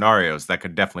case scenarios that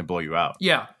could definitely blow you out.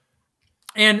 Yeah.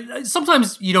 And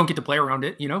sometimes you don't get to play around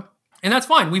it, and that's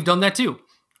fine. We've done that too.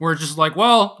 We're just like,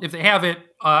 well, if they have it,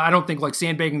 I don't think like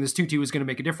sandbagging this 2/2 is going to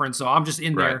make a difference. So I'm just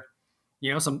in there.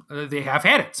 They have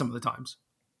had it some of the times.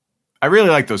 I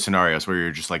really like those scenarios where you're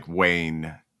just like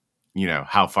weighing,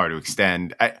 how far to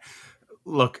extend. I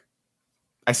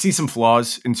see some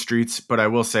flaws in Streets, but I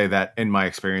will say that in my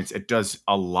experience, it does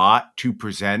a lot to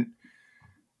present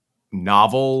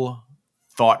novel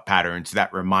thought patterns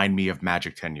that remind me of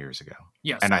Magic 10 years ago.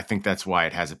 Yes. And I think that's why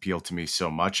it has appealed to me so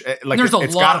much. There's a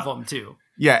lot of them too.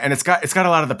 Yeah. And it's got a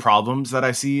lot of the problems that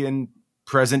I see in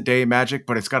present day Magic,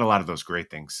 but it's got a lot of those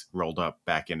great things rolled up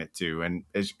back in it too. And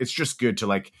it's just good to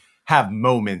like have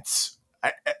moments.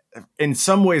 In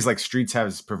some ways, like Streets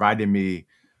has provided me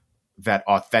that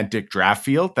authentic draft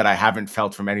feel that I haven't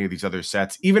felt from any of these other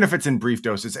sets, even if it's in brief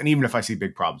doses and even if I see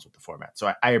big problems with the format.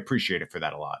 So I appreciate it for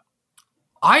that a lot.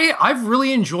 I've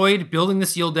really enjoyed building the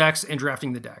sealed decks and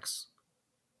drafting the decks.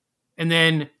 And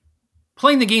then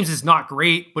playing the games is not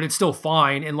great, but it's still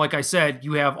fine. And like I said,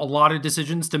 you have a lot of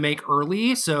decisions to make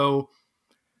early. So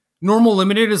normal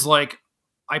limited is like,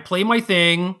 I play my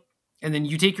thing, and then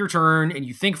you take your turn and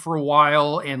you think for a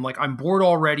while, and like, I'm bored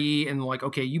already. And like,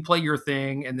 okay, you play your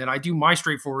thing, and then I do my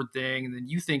straightforward thing, and then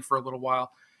you think for a little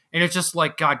while. And it's just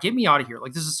like, God, get me out of here.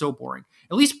 Like, this is so boring.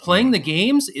 At least playing the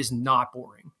games is not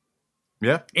boring.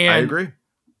 Yeah, and I agree.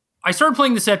 I started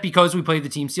playing the set because we played the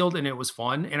team sealed and it was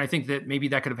fun. And I think that maybe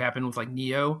that could have happened with like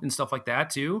Neo and stuff like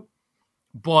that too.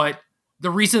 But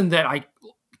the reason that I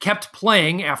kept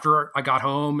playing after I got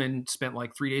home and spent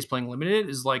like 3 days playing limited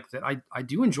is like that I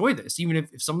do enjoy this, even if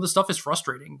some of the stuff is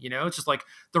frustrating, it's just like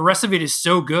the rest of it is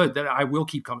so good that I will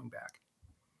keep coming back.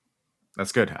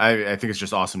 That's good. I think it's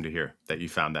just awesome to hear that you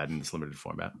found that in this limited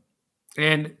format.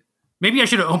 And maybe I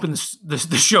should have opened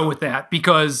the show with that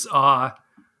because,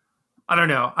 I don't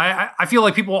know. I feel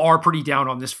like people are pretty down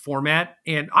on this format,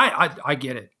 and I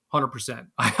get it 100%.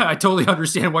 I totally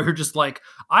understand why you're just like,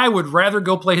 I would rather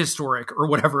go play Historic or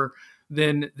whatever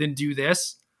than do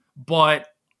this. But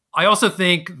I also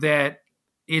think that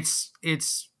it's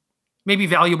maybe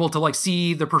valuable to like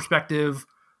see the perspective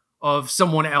of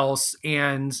someone else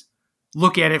and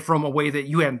look at it from a way that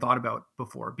you hadn't thought about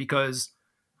before. Because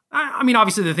I mean,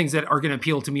 obviously the things that are going to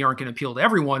appeal to me aren't going to appeal to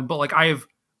everyone, but like I have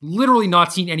literally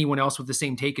not seen anyone else with the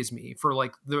same take as me for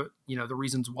like the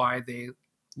reasons why they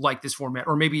like this format,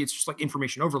 or maybe it's just like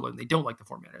information overload and they don't like the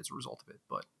format as a result of it.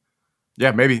 But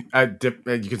yeah, maybe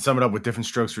you can sum it up with different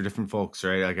strokes for different folks,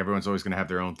 right? Like everyone's always going to have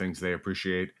their own things they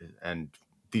appreciate, and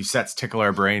these sets tickle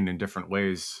our brain in different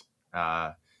ways.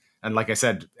 And like I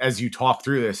said, as you talk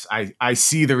through this, I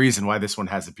see the reason why this one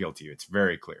has appeal to you. It's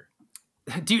very clear.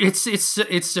 Dude,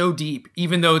 it's so deep,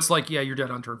 even though it's like, yeah, you're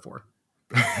dead on turn 4.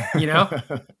 You know?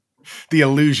 The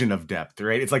illusion of depth,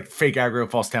 right? It's like fake aggro,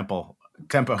 false tempo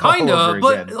Kind of,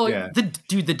 but again. like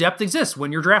the depth exists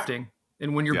when you're drafting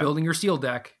and when you're Yeah. building your steel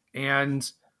deck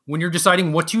and when you're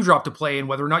deciding what 2-drop to play and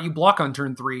whether or not you block on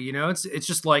turn 3. You know, it's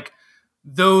just like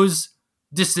those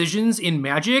decisions in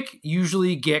Magic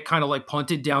usually get kind of like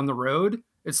punted down the road.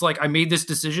 It's like, I made this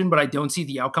decision, but I don't see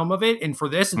the outcome of it. And for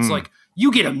this, it's like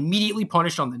you get immediately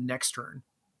punished on the next turn.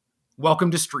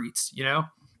 Welcome to Streets, you know?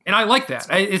 And I like that.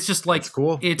 It's just like, It's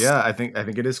cool. Yeah, I think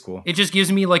it is cool. It just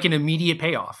gives me like an immediate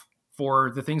payoff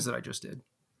for the things that I just did.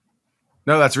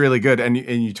 No, that's really good. And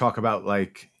you talk about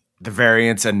like the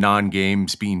variance and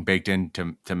non-games being baked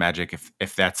into Magic.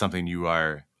 If that's something you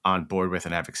are on board with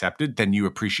and have accepted, then you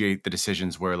appreciate the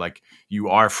decisions where like you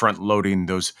are front loading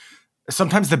those.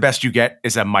 Sometimes the best you get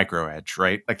is a micro edge,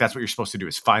 right? Like that's what you're supposed to do,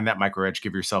 is find that micro edge,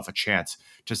 give yourself a chance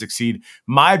to succeed.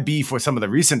 My beef with some of the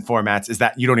recent formats is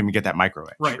that you don't even get that micro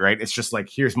edge, right? It's just like,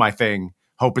 here's my thing.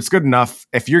 Hope it's good enough.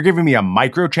 If you're giving me a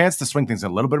micro chance to swing things a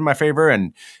little bit in my favor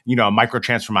and, you know, a micro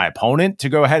chance for my opponent to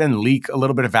go ahead and leak a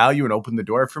little bit of value and open the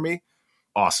door for me,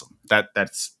 awesome.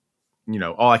 That's, you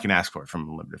know, all I can ask for from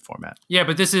a limited format. Yeah,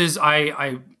 but this is,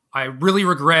 I really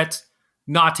regret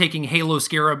not taking Halo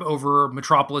Scarab over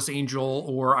Metropolis Angel,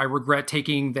 or I regret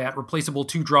taking that replaceable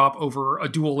 2-drop over a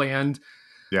dual land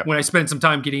when I spent some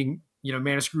time getting, you know,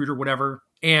 mana screwed or whatever.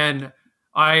 And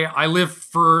I live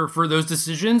for those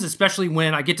decisions, especially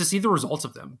when I get to see the results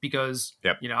of them, because,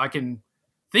 you know, I can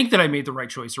think that I made the right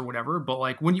choice or whatever. But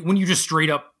like when you just straight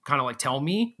up kind of like tell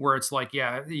me, where it's like,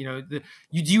 yeah, you know,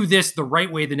 you do this the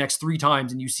right way the next 3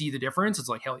 times and you see the difference. It's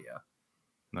like, hell yeah.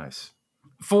 Nice.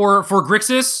 For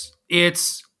Grixis,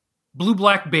 it's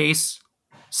blue-black base.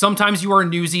 Sometimes you are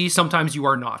newsy, sometimes you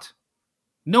are not.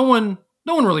 No one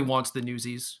really wants the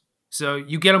newsies, so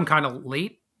you get them kind of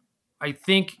late. I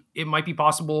think it might be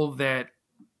possible that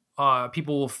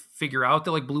people will figure out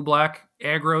that like blue-black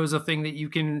aggro is a thing that you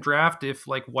can draft if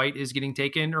like white is getting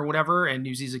taken or whatever, and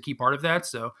newsy is a key part of that.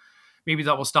 So maybe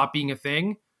that will stop being a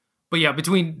thing. But yeah,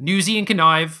 between newsy and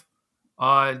connive,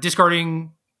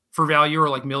 discarding for value or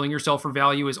like milling yourself for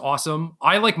value is awesome.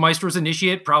 I like Maestro's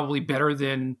Initiate probably better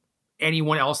than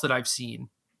anyone else that I've seen,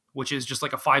 which is just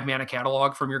like a 5-mana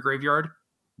catalog from your graveyard.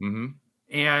 Mm-hmm.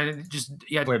 And just,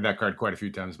 yeah. Played that card quite a few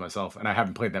times myself, and I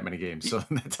haven't played that many games, so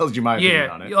that tells you my opinion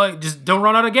on it. Like, just don't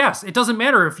run out of gas. It doesn't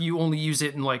matter if you only use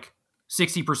it in like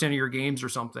 60% of your games or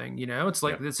something, you know? It's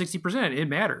like the 60%, it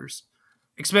matters.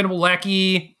 Expendable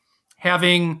Lackey,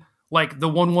 having like the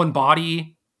 1/1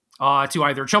 body to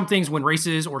either chump things, win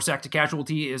races, or sack to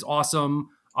casualty is awesome.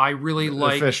 I really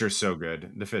like... The fish are so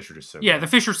good. The fish are just so good. Yeah, the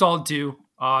fish are solid too.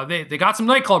 They got some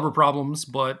Nightclubber problems,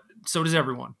 but so does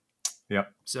everyone. Yep.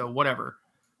 So whatever.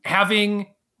 Having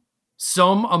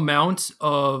some amount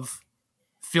of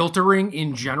filtering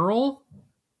in general,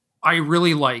 I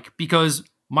really like, because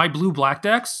my blue-black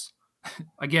decks,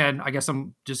 again, I guess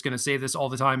I'm just going to say this all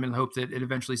the time and hope that it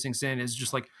eventually sinks in, is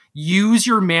just like, use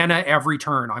your mana every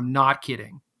turn. I'm not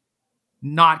kidding.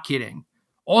 Not kidding.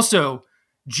 Also,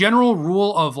 general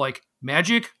rule of like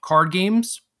Magic, card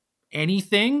games,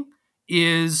 anything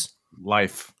is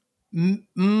life.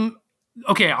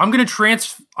 Okay, I'm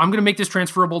gonna make this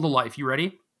transferable to life. You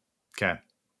ready? Okay.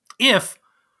 If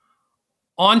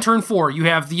on turn 4 you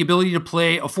have the ability to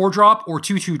play a 4-drop or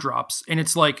 2 2-drops, and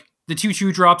it's like the 2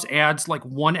 2-drops adds like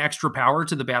 1 extra power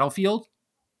to the battlefield,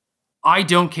 I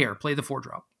don't care. Play the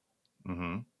 4-drop.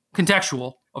 Mm-hmm.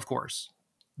 Contextual, of course.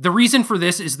 The reason for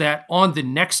this is that on the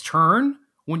next turn,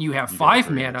 when you have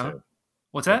 5 mana,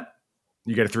 what's that?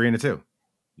 You get a 3 and a 2.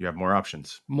 You have more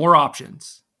options. More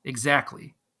options.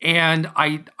 Exactly. And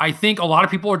I think a lot of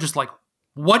people are just like,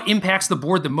 what impacts the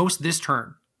board the most this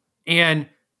turn? And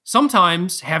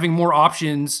sometimes having more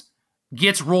options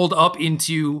gets rolled up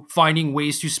into finding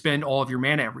ways to spend all of your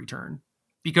mana every turn.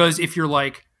 Because if you're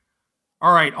like,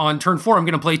 all right, on turn 4, I'm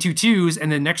going to play 2 2s,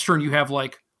 and then next turn you have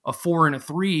like a 4 and a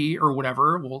 3 or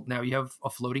whatever, well, now you have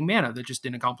a floating mana that just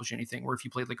didn't accomplish anything. Or if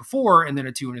you played like a 4 and then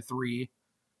a 2 and a 3,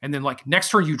 and then like next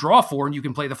turn you draw 4 and you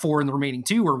can play the 4 and the remaining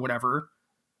 2 or whatever,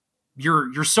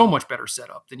 you're so much better set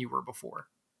up than you were before.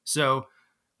 So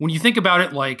when you think about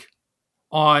it, like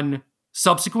on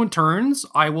subsequent turns,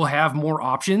 I will have more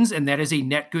options, and that is a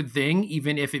net good thing,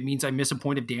 even if it means I miss a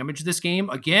point of damage this game.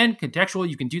 Again, contextual,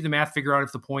 you can do the math, figure out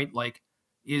if the point like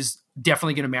is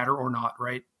definitely going to matter or not,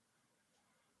 right?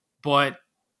 But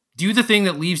do the thing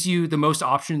that leaves you the most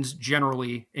options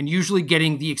generally, and usually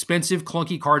getting the expensive,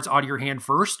 clunky cards out of your hand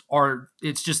first,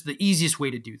 it's just the easiest way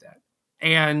to do that.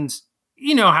 And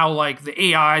you know how like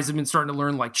the AIs have been starting to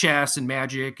learn like chess and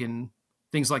magic and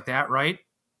things like that, right?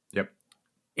 Yep.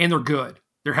 And they're good.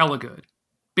 They're hella good.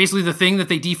 Basically, the thing that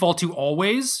they default to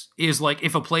always is like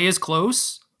if a play is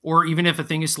close, or even if a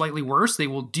thing is slightly worse, they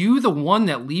will do the one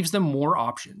that leaves them more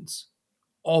options.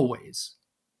 Always.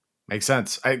 Makes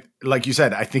sense. Like you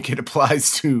said, I think it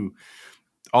applies to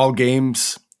all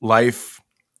games, life.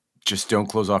 Just don't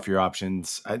close off your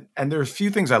options. And there are a few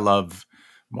things I love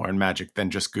more in Magic than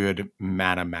just good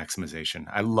mana maximization.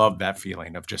 I love that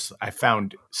feeling of just, I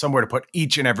found somewhere to put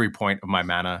each and every point of my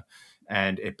mana,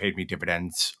 and it paid me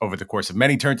dividends over the course of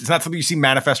many turns. It's not something you see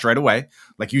manifest right away.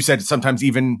 Like you said, sometimes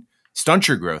even stunt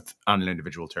your growth on an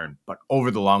individual turn, but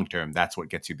over the long term, that's what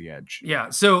gets you the edge. Yeah.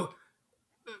 So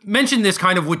mention this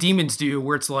kind of what demons do,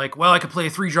 where it's like, well, I could play a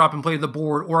 3-drop and play the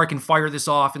board, or I can fire this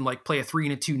off and like play a 3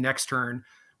 and a 2 next turn,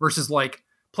 versus like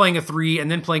playing a 3 and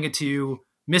then playing a 2,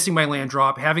 missing my land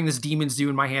drop, having this demons do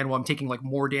in my hand while I'm taking like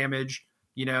more damage,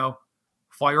 you know,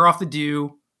 fire off the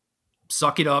do,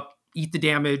 suck it up, eat the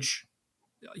damage.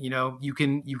 You know, you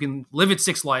can live at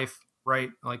 6 life,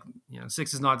 right? Like, you know,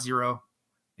 6 is not 0,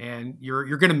 and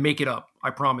you're going to make it up.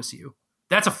 I promise you.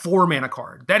 That's a 4 mana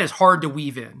card. That is hard to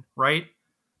weave in, right?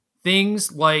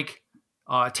 Things like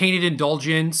Tainted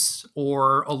Indulgence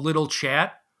or a little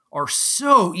chat are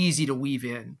so easy to weave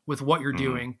in with what you're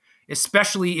doing,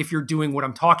 especially if you're doing what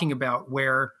I'm talking about,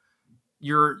 where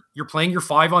you're playing your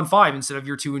 5-on-5 instead of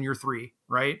your 2 and your 3,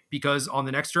 right? Because on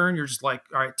the next turn, you're just like,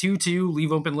 all right, 2/2,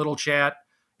 leave open little chat,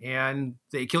 and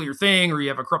they kill your thing, or you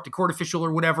have a Corrupted Court Official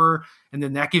or whatever, and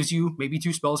then that gives you maybe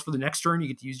 2 spells for the next turn. You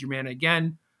get to use your mana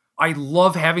again. I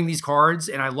love having these cards,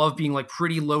 and I love being like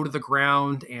pretty low to the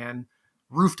ground, and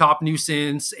Rooftop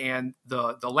Nuisance and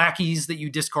the lackeys that you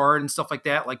discard and stuff like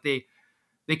that. Like they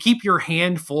keep your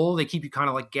hand full. They keep you kind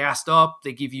of like gassed up.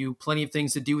 They give you plenty of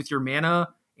things to do with your mana,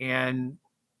 and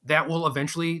that will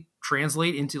eventually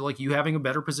translate into like you having a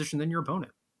better position than your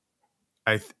opponent.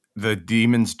 The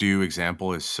Demons Do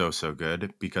example is so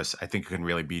good, because I think it can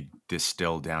really be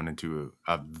distilled down into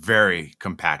a very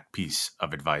compact piece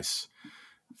of advice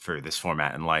for this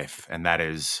format in life, and that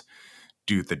is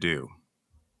do the do.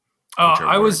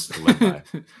 I was.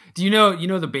 Do you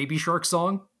know the Baby Shark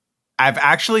song? I've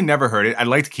actually never heard it. I'd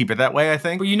like to keep it that way, I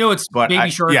think. But you know it's Baby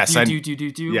Shark. Yes,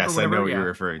 do. Yes, I know what you're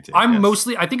referring to. I'm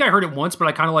mostly. I think I heard it once, but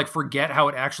I kind of like forget how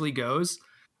it actually goes.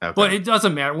 Okay. But it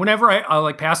doesn't matter. Whenever I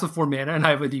like pass with 4 mana and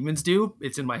I have a Demons Do,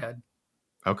 it's in my head.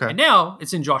 Okay. And now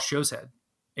it's in Josh Show's head,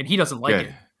 and he doesn't like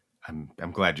it.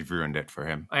 I'm glad you've ruined it for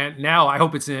him. And now I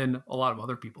hope it's in a lot of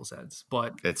other people's heads.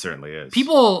 But it certainly is.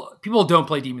 People don't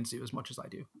play Demons Do as much as I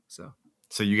do. So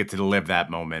you get to live that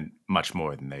moment much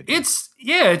more than they do.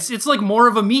 It's like more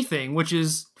of a me thing, which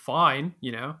is fine,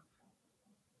 you know.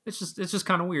 It's just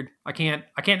kind of weird. I can't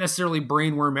necessarily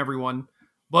brainworm everyone.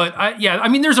 But I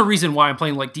mean, there's a reason why I'm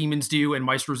playing like Demons Do and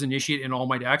Maestro's Initiate in all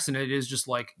my decks, and it is just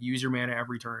like use your mana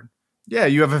every turn. Yeah,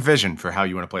 you have a vision for how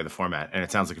you want to play the format, and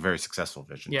it sounds like a very successful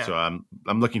vision. Yeah. So I'm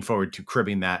looking forward to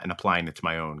cribbing that and applying it to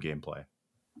my own gameplay.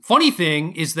 Funny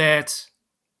thing is that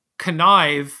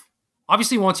Connive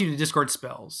obviously wants you to discard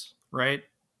spells, right?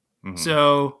 Mm-hmm.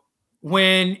 So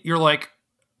when you're like,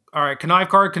 all right, Connive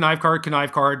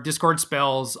card, discard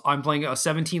spells, I'm playing a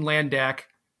 17 land deck,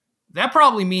 that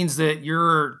probably means that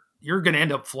you're going to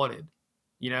end up flooded,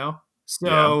 you know?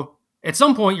 So at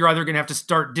some point, you're either going to have to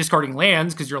start discarding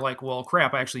lands because you're like, well,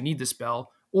 crap, I actually need this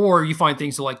spell. Or you find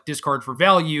things to like discard for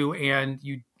value, and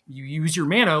you use your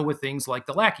mana with things like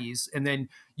the lackeys, and then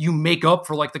you make up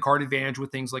for like the card advantage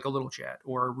with things like a little chat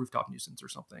or a Rooftop Nuisance or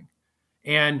something.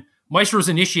 And Maestro's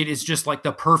Initiate is just like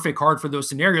the perfect card for those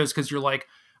scenarios, because you're like,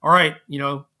 all right, you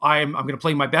know, I'm going to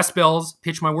play my best spells,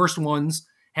 pitch my worst ones,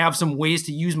 have some ways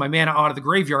to use my mana out of the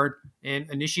graveyard, and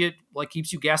Initiate like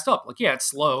keeps you gassed up. Like, yeah, it's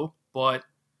slow, but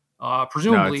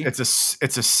presumably it's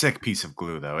a sick piece of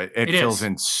glue, though. It fills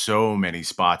in so many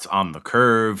spots on the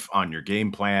curve, on your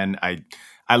game plan.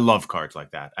 I love cards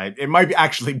like that. It might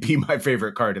actually be my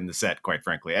favorite card in the set, quite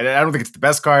frankly. I don't think it's the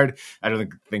best card. I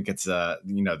don't think it's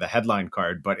the headline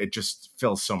card, but it just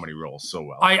fills so many roles so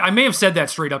well. I may have said that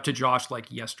straight up to Josh like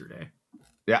yesterday.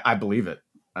 Yeah, I believe it.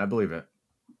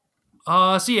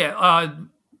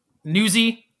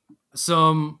 Newsy,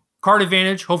 some card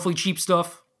advantage, hopefully cheap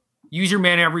stuff. Use your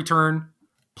mana every turn.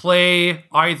 Play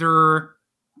either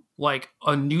like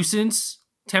a Nuisance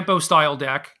tempo style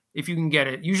deck if you can get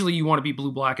it. Usually you want to be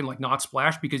blue-black and like not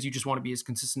splash, because you just want to be as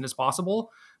consistent as possible.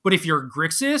 But if you're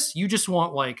Grixis, you just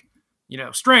want like, you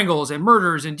know, Strangles and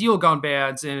Murders and Deal Gone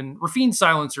Bads and Rafine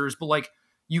Silencers, but like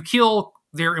you kill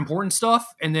their important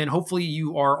stuff, and then hopefully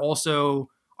you are also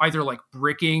either like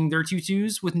bricking their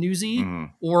 2/2s with Newsy,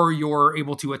 Mhm. or you're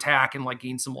able to attack and like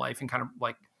gain some life and kind of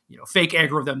like, fake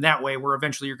aggro them that way, where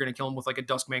eventually you're going to kill them with like a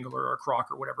Duskmangler or a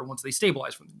Croc or whatever once they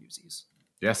stabilize from the Newsies.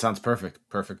 Yeah, sounds perfect.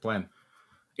 Perfect plan.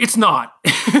 It's not.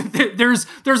 there's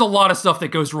a lot of stuff that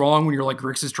goes wrong when you're like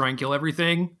Grixis try and kill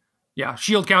everything. Yeah,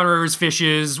 shield counters,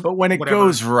 fishes. But when it whatever.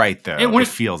 goes right, though, And when it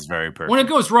feels very perfect. When it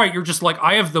goes right, you're just like,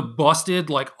 I have the busted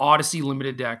like Odyssey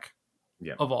limited deck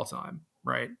Yeah. of all time,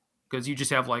 right? Because you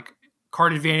just have like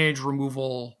card advantage,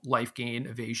 removal, life gain,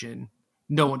 evasion.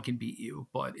 No one can beat you.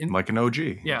 But like an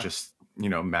OG. Yeah. Just,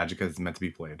 Magic is meant to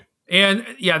be played. And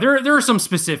yeah, there are some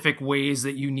specific ways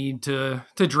that you need to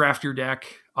draft your deck.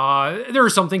 There are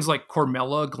some things like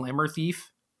Cormella, Glamour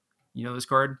Thief. You know this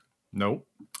card? Nope.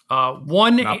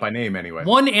 One Not by name, anyway.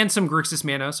 1 and some Grixis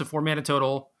mana, so 4 mana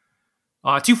total.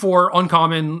 2/4,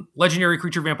 uncommon, legendary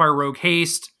creature, vampire, rogue,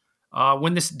 haste.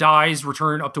 When this dies,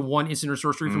 return up to 1 instant or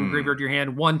sorcery from the graveyard to your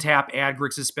hand. 1 tap, add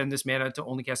Grixis, spend this mana to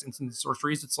only cast instant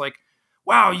sorceries. It's like,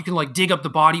 wow, you can like dig up the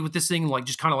body with this thing and like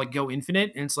just kind of like go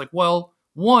infinite. And it's like, well,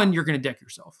 1, you're going to deck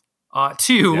yourself.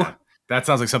 2, Yeah, that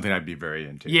sounds like something I'd be very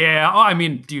into. Yeah, I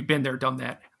mean, dude, been there, done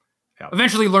that. Yeah.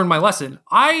 Eventually learned my lesson.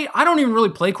 I don't even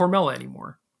really play Cormella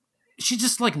anymore. She's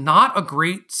just like not a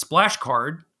great splash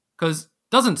card because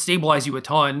doesn't stabilize you a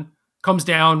ton, comes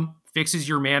down, fixes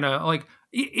your mana, like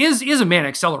is a mana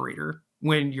accelerator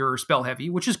when you're spell heavy,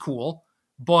 which is cool,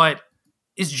 but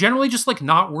is generally just like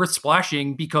not worth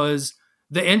splashing because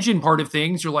the engine part of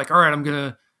things, you're like, all right, I'm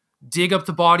gonna dig up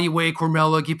the body away,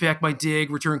 Cormella, get back my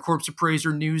dig, return Corpse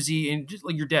Appraiser, Newsy, and just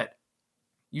like you're dead.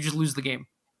 You just lose the game.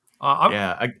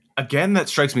 Again, that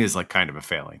strikes me as like kind of a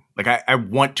failing. Like I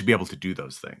want to be able to do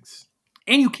those things.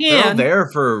 And you They're all can. there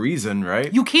for a reason,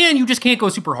 right? You just can't go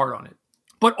super hard on it.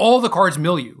 But all the cards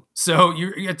mill you. So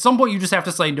you at some point you just have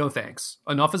to say no thanks.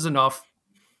 Enough is enough.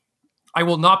 I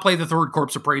will not play the 3rd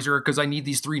Corpse Appraiser because I need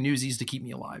these 3 Newsies to keep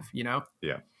me alive, Yeah.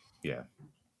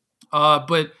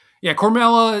 But yeah,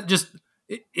 Cormella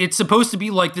it's supposed to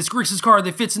be like this Grixis card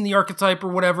that fits in the archetype or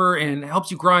whatever and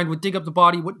helps you grind with dig up the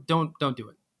body. Don't do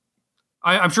it.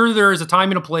 I'm sure there is a time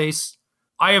and a place.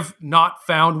 I have not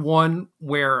found one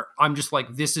where I'm just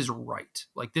like, this is right.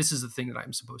 Like, this is the thing that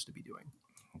I'm supposed to be doing.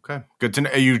 Okay. Good to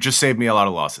know. You just saved me a lot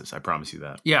of losses. I promise you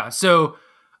that. Yeah. So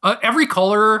every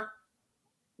color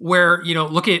where,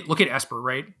 look at Esper,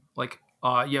 right? Like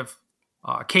you have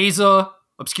Keza,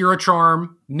 Obscura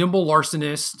Charm, Nimble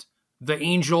Larcenist, the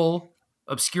Angel,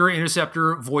 Obscura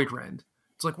Interceptor, Voidrend.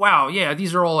 It's like, wow, yeah,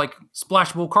 these are all like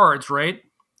splashable cards, right?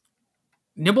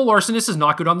 Nimble Larcenist is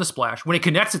not good on the splash. When it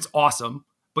connects, it's awesome,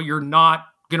 but you're not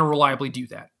going to reliably do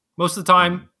that. Most of the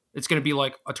time, it's going to be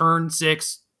like a turn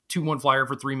 6, 2/1 flyer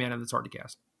for 3 mana that's hard to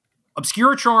cast.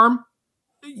 Obscura Charm,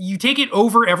 you take it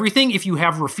over everything if you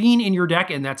have Rafine in your deck,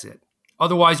 and that's it.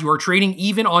 Otherwise, you are trading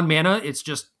even on mana. It's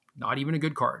just not even a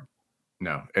good card.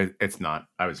 No, it's not.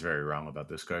 I was very wrong about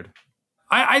this card.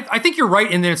 I think you're right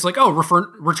in that it's like, oh,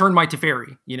 return my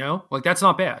Teferi, Like, that's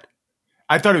not bad.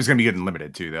 I thought it was going to be good and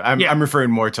limited, too, though. I'm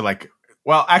referring more to, like...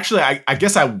 Well, actually, I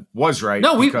guess I was right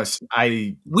because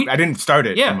I didn't start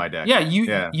it in my deck. Yeah,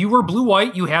 you were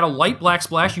blue-white. You had a light black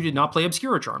splash. You did not play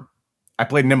Obscura Charm. I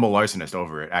played Nimble Larcenist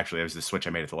over it, actually. It was the switch I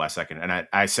made at the last second. And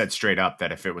I said straight up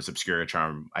that if it was Obscura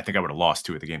Charm, I think I would have lost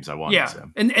 2 of the games I won. Yeah,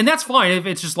 so. and that's fine if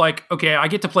it's just like, okay, I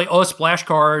get to play a splash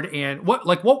card. And what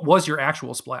was your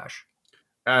actual splash?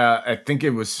 I think it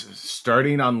was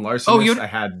starting on Larcenist. I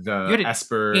had the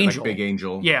Esper, Angel. like Big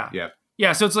Angel.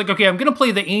 Yeah, so it's like, okay, I'm going to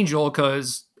play the Angel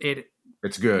because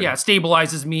it's good. Yeah,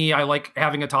 stabilizes me. I like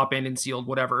having a top end and sealed,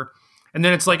 whatever. And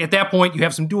then it's like, at that point, you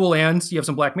have some dual lands, you have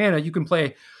some black mana, you can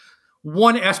play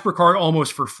 1 Esper card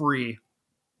almost for free.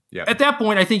 Yeah. At that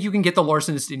point, I think you can get the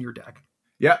Larcenist in your deck.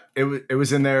 Yeah, it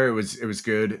was in there. It was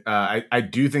good. I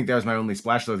do think that was my only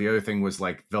splash, though. The other thing was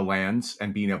like the lands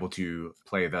and being able to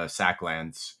play the sack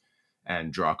lands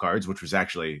and draw cards, which was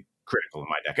actually critical in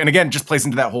my deck. And again, just plays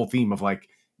into that whole theme of like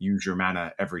use your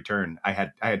mana every turn. I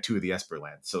had 2 of the Esper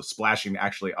lands, so splashing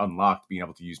actually unlocked being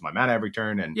able to use my mana every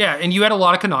turn. And and you had a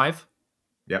lot of Connive.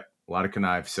 Yep, a lot of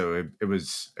Connive. So it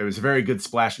was a very good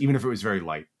splash, even if it was very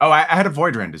light. Oh, I had a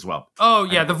Voidrend as well. Oh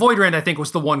yeah, the Voidrend I think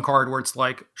was the one card where it's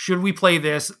like, should we play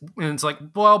this? And it's like,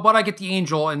 well, but I get the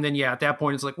Angel, and then at that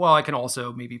point it's like, well, I can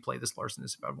also maybe play this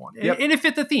Larcenist if I want, and it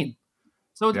fit the theme,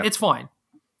 so it's fine.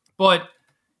 But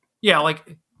yeah,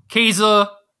 like Keza,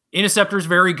 Interceptor is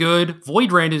very good.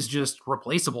 Voidrend is just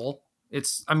replaceable.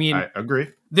 I agree.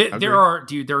 There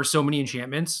are so many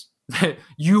enchantments that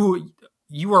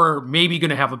you are maybe going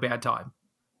to have a bad time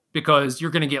because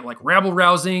you're going to get like Rabble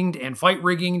Rousing and Fight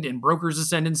Rigging and Broker's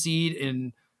Ascendancy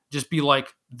and just be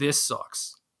like, this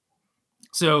sucks.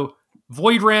 So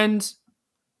Voidrend,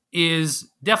 is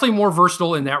definitely more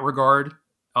versatile in that regard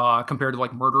compared to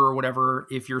like Murder or whatever.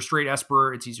 If you're straight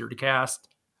Esper, it's easier to cast,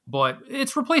 but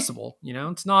it's replaceable.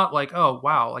 It's not like, oh,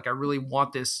 wow, like I really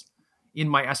want this in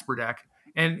my Esper deck.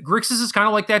 And Grixis is kind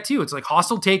of like that too. It's like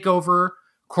Hostile Takeover,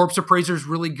 Corpse Appraiser is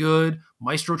really good,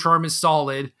 Maestro Charm is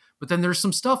solid, but then there's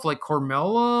some stuff like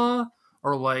Cormella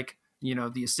or like,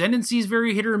 the Ascendancy is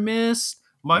very hit or miss.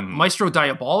 Maestro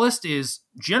Diabolist is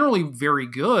generally very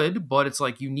good, but it's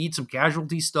like you need some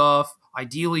casualty stuff.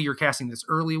 Ideally, you're casting this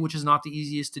early, which is not the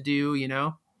easiest to do,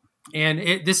 And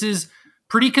this is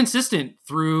pretty consistent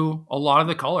through a lot of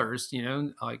the colors,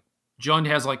 Like Jund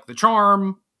has like the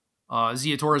Charm,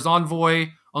 Ziatora's Envoy,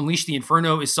 Unleash the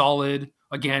Inferno is solid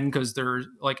again because they're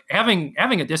like having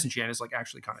a disenchant is like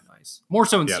actually kind of nice. More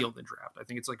so in sealed than draft. I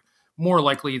think it's like more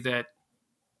likely that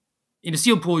in a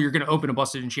sealed pool, you're going to open a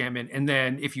busted enchantment, and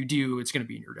then if you do, it's going to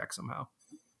be in your deck somehow,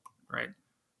 right?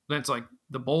 Then it's like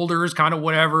the Boulder is kind of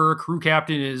whatever. Crew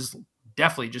Captain is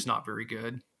definitely just not very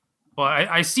good. But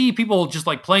I see people just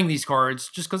like playing these cards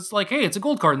just because it's like, hey, it's a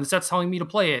gold card, and the set's telling me to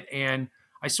play it, and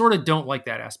I sort of don't like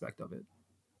that aspect of it.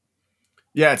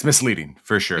 Yeah, it's misleading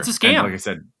for sure. It's a scam. And like I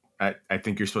said, I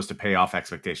think you're supposed to pay off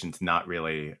expectations, not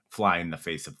really fly in the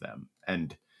face of them.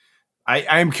 And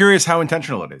I am curious how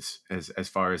intentional it is as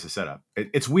far as the setup.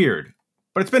 It's weird,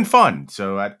 but it's been fun.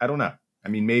 So I don't know. I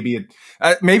mean, maybe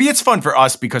it's fun for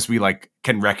us because we like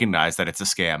can recognize that it's a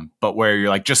scam. But where you're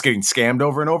like just getting scammed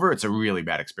over and over, it's a really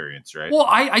bad experience, right? Well,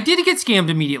 I did get scammed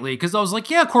immediately because I was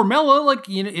like, yeah, Cormella, like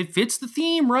it fits the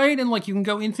theme, right? And like you can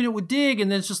go infinite with Dig,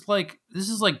 and then it's just like this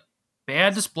is like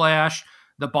bad to splash.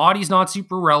 The body's not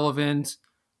super relevant.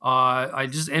 I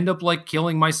just end up like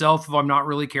killing myself if I'm not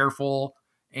really careful.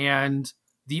 And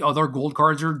the other gold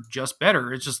cards are just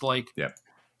better. It's just like,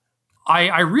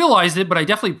 I realized it, but I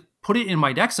definitely put it in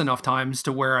my decks enough times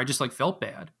to where I just like felt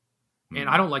bad. And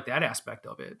I don't like that aspect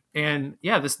of it. And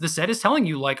yeah, the set is telling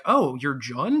you like, oh, you're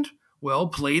Jund? Well,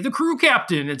 play the Crew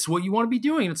Captain. It's what you want to be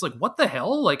doing. And it's like, what the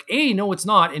hell? Like, A, no, it's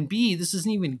not. And B, this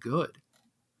isn't even good.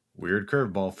 Weird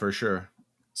curveball for sure.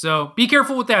 So be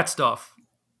careful with that stuff.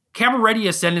 Cabaretti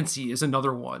Ascendancy is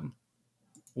another one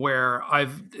where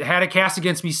I've had it cast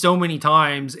against me so many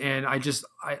times, and I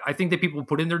think that people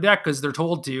put in their deck because they're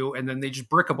told to, and then they just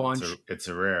brick a bunch. It's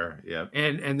a rare, yeah.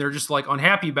 And they're just like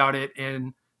unhappy about it,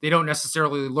 and they don't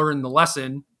necessarily learn the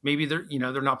lesson. Maybe they're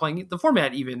not playing the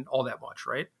format even all that much,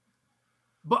 right?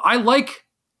 But I like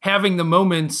having the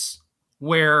moments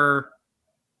where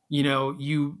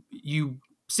you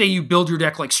say you build your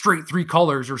deck like straight 3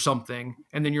 colors or something,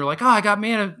 and then you're like, oh, I got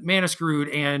mana screwed,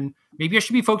 and maybe I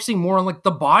should be focusing more on like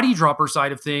the body dropper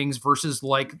side of things versus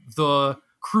like the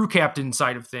Crew Captain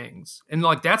side of things. And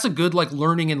like that's a good like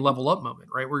learning and level up moment,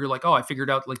 right? Where you're like, oh, I figured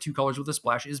out like 2 colors with a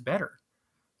splash is better.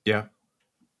 Yeah.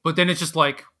 But then it's just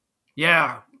like,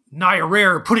 yeah, Naya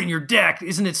Rare, put it in your deck.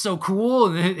 Isn't it so cool?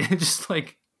 And then it just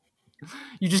like,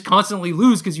 you just constantly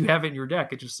lose because you have it in your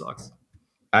deck. It just sucks.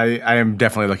 I am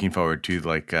definitely looking forward to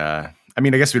like I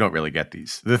mean, I guess we don't really get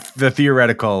these. The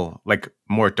theoretical like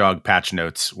Mort Dog patch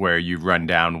notes where you run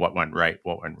down what went right,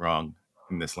 what went wrong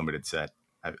in this limited set.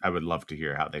 I would love to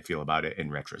hear how they feel about it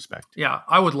in retrospect. Yeah,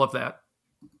 I would love that.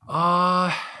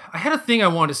 I had a thing I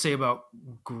wanted to say about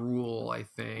Gruul, I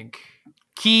think.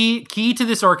 Key to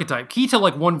this archetype, key to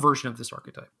like one version of this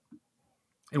archetype.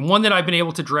 And one that I've been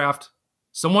able to draft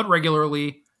somewhat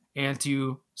regularly and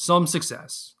to some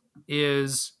success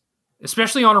is,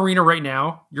 especially on Arena right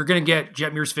now, you're going to get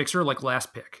Jetmir's Fixer like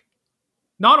last pick.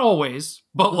 Not always,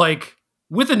 but like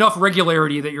with enough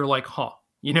regularity that you're like, huh,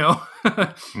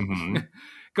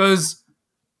 Because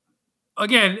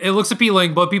again, it looks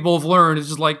appealing, but people have learned it's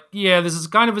just like, yeah, this is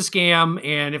kind of a scam.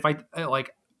 And if I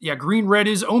like, yeah, green red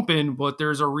is open, but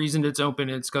there's a reason it's open.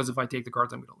 It's because if I take the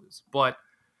cards, I'm going to lose. But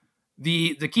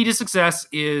the key to success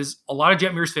is a lot of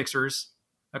Jetmir's Fixers.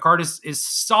 A card is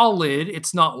solid.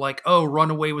 It's not like, oh,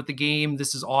 run away with the game,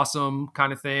 this is awesome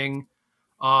kind of thing.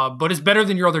 But it's better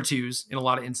than your other 2s in a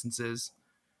lot of instances.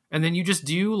 And then you just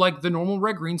do like the normal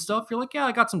red-green stuff. You're like, yeah,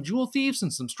 I got some Jewel Thieves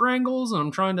and some Strangles, and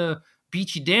I'm trying to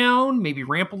beat you down, maybe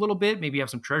ramp a little bit, maybe have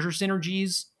some treasure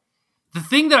synergies. The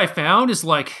thing that I found is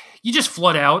like, you just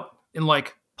flood out, and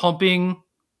like pumping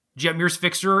Jetmir's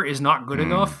Fixer is not good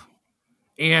enough.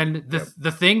 And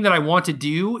the thing that I want to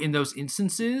do in those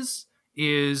instances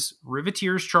is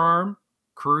Riveteer's Charm,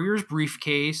 Courier's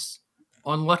Briefcase,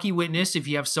 Unlucky Witness if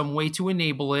you have some way to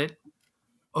enable it.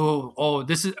 Oh,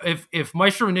 this is if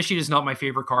Maestro Initiate is not my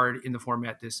favorite card in the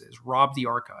format, this is Rob the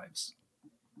Archives.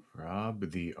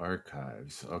 Rob the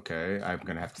Archives. Okay, I'm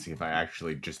gonna have to see if I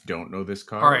actually just don't know this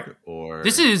card. All right. Or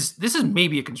this is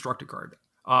maybe a constructed card.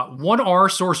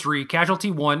 1R sorcery,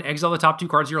 casualty 1, exile the top 2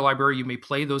 cards of your library. You may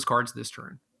play those cards this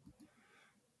turn.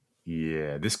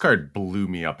 Yeah, this card blew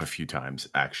me up a few times,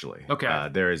 actually. Okay.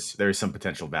 There is some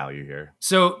potential value here.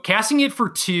 So casting it for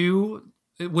 2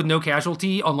 with no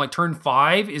casualty on like turn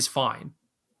 5 is fine.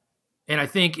 And I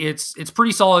think it's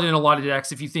pretty solid in a lot of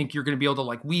decks if you think you're going to be able to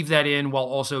like weave that in while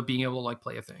also being able to like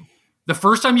play a thing. The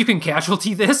first time you can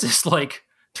casualty this is like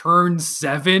turn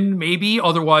 7, maybe.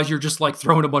 Otherwise, you're just like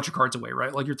throwing a bunch of cards away,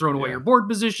 right? Like you're throwing away your board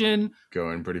position.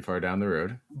 Going pretty far down the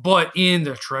road. But in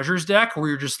the treasures deck, where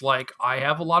you're just like, I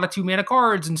have a lot of 2-mana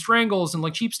cards and strangles and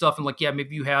like cheap stuff. And like, yeah,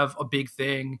 maybe you have a big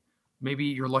thing. Maybe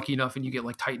you're lucky enough and you get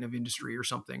like Titan of Industry or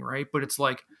something, right? But it's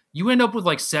like you end up with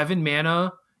like 7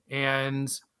 mana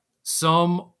and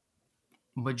some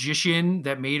magician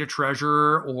that made a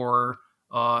treasure or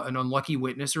an unlucky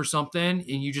witness or something, and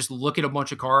you just look at a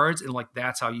bunch of cards and like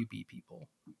that's how you beat people.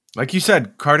 Like you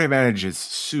said, card advantage is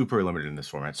super limited in this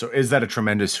format. So is that a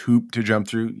tremendous hoop to jump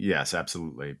through? Yes,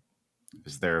 absolutely.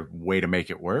 Is there a way to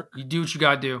make it work? You do what you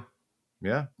gotta do.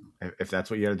 Yeah. If that's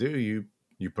what you gotta do,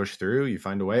 you push through, you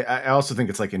find a way. I also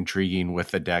think it's like intriguing with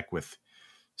the deck with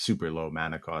super low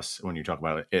mana costs when you talk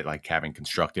about it like having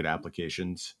constructed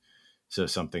applications. So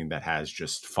something that has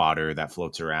just fodder that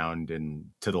floats around, and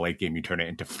to the late game, you turn it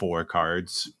into 4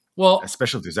 cards. Well,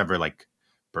 especially if there's ever like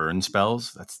burn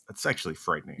spells, that's actually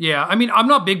frightening. Yeah, I mean, I'm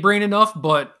not big brain enough,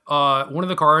 but one of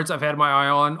the cards I've had my eye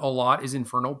on a lot is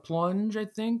Infernal Plunge, I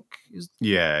think.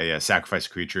 Yeah. Sacrifice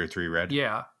creature, 3 red.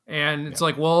 Yeah, and it's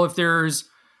like, well, if there's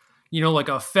like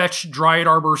a fetch Dryad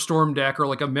Arbor Storm deck or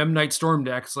like a Memnite Storm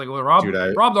deck. It's like, well, Rob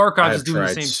the Archives is doing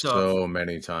the same stuff so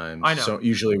many times. I know. So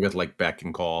usually with like Beck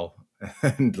and Call,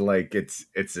 and like it's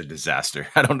a disaster.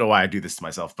 I don't know why I do this to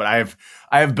myself, but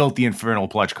I have built the Infernal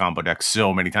Plunge combo deck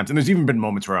so many times, and there's even been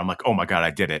moments where I'm like, oh my god,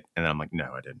 I did it, and then I'm like,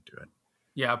 no, I didn't do it.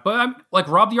 Yeah, but I'm like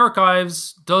Rob the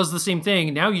Archives does the same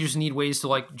thing. Now you just need ways to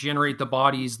like generate the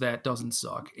bodies that doesn't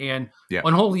suck, and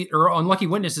Unholy or Unlucky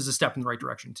Witness is a step in the right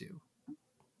direction too.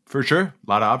 For sure. A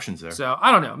lot of options there. So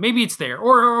I don't know. Maybe it's there.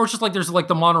 Or it's just like there's like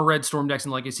the mono red Storm decks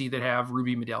in Legacy that have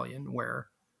Ruby Medallion, where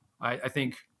I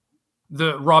think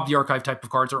the Rob the Archive type of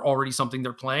cards are already something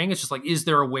they're playing. It's just like, is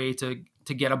there a way to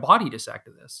get a body to sack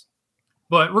to this?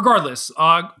 But regardless,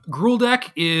 Gruul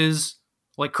deck is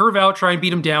like curve out, try and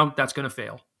beat him down. That's going to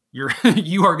fail. You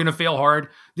are going to fail hard.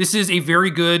 This is a very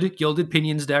good Gilded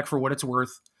Pinions deck for what it's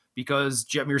worth, because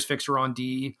Jetmir's Fixer on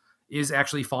D is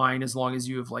actually fine as long as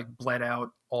you have like bled out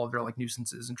all of their like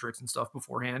nuisances and tricks and stuff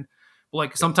beforehand. But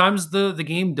like sometimes the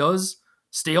game does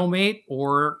stalemate,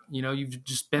 or you've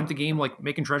just spent the game like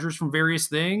making treasures from various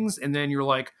things, and then you're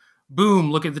like,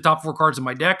 boom, look at the top 4 cards of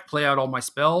my deck, play out all my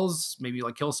spells, maybe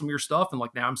like kill some of your stuff, and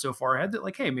like now I'm so far ahead that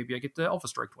like, hey, maybe I get the Alpha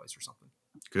Strike twice or something.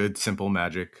 Good simple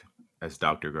magic, as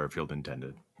Dr. Garfield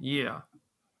intended. Yeah,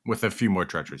 with a few more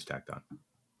treacheries tacked on.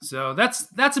 So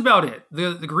that's about it.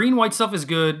 The green white stuff is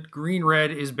good. Green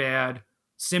red is bad.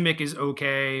 Simic is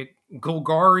okay.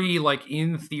 Golgari, like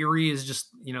in theory, is just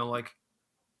like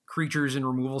creatures and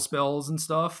removal spells and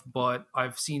stuff. But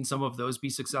I've seen some of those be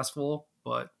successful,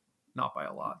 but not by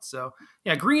a lot. So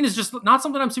yeah, green is just not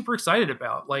something I'm super excited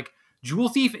about. Like Jewel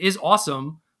Thief is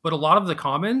awesome, but a lot of the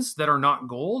commons that are not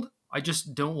gold, I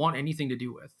just don't want anything to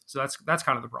do with. So that's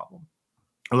kind of the problem.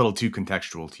 A little too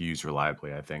contextual to use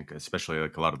reliably, I think, especially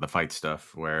like a lot of the fight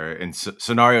stuff where in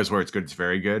scenarios where it's good, it's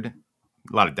very good.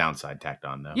 A lot of downside tacked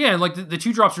on though. Yeah, and like the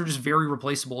 2-drops are just very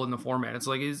replaceable in the format. It's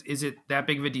like, is it that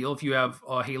big of a deal if you have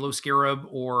a Halo Scarab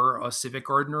or a Civic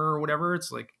Gardener or whatever?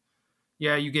 It's like,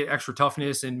 yeah, you get extra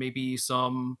toughness and maybe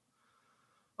some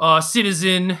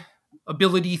citizen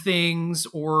ability things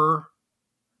or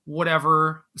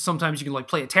whatever. Sometimes you can like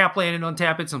play a tap land and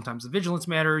untap it. Sometimes the vigilance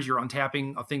matters. You're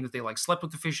untapping a thing that they like slept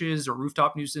with the fishes or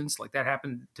rooftop nuisance. Like that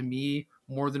happened to me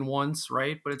more than once,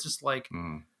 right? But it's just like,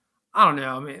 I don't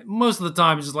know. I mean, most of the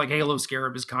time it's just like Halo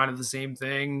Scarab is kind of the same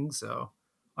thing. So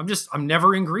I'm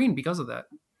never in green because of that.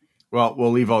 Well,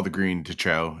 we'll leave all the green to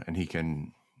Cho, and he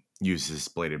can use his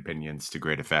Bladed Pinions to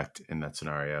great effect in that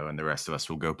scenario. And the rest of us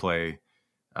will go play.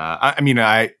 I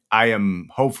am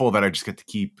hopeful that I just get to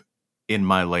keep in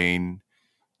my lane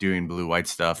doing blue-white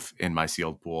stuff in my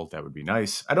sealed pool. That would be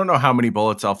nice. I don't know how many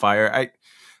bullets I'll fire. I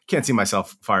can't see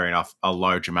myself firing off a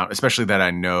large amount, especially that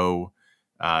I know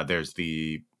there's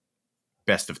the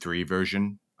best of 3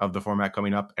 version of the format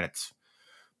coming up, and it's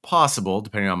possible,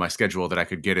 depending on my schedule, that I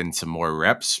could get in some more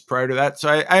reps prior to that. So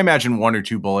I imagine 1 or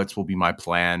 2 bullets will be my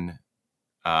plan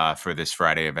for this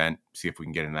Friday event. See if we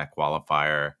can get in that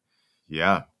qualifier.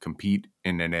 Yeah, compete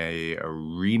in an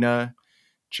arena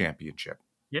championship.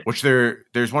 Yeah, Which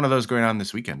there's one of those going on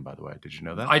this weekend, by the way. Did you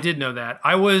know that? I did know that.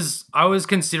 I was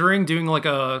considering doing like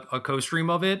a co-stream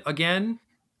of it again.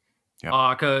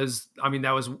 Yeah. Because I mean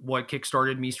that was what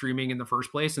kickstarted me streaming in the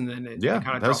first place, and then it Yeah,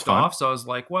 kind of that was dropped fun. off. So I was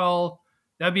like, well,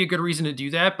 that'd be a good reason to do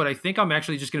that. But I think I'm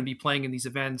actually just going to be playing in these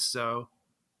events. So,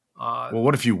 Well,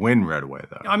 what if you win right away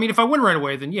though? I mean, if I win right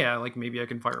away, then yeah, like maybe I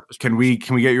can fire up a Can stream. we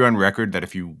get you on record that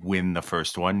if you win the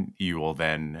first one, you will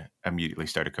then immediately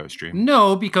start a co-stream?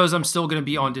 No, because I'm still going to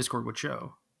be on Discord with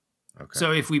Show. Okay.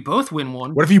 So if we both win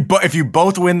one, What if you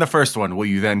both win the first one? Will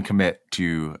you then commit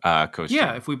to co-stream?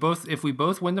 yeah, if we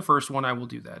both win the first one, I will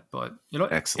do that. But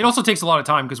Excellent. it also takes a lot of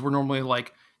time because we're normally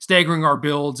like staggering our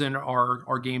builds and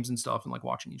our games and stuff and like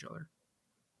watching each other.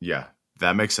 Yeah,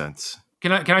 that makes sense.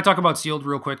 Can I talk about Sealed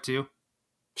real quick too?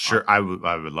 Sure, I would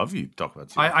love you to talk about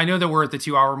it. I know that we're at the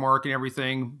 2-hour mark and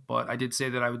everything, but I did say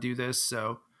that I would do this.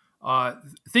 So,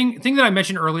 thing that I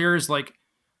mentioned earlier is like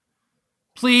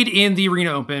played in the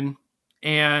Arena Open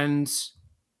and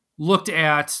looked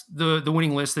at the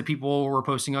winning list that people were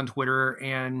posting on Twitter,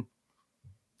 and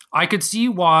I could see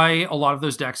why a lot of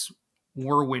those decks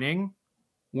were winning.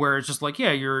 Where it's just like,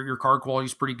 yeah, your card quality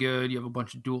is pretty good. You have a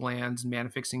bunch of dual lands and mana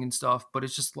fixing and stuff, but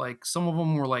it's just like some of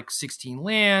them were like 16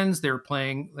 lands. They were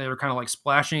kind of like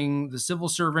splashing the Civil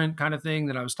Servant kind of thing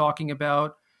that I was talking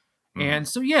about. And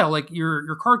so, yeah, like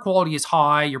your card quality is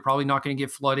high. You're probably not going to get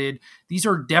flooded. These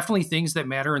are definitely things that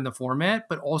matter in the format,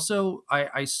 but also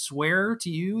I swear to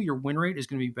you, your win rate is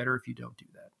going to be better if you don't do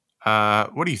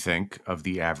that. What do you think of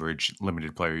the average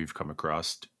limited player you've come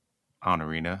across on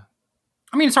Arena?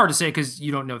 I mean, it's hard to say because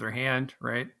you don't know their hand,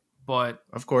 right? But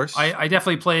of course, I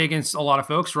definitely play against a lot of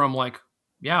folks where I'm like,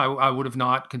 yeah, I would have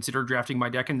not considered drafting my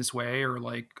deck in this way, or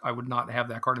like I would not have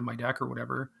that card in my deck or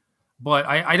whatever. But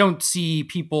I don't see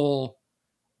people,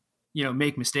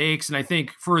 make mistakes. And I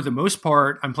think for the most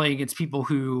part, I'm playing against people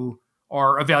who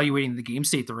are evaluating the game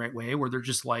state the right way, where they're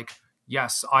just like,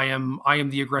 yes, I am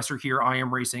the aggressor here. I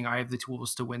am racing. I have the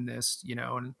tools to win this,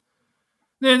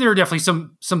 and there are definitely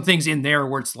some things in there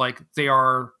where it's like they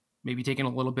are maybe taking a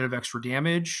little bit of extra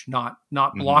damage, not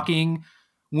blocking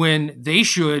when they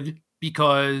should,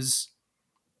 because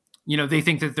they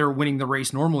think that they're winning the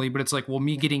race normally, but it's like, well,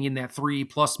 me getting in that 3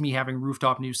 plus me having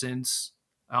Rooftop Nuisance,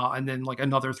 and then like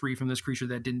another 3 from this creature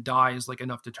that didn't die is like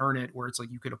enough to turn it, where it's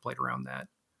like you could have played around that.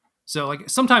 So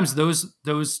like sometimes those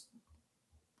kind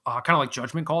of like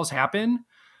judgment calls happen,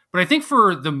 but I think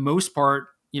for the most part,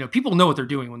 people know what they're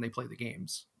doing when they play the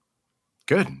games.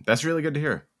 Good. That's really good to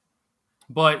hear.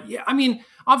 But yeah, I mean,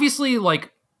 obviously,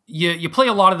 like you play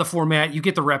a lot of the format, you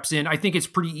get the reps in. I think it's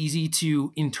pretty easy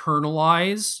to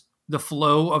internalize the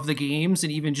flow of the games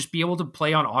and even just be able to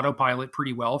play on autopilot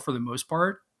pretty well for the most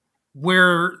part.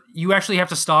 Where you actually have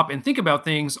to stop and think about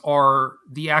things are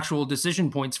the actual decision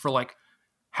points for like,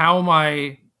 how am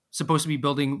I supposed to be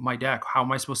building my deck? How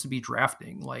am I supposed to be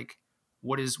drafting? Like,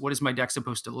 what is my deck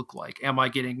supposed to look like? Am I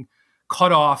getting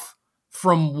cut off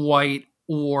from white,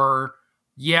 or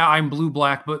yeah, I'm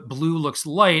blue-black, but blue looks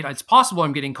light. It's possible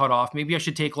I'm getting cut off. Maybe I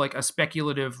should take like a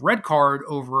speculative red card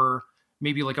over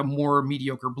maybe like a more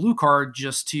mediocre blue card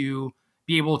just to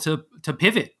be able to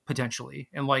pivot potentially.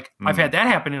 And like I've had that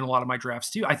happen in a lot of my drafts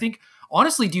too. I think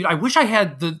honestly, dude, I wish I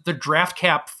had the draft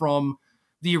cap from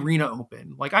the Arena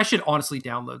Open. Like I should honestly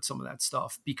download some of that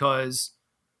stuff, because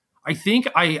I think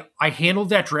I handled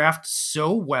that draft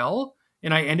so well,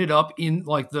 and I ended up in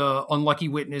like the Unlucky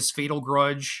Witness Fatal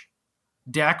Grudge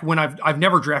deck when I've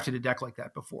never drafted a deck like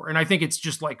that before. And I think it's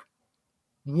just like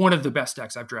one of the best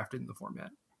decks I've drafted in the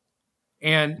format.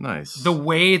 And nice. The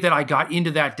way that I got into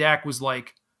that deck was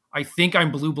like, I think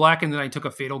I'm blue-black, and then I took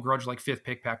a Fatal Grudge like 5th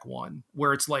pick pack 1,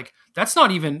 where it's like, that's not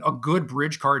even a good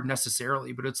bridge card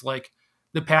necessarily, but it's like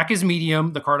the pack is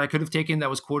medium. The card I could have taken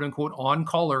that was quote unquote on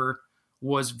color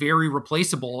was very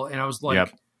replaceable. And I was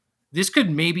like, this could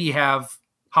maybe have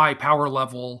high power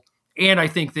level. And I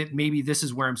think that maybe this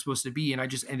is where I'm supposed to be. And I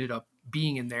just ended up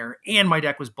being in there, and my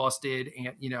deck was busted.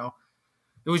 And,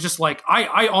 it was just like,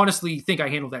 I honestly think I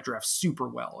handled that draft super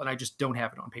well, and I just don't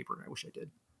have it on paper, and I wish I did.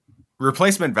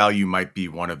 Replacement value might be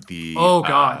one of the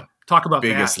talk about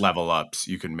biggest that. level ups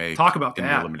you can make in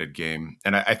the limited game.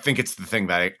 And I think it's the thing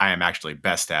that I am actually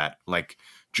best at. Like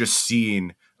just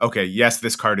seeing, okay, yes,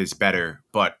 this card is better,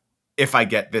 but if I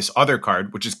get this other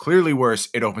card, which is clearly worse,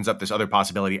 it opens up this other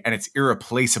possibility, and it's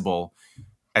irreplaceable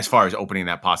as far as opening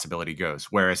that possibility goes.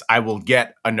 Whereas I will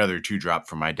get another 2-drop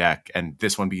from my deck, and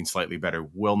this one being slightly better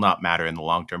will not matter in the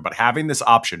long term. But having this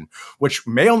option, which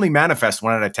may only manifest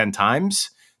 1 out of 10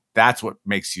 times, that's what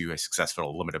makes you a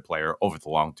successful limited player over the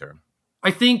long term.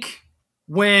 I think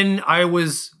when I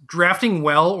was drafting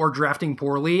well or drafting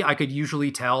poorly, I could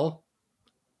usually tell.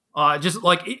 just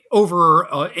like over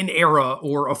an era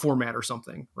or a format or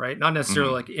something, right? Not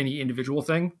necessarily like any individual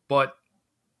thing, but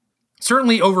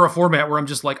certainly over a format where I'm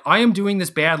just like, I am doing this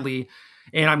badly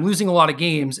and I'm losing a lot of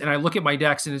games. And I look at my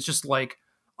decks and it's just like,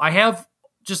 I have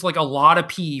just like a lot of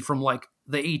P from like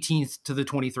the 18th to the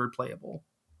 23rd playable.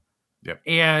 Yep.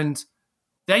 And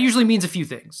that usually means a few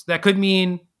things. That could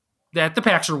mean that the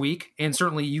packs are weak. And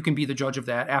certainly you can be the judge of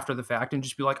that after the fact and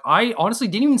just be like, I honestly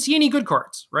didn't even see any good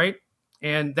cards, right?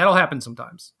 And that'll happen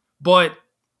sometimes. But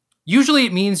usually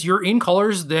it means you're in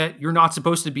colors that you're not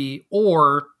supposed to be,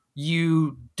 or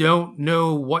you don't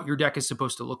know what your deck is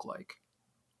supposed to look like.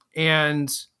 And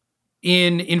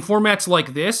in formats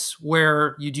like this,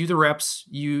 where you do the reps,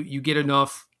 you get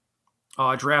enough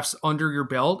drafts under your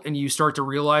belt, and you start to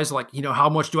realize, like, you know, how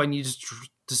much do I need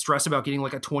to stress about getting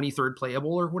like a 23rd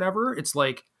playable or whatever? It's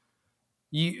like,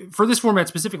 for this format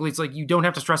specifically, it's like you don't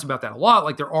have to stress about that a lot.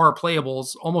 Like, there are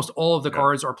playables. Almost all of the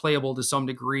cards are playable to some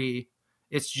degree.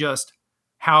 It's just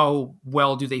how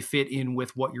well do they fit in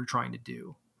with what you're trying to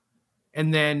do.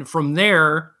 And then from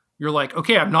there, you're like,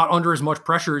 okay, I'm not under as much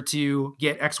pressure to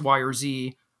get X, Y, or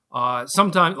Z.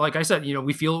 Sometimes, like I said, you know,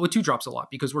 we feel it with 2-drops a lot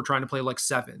because we're trying to play like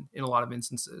 7 in a lot of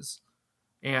instances.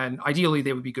 And ideally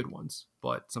they would be good ones,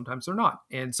 but sometimes they're not.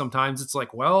 And sometimes it's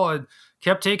like, well, I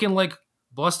kept taking like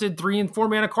busted 3 and 4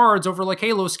 mana cards over like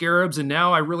Halo Scarabs, and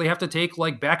now I really have to take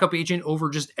like Backup Agent over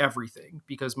just everything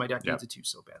because my deck needs it to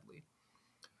so badly.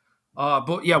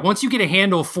 But yeah, once you get a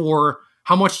handle for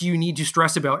how much you need to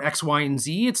stress about X, Y, and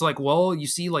Z, it's like, well, you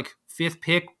see like 5th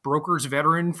pick Broker's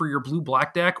Veteran for your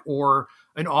blue-black deck, or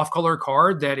an off-color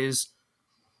card that is,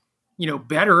 you know,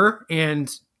 better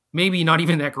and maybe not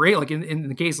even that great. Like in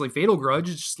the case like Fatal Grudge,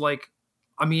 it's just like,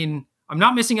 I mean, I'm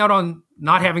not missing out on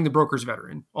not having the Broker's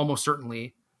Veteran, almost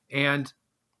certainly. And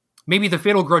maybe the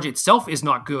Fatal Grudge itself is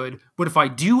not good, but if I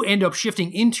do end up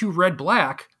shifting into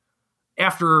red-black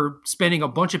after spending a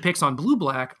bunch of picks on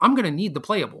blue-black, I'm going to need the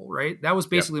playable, right? That was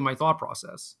basically my thought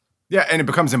process. Yeah, and it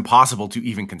becomes impossible to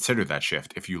even consider that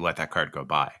shift if you let that card go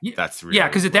by. Yeah, that's really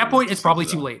because at that point, it's probably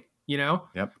too late, you know?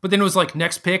 Yep. But then it was like,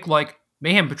 next pick, like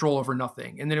Mayhem Patrol over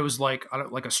nothing. And then it was like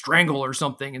a Strangle or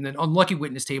something, and then Unlucky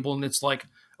Witness Table, and it's like,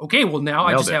 okay, well, now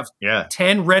I just have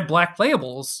 10 red-black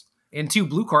playables and 2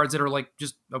 blue cards that are like,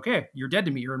 just, okay, you're dead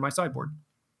to me, you're in my sideboard.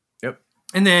 Yep.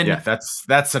 And then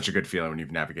that's such a good feeling when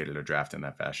you've navigated a draft in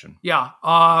that fashion. Yeah.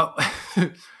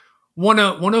 One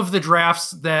of the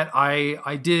drafts that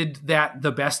I did that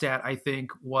the best at, I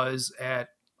think, was at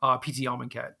PT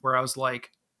Amonkhet, where I was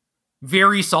like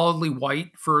very solidly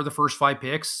white for the first 5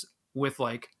 picks with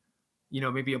like, you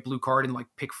know, maybe a blue card in like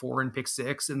pick 4 and pick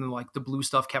 6, and then like the blue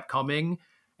stuff kept coming,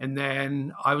 and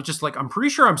then I was just like, I'm pretty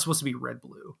sure I'm supposed to be red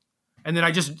blue, and then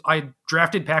I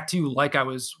drafted pack 2 like I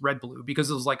was red blue, because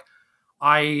it was like,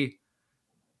 I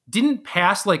didn't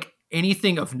pass like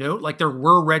anything of note. Like, there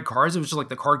were red cards. It was just like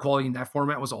the card quality in that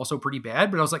format was also pretty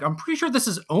bad. But I was like, I'm pretty sure this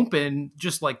is open.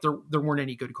 Just like there weren't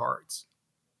any good cards,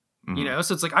 you know?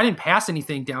 So it's like, I didn't pass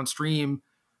anything downstream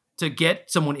to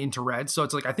get someone into red. So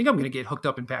it's like, I think I'm going to get hooked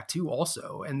up in pack 2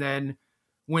 also. And then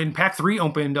when pack 3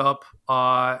 opened up,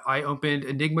 I opened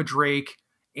Enigma Drake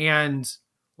and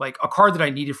like a card that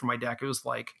I needed for my deck. It was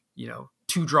like, you know,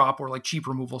 2-drop or like cheap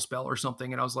removal spell or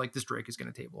something. And I was like, this Drake is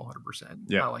going to table 100%.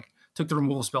 Yeah. I like took the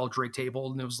removal spell, Drake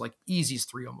tabled, and it was like easiest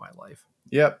 3 on my life.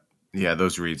 Yep. Yeah.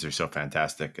 Those reads are so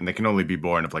fantastic, and they can only be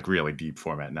born of like really deep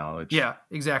format knowledge. Yeah,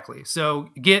 exactly. So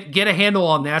get a handle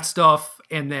on that stuff,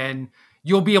 and then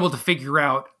you'll be able to figure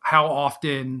out how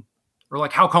often or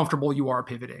like how comfortable you are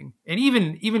pivoting. And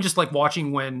even just like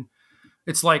watching when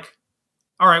it's like,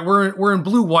 all right, we're in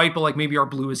blue white, but like maybe our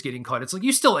blue is getting cut. It's like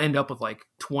you still end up with like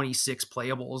 26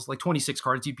 playables, like 26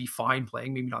 cards you'd be fine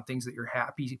playing. Maybe not things that you're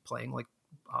happy playing, like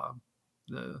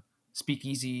the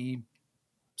Speakeasy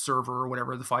Server or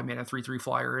whatever, the 5 mana 3/3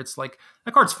 flyer. It's like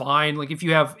that card's fine. Like if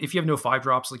you have no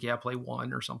 5-drops, like play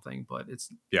 1 or something. But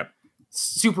it's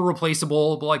super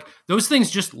replaceable. But like those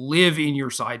things just live in your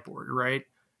sideboard, right?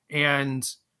 And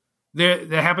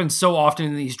that happens so often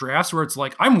in these drafts where it's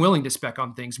like, I'm willing to spec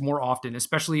on things more often,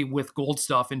 especially with gold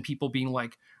stuff and people being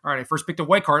like, all right, I first picked a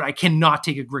white card. I cannot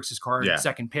take a Grixis card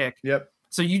second pick. Yep.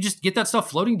 So you just get that stuff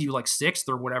floating to you like 6th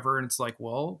or whatever. And it's like,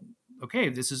 well, okay,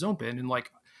 this is open. And like,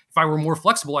 if I were more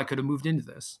flexible, I could have moved into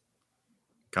this.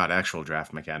 God, actual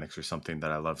draft mechanics are something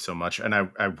that I love so much. And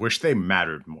I wish they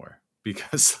mattered more,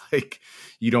 because like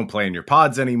you don't play in your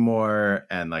pods anymore,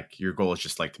 and like your goal is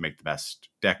just like to make the best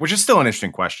deck, which is still an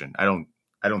interesting question. I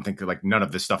don't think that like none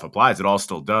of this stuff applies. It all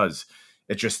still does.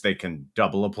 It's just they can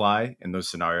double apply in those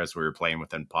scenarios where you're playing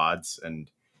within pods,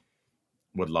 and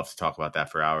would love to talk about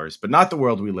that for hours, but not the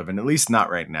world we live in, at least not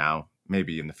right now.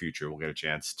 maybe in the future we'll get a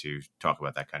chance to talk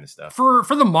about that kind of stuff. For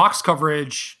the mocks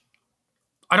coverage,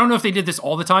 I don't know if they did this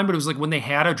all the time, but it was like when they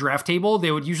had a draft table,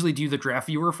 they would usually do the draft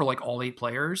viewer for like all 8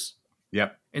 players.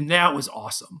 Yep. And that was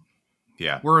awesome.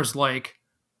 Yeah. Whereas like,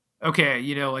 okay,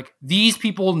 you know, like these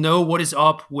people know what is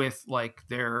up with like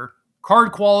their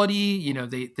card quality. You know,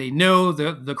 they know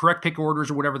the correct pick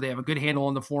orders or whatever. They have a good handle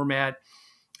on the format.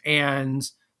 And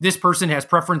this person has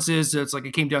preferences. So it's like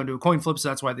it came down to a coin flip. So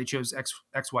that's why they chose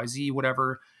XYZ,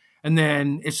 whatever. And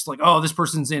then it's just like, oh, this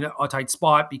person's in a tight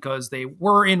spot because they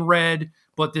were in red,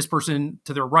 but this person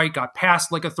to their right got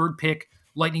past like a third pick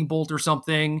lightning bolt or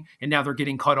something, and now they're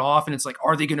getting cut off. And it's like,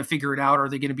 are they going to figure it out? Are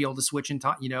they going to be able to switch in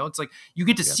time? You know, it's like you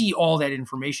get to see all that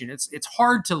information. It's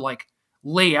hard to like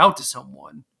lay out to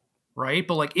someone, right?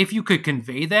 But like if you could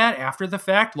convey that after the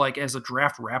fact, like as a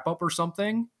draft wrap up or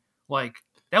something, like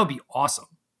that would be awesome.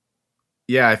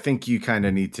 Yeah, I think you kind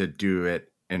of need to do it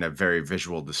in a very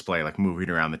visual display, like moving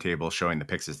around the table, showing the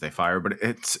picks as they fire. But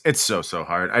it's so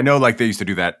hard. I know like they used to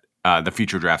do that. The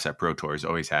feature drafts at Pro Tours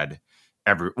always had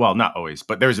not always,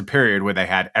 but there was a period where they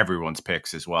had everyone's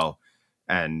picks as well.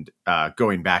 And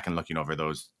going back and looking over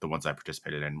the ones I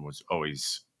participated in was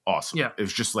always awesome. Yeah. It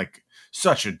was just like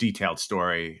such a detailed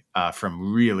story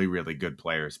from really, really good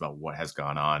players about what has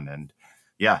gone on. And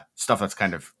yeah, stuff that's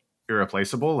kind of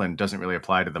irreplaceable and doesn't really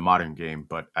apply to the modern game,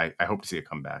 but I hope to see it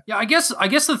come back. Yeah, I guess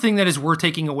the thing that is worth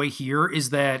taking away here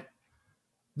is that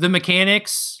the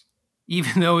mechanics,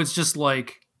 even though it's just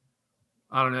like,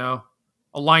 I don't know,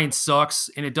 Alliance sucks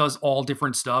and it does all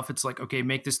different stuff. It's like, okay,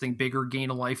 make this thing bigger, gain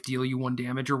a life, deal you 1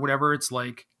 damage or whatever. It's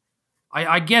like,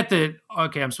 I get that,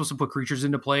 okay, I'm supposed to put creatures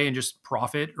into play and just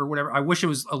profit or whatever. I wish it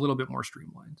was a little bit more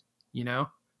streamlined, you know?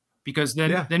 Because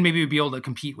then maybe we'd be able to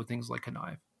compete with things like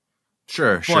Connive.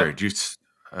 Sure. Just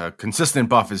consistent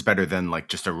buff is better than like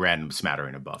just a random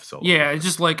smattering of buff. So yeah, it's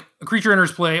just like a creature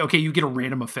enters play. Okay, you get a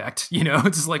random effect. You know,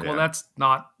 it's just like, well, that's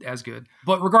not as good.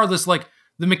 But regardless, like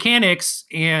the mechanics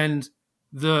and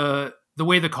the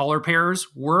way the color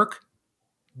pairs work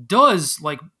does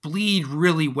like bleed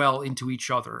really well into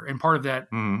each other. And part of that,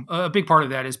 a big part of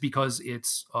that is because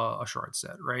it's a shard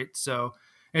set, right? So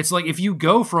it's like if you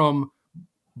go from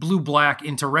blue-black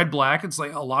into red-black, it's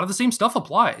like a lot of the same stuff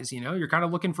applies, you know? You're kind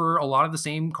of looking for a lot of the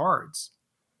same cards.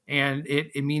 And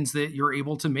it means that you're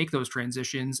able to make those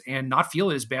transitions and not feel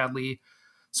it as badly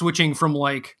switching from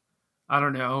like, I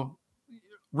don't know,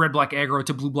 red-black aggro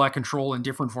to blue-black control in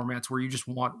different formats where you just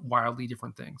want wildly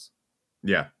different things.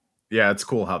 Yeah. Yeah, it's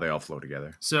cool how they all flow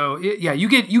together. So, you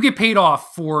get paid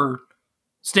off for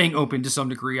staying open to some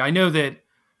degree. I know that,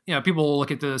 you know, people will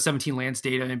look at the 17 lands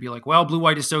data and be like, well,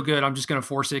 blue-white is so good, I'm just going to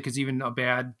force it because even a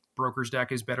bad Broker's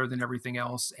deck is better than everything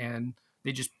else. And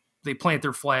they plant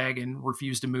their flag and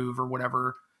refuse to move or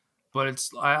whatever. But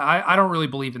I don't really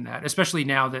believe in that, especially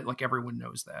now that like everyone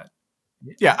knows that.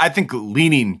 Yeah, I think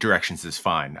leaning directions is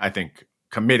fine. I think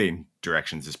committing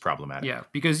directions is problematic. Yeah,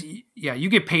 because you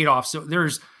get paid off. So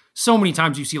there's so many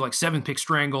times you see like 7-pick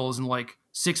strangles and like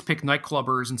 6-pick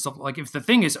nightclubbers and stuff. Like if the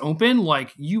thing is open,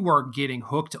 like you are getting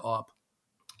hooked up.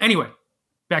 Anyway,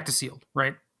 back to Sealed,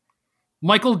 right?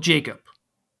 Michael Jacob.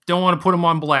 Don't want to put him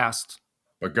on blast.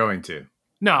 But going to.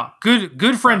 No,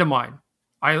 good friend of mine.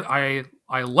 I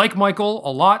like Michael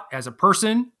a lot as a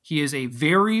person. He is a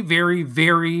very, very,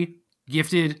 very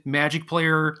gifted Magic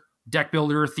player, deck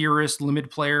builder, theorist,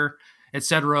 limit player,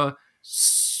 etc.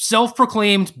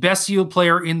 Self-proclaimed best Sealed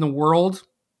player in the world.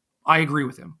 I agree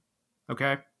with him.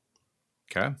 Okay.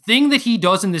 Thing that he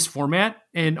does in this format,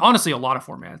 and honestly, a lot of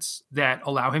formats that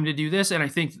allow him to do this, and I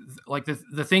think like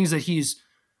the things that he's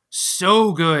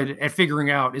so good at figuring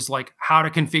out is like how to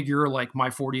configure like my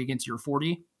 40 against your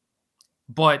 40.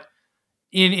 But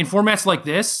in formats like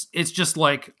this, it's just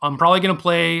like I'm probably going to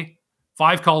play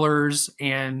 5 colors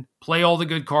and play all the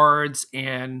good cards,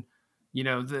 and you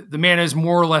know the mana is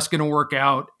more or less going to work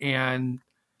out. And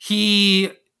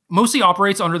he mostly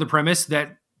operates under the premise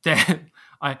that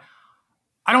I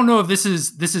don't know if this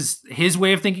is his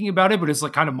way of thinking about it, but it's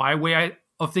like kind of my way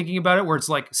of thinking about it, where it's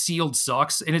like Sealed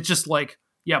sucks, and it's just like,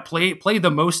 yeah, play the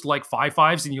most like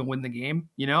 5/5s and you'll win the game.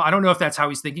 You know, I don't know if that's how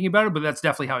he's thinking about it, but that's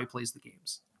definitely how he plays the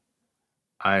games.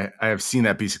 I have seen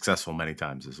that be successful many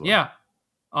times as well. Yeah,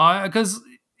 because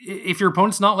if your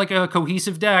opponent's not like a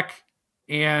cohesive deck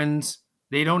and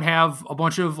they don't have a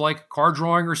bunch of like card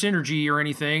drawing or synergy or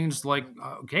anything, just like,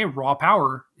 okay, raw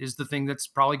power is the thing that's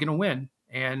probably going to win.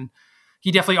 And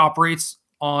he definitely operates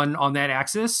on that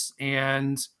axis.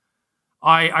 And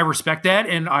I respect that.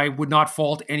 And I would not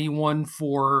fault anyone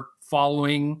for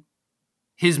following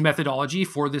his methodology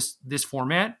for this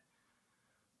format.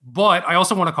 But I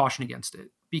also want to caution against it,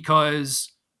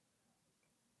 because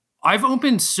I've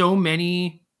opened so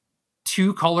many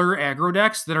 2-color aggro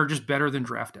decks that are just better than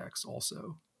draft decks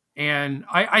also. And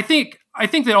I think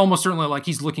that almost certainly like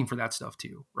he's looking for that stuff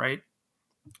too, right?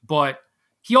 But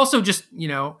he also just,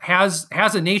 has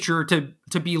a nature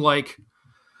to be like,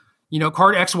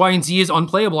 card X, Y, and Z is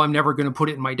unplayable. I'm never going to put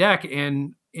it in my deck.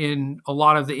 And in a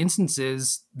lot of the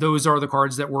instances, those are the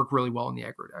cards that work really well in the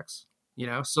aggro decks.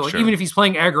 So like, even if he's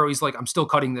playing aggro, he's like, I'm still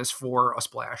cutting this for a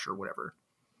splash or whatever.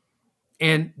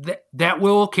 And that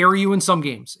will carry you in some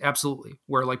games, absolutely,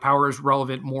 where like power is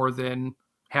relevant more than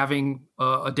having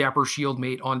a Dapper Shield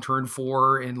Mate on turn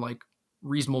 4 and like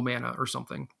reasonable mana or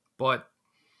something. But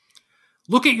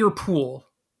look at your pool,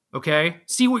 okay?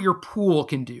 See what your pool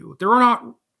can do. There are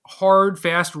not hard,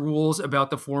 fast rules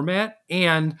about the format,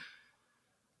 and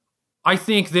I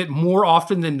think that more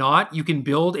often than not, you can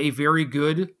build a very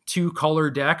good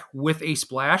 2-color deck with a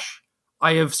splash.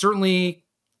 I have certainly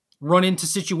run into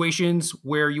situations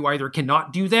where you either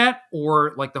cannot do that,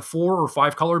 or like the 4 or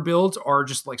 5-color builds are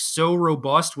just like so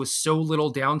robust with so little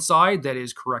downside that it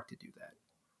is correct to do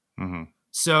that. Mm-hmm.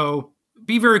 So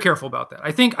be very careful about that.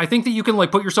 I think that you can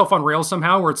like put yourself on rails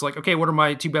somehow where it's like, okay, what are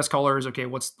my 2 best colors? Okay,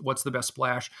 what's the best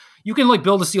splash? You can like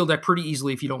build a sealed deck pretty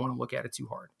easily if you don't want to look at it too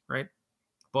hard, right?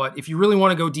 But if you really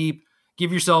want to go deep,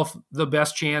 give yourself the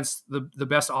best chance, the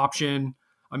best option.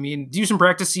 I mean, do some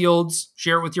practice sealeds,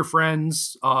 share it with your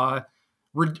friends,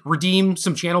 redeem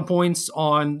some channel points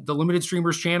on the limited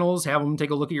streamers channels, have them take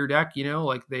a look at your deck,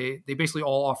 like they basically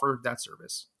all offer that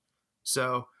service.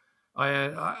 So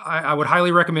I would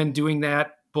highly recommend doing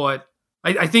that, but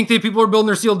I think that people are building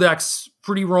their sealed decks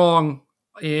pretty wrong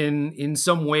in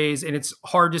some ways, and it's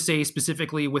hard to say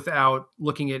specifically without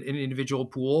looking at an individual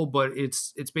pool, but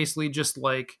it's basically just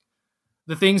like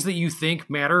the things that you think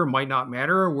matter might not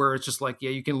matter, where it's just like,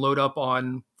 yeah, you can load up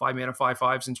on 5 mana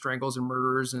 5/5s and strangles and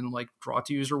murders and like draw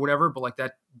 2s or whatever, but like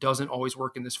that doesn't always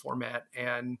work in this format.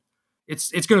 And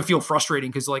it's going to feel frustrating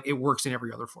because like it works in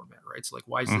every other format, right? So like,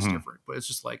 why is this different? But it's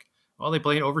just like, well, they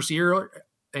play an Overseer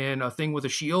and a thing with a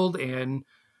shield and,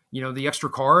 the extra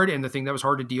card and the thing that was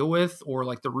hard to deal with, or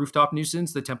like the Rooftop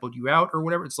Nuisance that tempoed you out or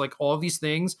whatever. It's like all of these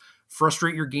things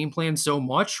frustrate your game plan so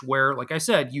much where, like I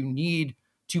said, you need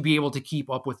to be able to keep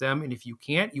up with them. And if you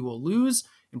can't, you will lose.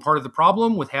 And part of the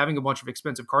problem with having a bunch of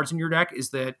expensive cards in your deck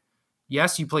is that,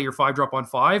 yes, you play your 5-drop on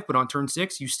 5, but on turn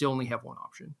 6, you still only have one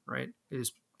option, right? It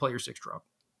is play your 6-drop.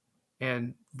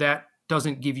 And that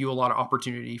doesn't give you a lot of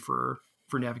opportunity for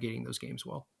navigating those games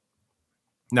well.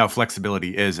 Now,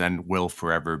 flexibility is and will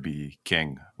forever be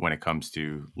king when it comes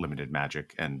to limited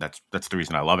Magic. And that's the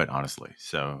reason I love it, honestly.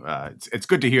 So it's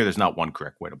good to hear there's not one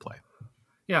correct way to play.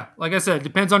 Yeah, like I said, it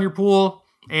depends on your pool.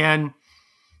 And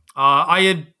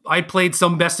I had played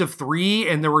some best of 3,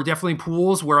 and there were definitely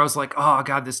pools where I was like, oh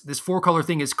god, this 4-color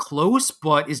thing is close,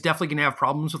 but is definitely gonna have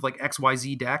problems with like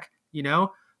XYZ deck,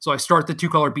 So I start the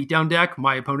 2-color beatdown deck.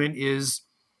 My opponent is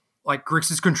like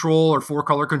Grixis Control or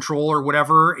 4-color Control or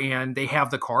whatever, and they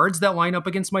have the cards that line up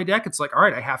against my deck. It's like, all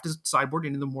right, I have to sideboard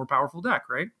into the more powerful deck,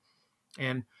 right?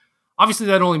 And obviously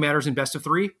that only matters in best of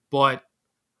 3, but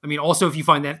I mean, also if you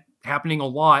find that happening a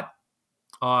lot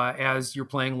as you're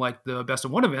playing like the best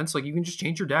of 1 events, like you can just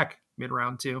change your deck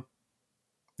mid-round too.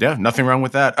 Yeah, nothing wrong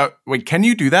with that. Wait, can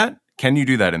you do that? Can you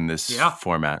do that in this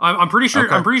format? I'm pretty sure.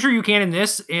 Okay. I'm pretty sure you can in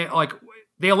this. Like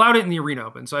they allowed it in the Arena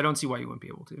Open, so I don't see why you wouldn't be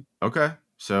able to. Okay,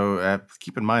 so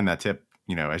keep in mind that tip.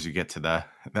 As you get to the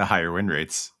higher win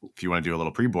rates, if you want to do a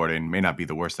little pre-boarding, may not be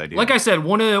the worst idea. Like I said,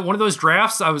 one of those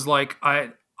drafts, I was like,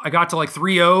 I got to like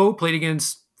 3-0, played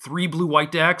against 3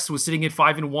 blue-white decks, was sitting at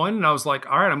 5-1, and I was like,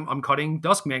 all right, I'm cutting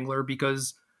Dusk Mangler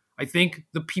because I think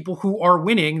the people who are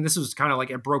winning, this was kind of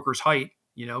like at broker's height,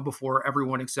 before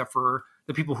everyone except for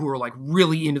the people who are like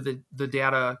really into the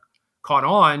data caught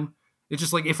on. It's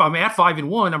just like, if I'm at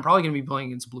 5-1, I'm probably going to be playing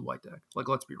against a blue-white deck. Like,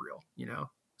 let's be real,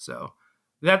 So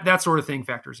that sort of thing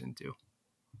factors into.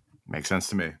 Makes sense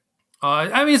to me.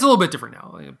 I mean, it's a little bit different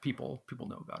now. People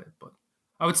know about it, but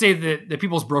I would say that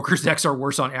people's brokers decks are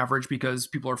worse on average because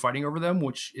people are fighting over them,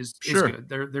 which is good.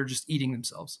 They're just eating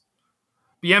themselves.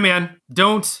 But yeah, man,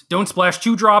 don't splash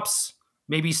 2-drops.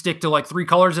 Maybe stick to like 3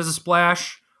 colors as a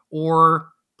splash, or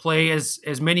play as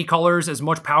many colors, as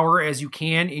much power as you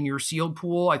can in your sealed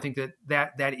pool. I think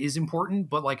that is important,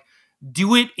 but like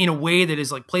do it in a way that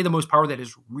is like play the most power that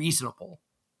is reasonable,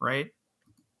 right?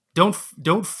 Don't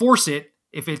force it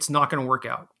if it's not going to work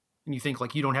out. And you think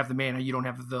like you don't have the mana, you don't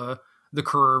have the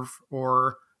curve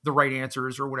or the right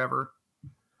answers or whatever.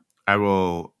 I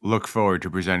will look forward to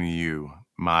presenting you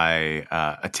my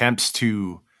attempts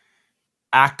to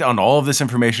act on all of this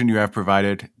information you have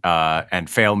provided and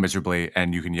fail miserably,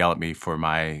 and you can yell at me for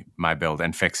my build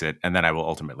and fix it, and then I will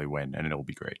ultimately win, and it'll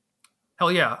be great.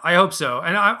 Hell yeah, I hope so.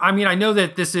 And I mean, I know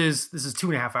that this is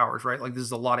 2.5 hours, right? Like this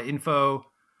is a lot of info,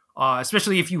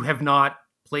 especially if you have not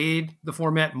played the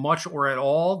format much or at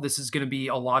all. This is going to be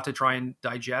a lot to try and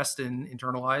digest and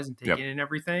internalize and take in and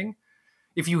everything.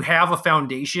 If you have a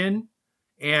foundation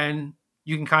and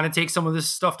you can kind of take some of this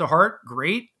stuff to heart,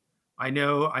 great. I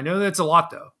know that's a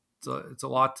lot though. It's a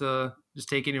lot to just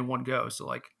take it in one go. So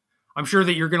like, I'm sure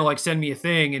that you're going to like send me a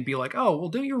thing and be like, oh, well,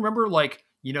 don't you remember like,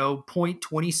 point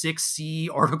 26C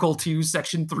Article 2,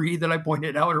 Section 3 that I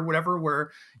pointed out or whatever, where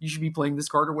you should be playing this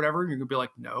card or whatever. And you're going to be like,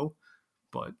 no,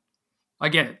 but I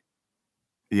get it.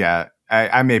 Yeah,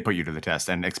 I may put you to the test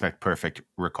and expect perfect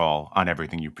recall on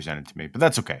everything you presented to me, but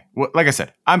that's okay. Like I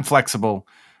said, I'm flexible.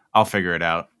 I'll figure it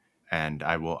out, and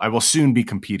I will soon be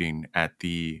competing at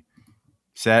the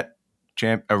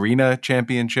Arena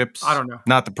Championships. I don't know.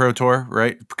 Not the Pro Tour,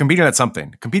 right? Competing at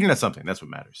something. That's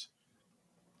what matters.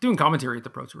 Doing commentary at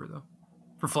the Pro Tour, though,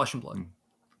 for Flesh and Blood.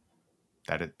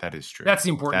 That is true. That's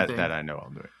the important thing. That I know I'll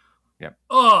do it. Yep.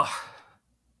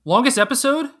 Longest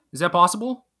episode? Is that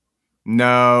possible?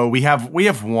 No, we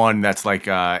have one that's like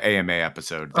AMA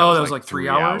episode. That was like 3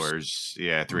 hours?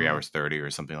 Yeah, 3 hours 30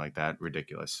 or something like that.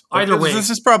 Ridiculous. Either way.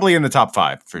 This is probably in the top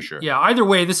 5 for sure. Yeah, either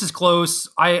way, this is close.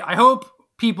 I hope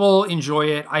people enjoy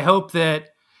it. I hope that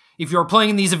if you're playing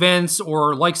in these events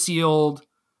or like Sealed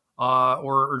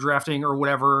or drafting or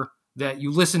whatever, that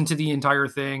you listen to the entire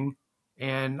thing.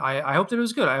 And I hope that it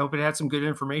was good. I hope it had some good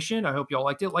information. I hope y'all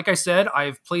liked it. Like I said,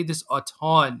 I've played this a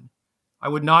ton. I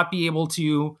would not be able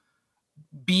to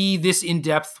be this in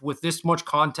depth with this much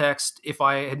context if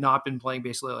I had not been playing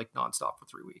basically like nonstop for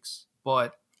 3 weeks.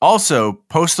 But also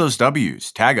post those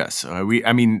W's, tag us.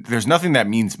 There's nothing that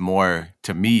means more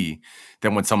to me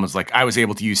than when someone's like, I was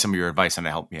able to use some of your advice and it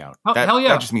helped me out. Hell yeah.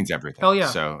 That just means everything. Hell yeah.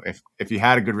 So if you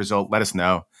had a good result, let us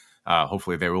know.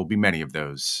 Hopefully there will be many of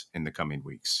those in the coming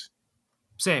weeks.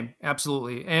 Same.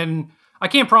 Absolutely. And I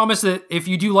can't promise that if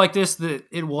you do like this, that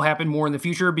it will happen more in the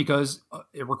future because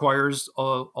it requires a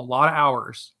lot of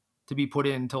hours to be put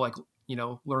in to like,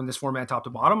 learn this format top to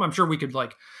bottom. I'm sure we could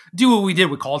like do what we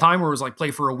did with Call Time where it was like play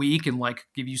for a week and like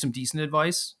give you some decent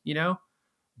advice,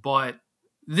 but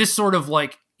this sort of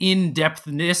like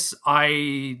in-depthness,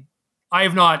 I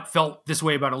have not felt this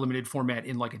way about a limited format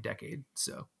in like a decade.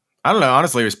 So I don't know.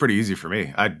 Honestly, it was pretty easy for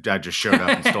me. I just showed up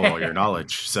and stole all your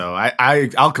knowledge. So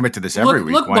I'll commit to this every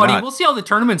week. Look, Why buddy, not? We'll see how the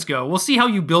tournaments go. We'll see how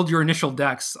you build your initial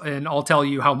decks, and I'll tell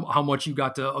you how much you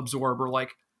got to absorb or like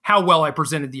how well I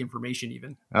presented the information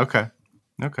even.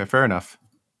 Okay, fair enough.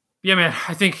 Yeah, man,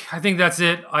 I think that's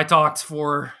it. I talked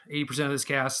for 80% of this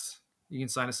cast. You can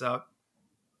sign us out.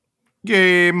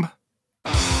 Game.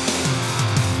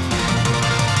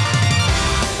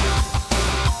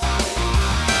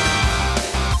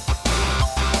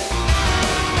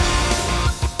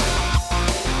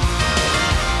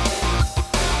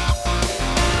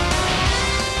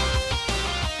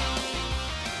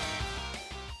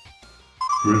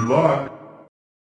 Good luck.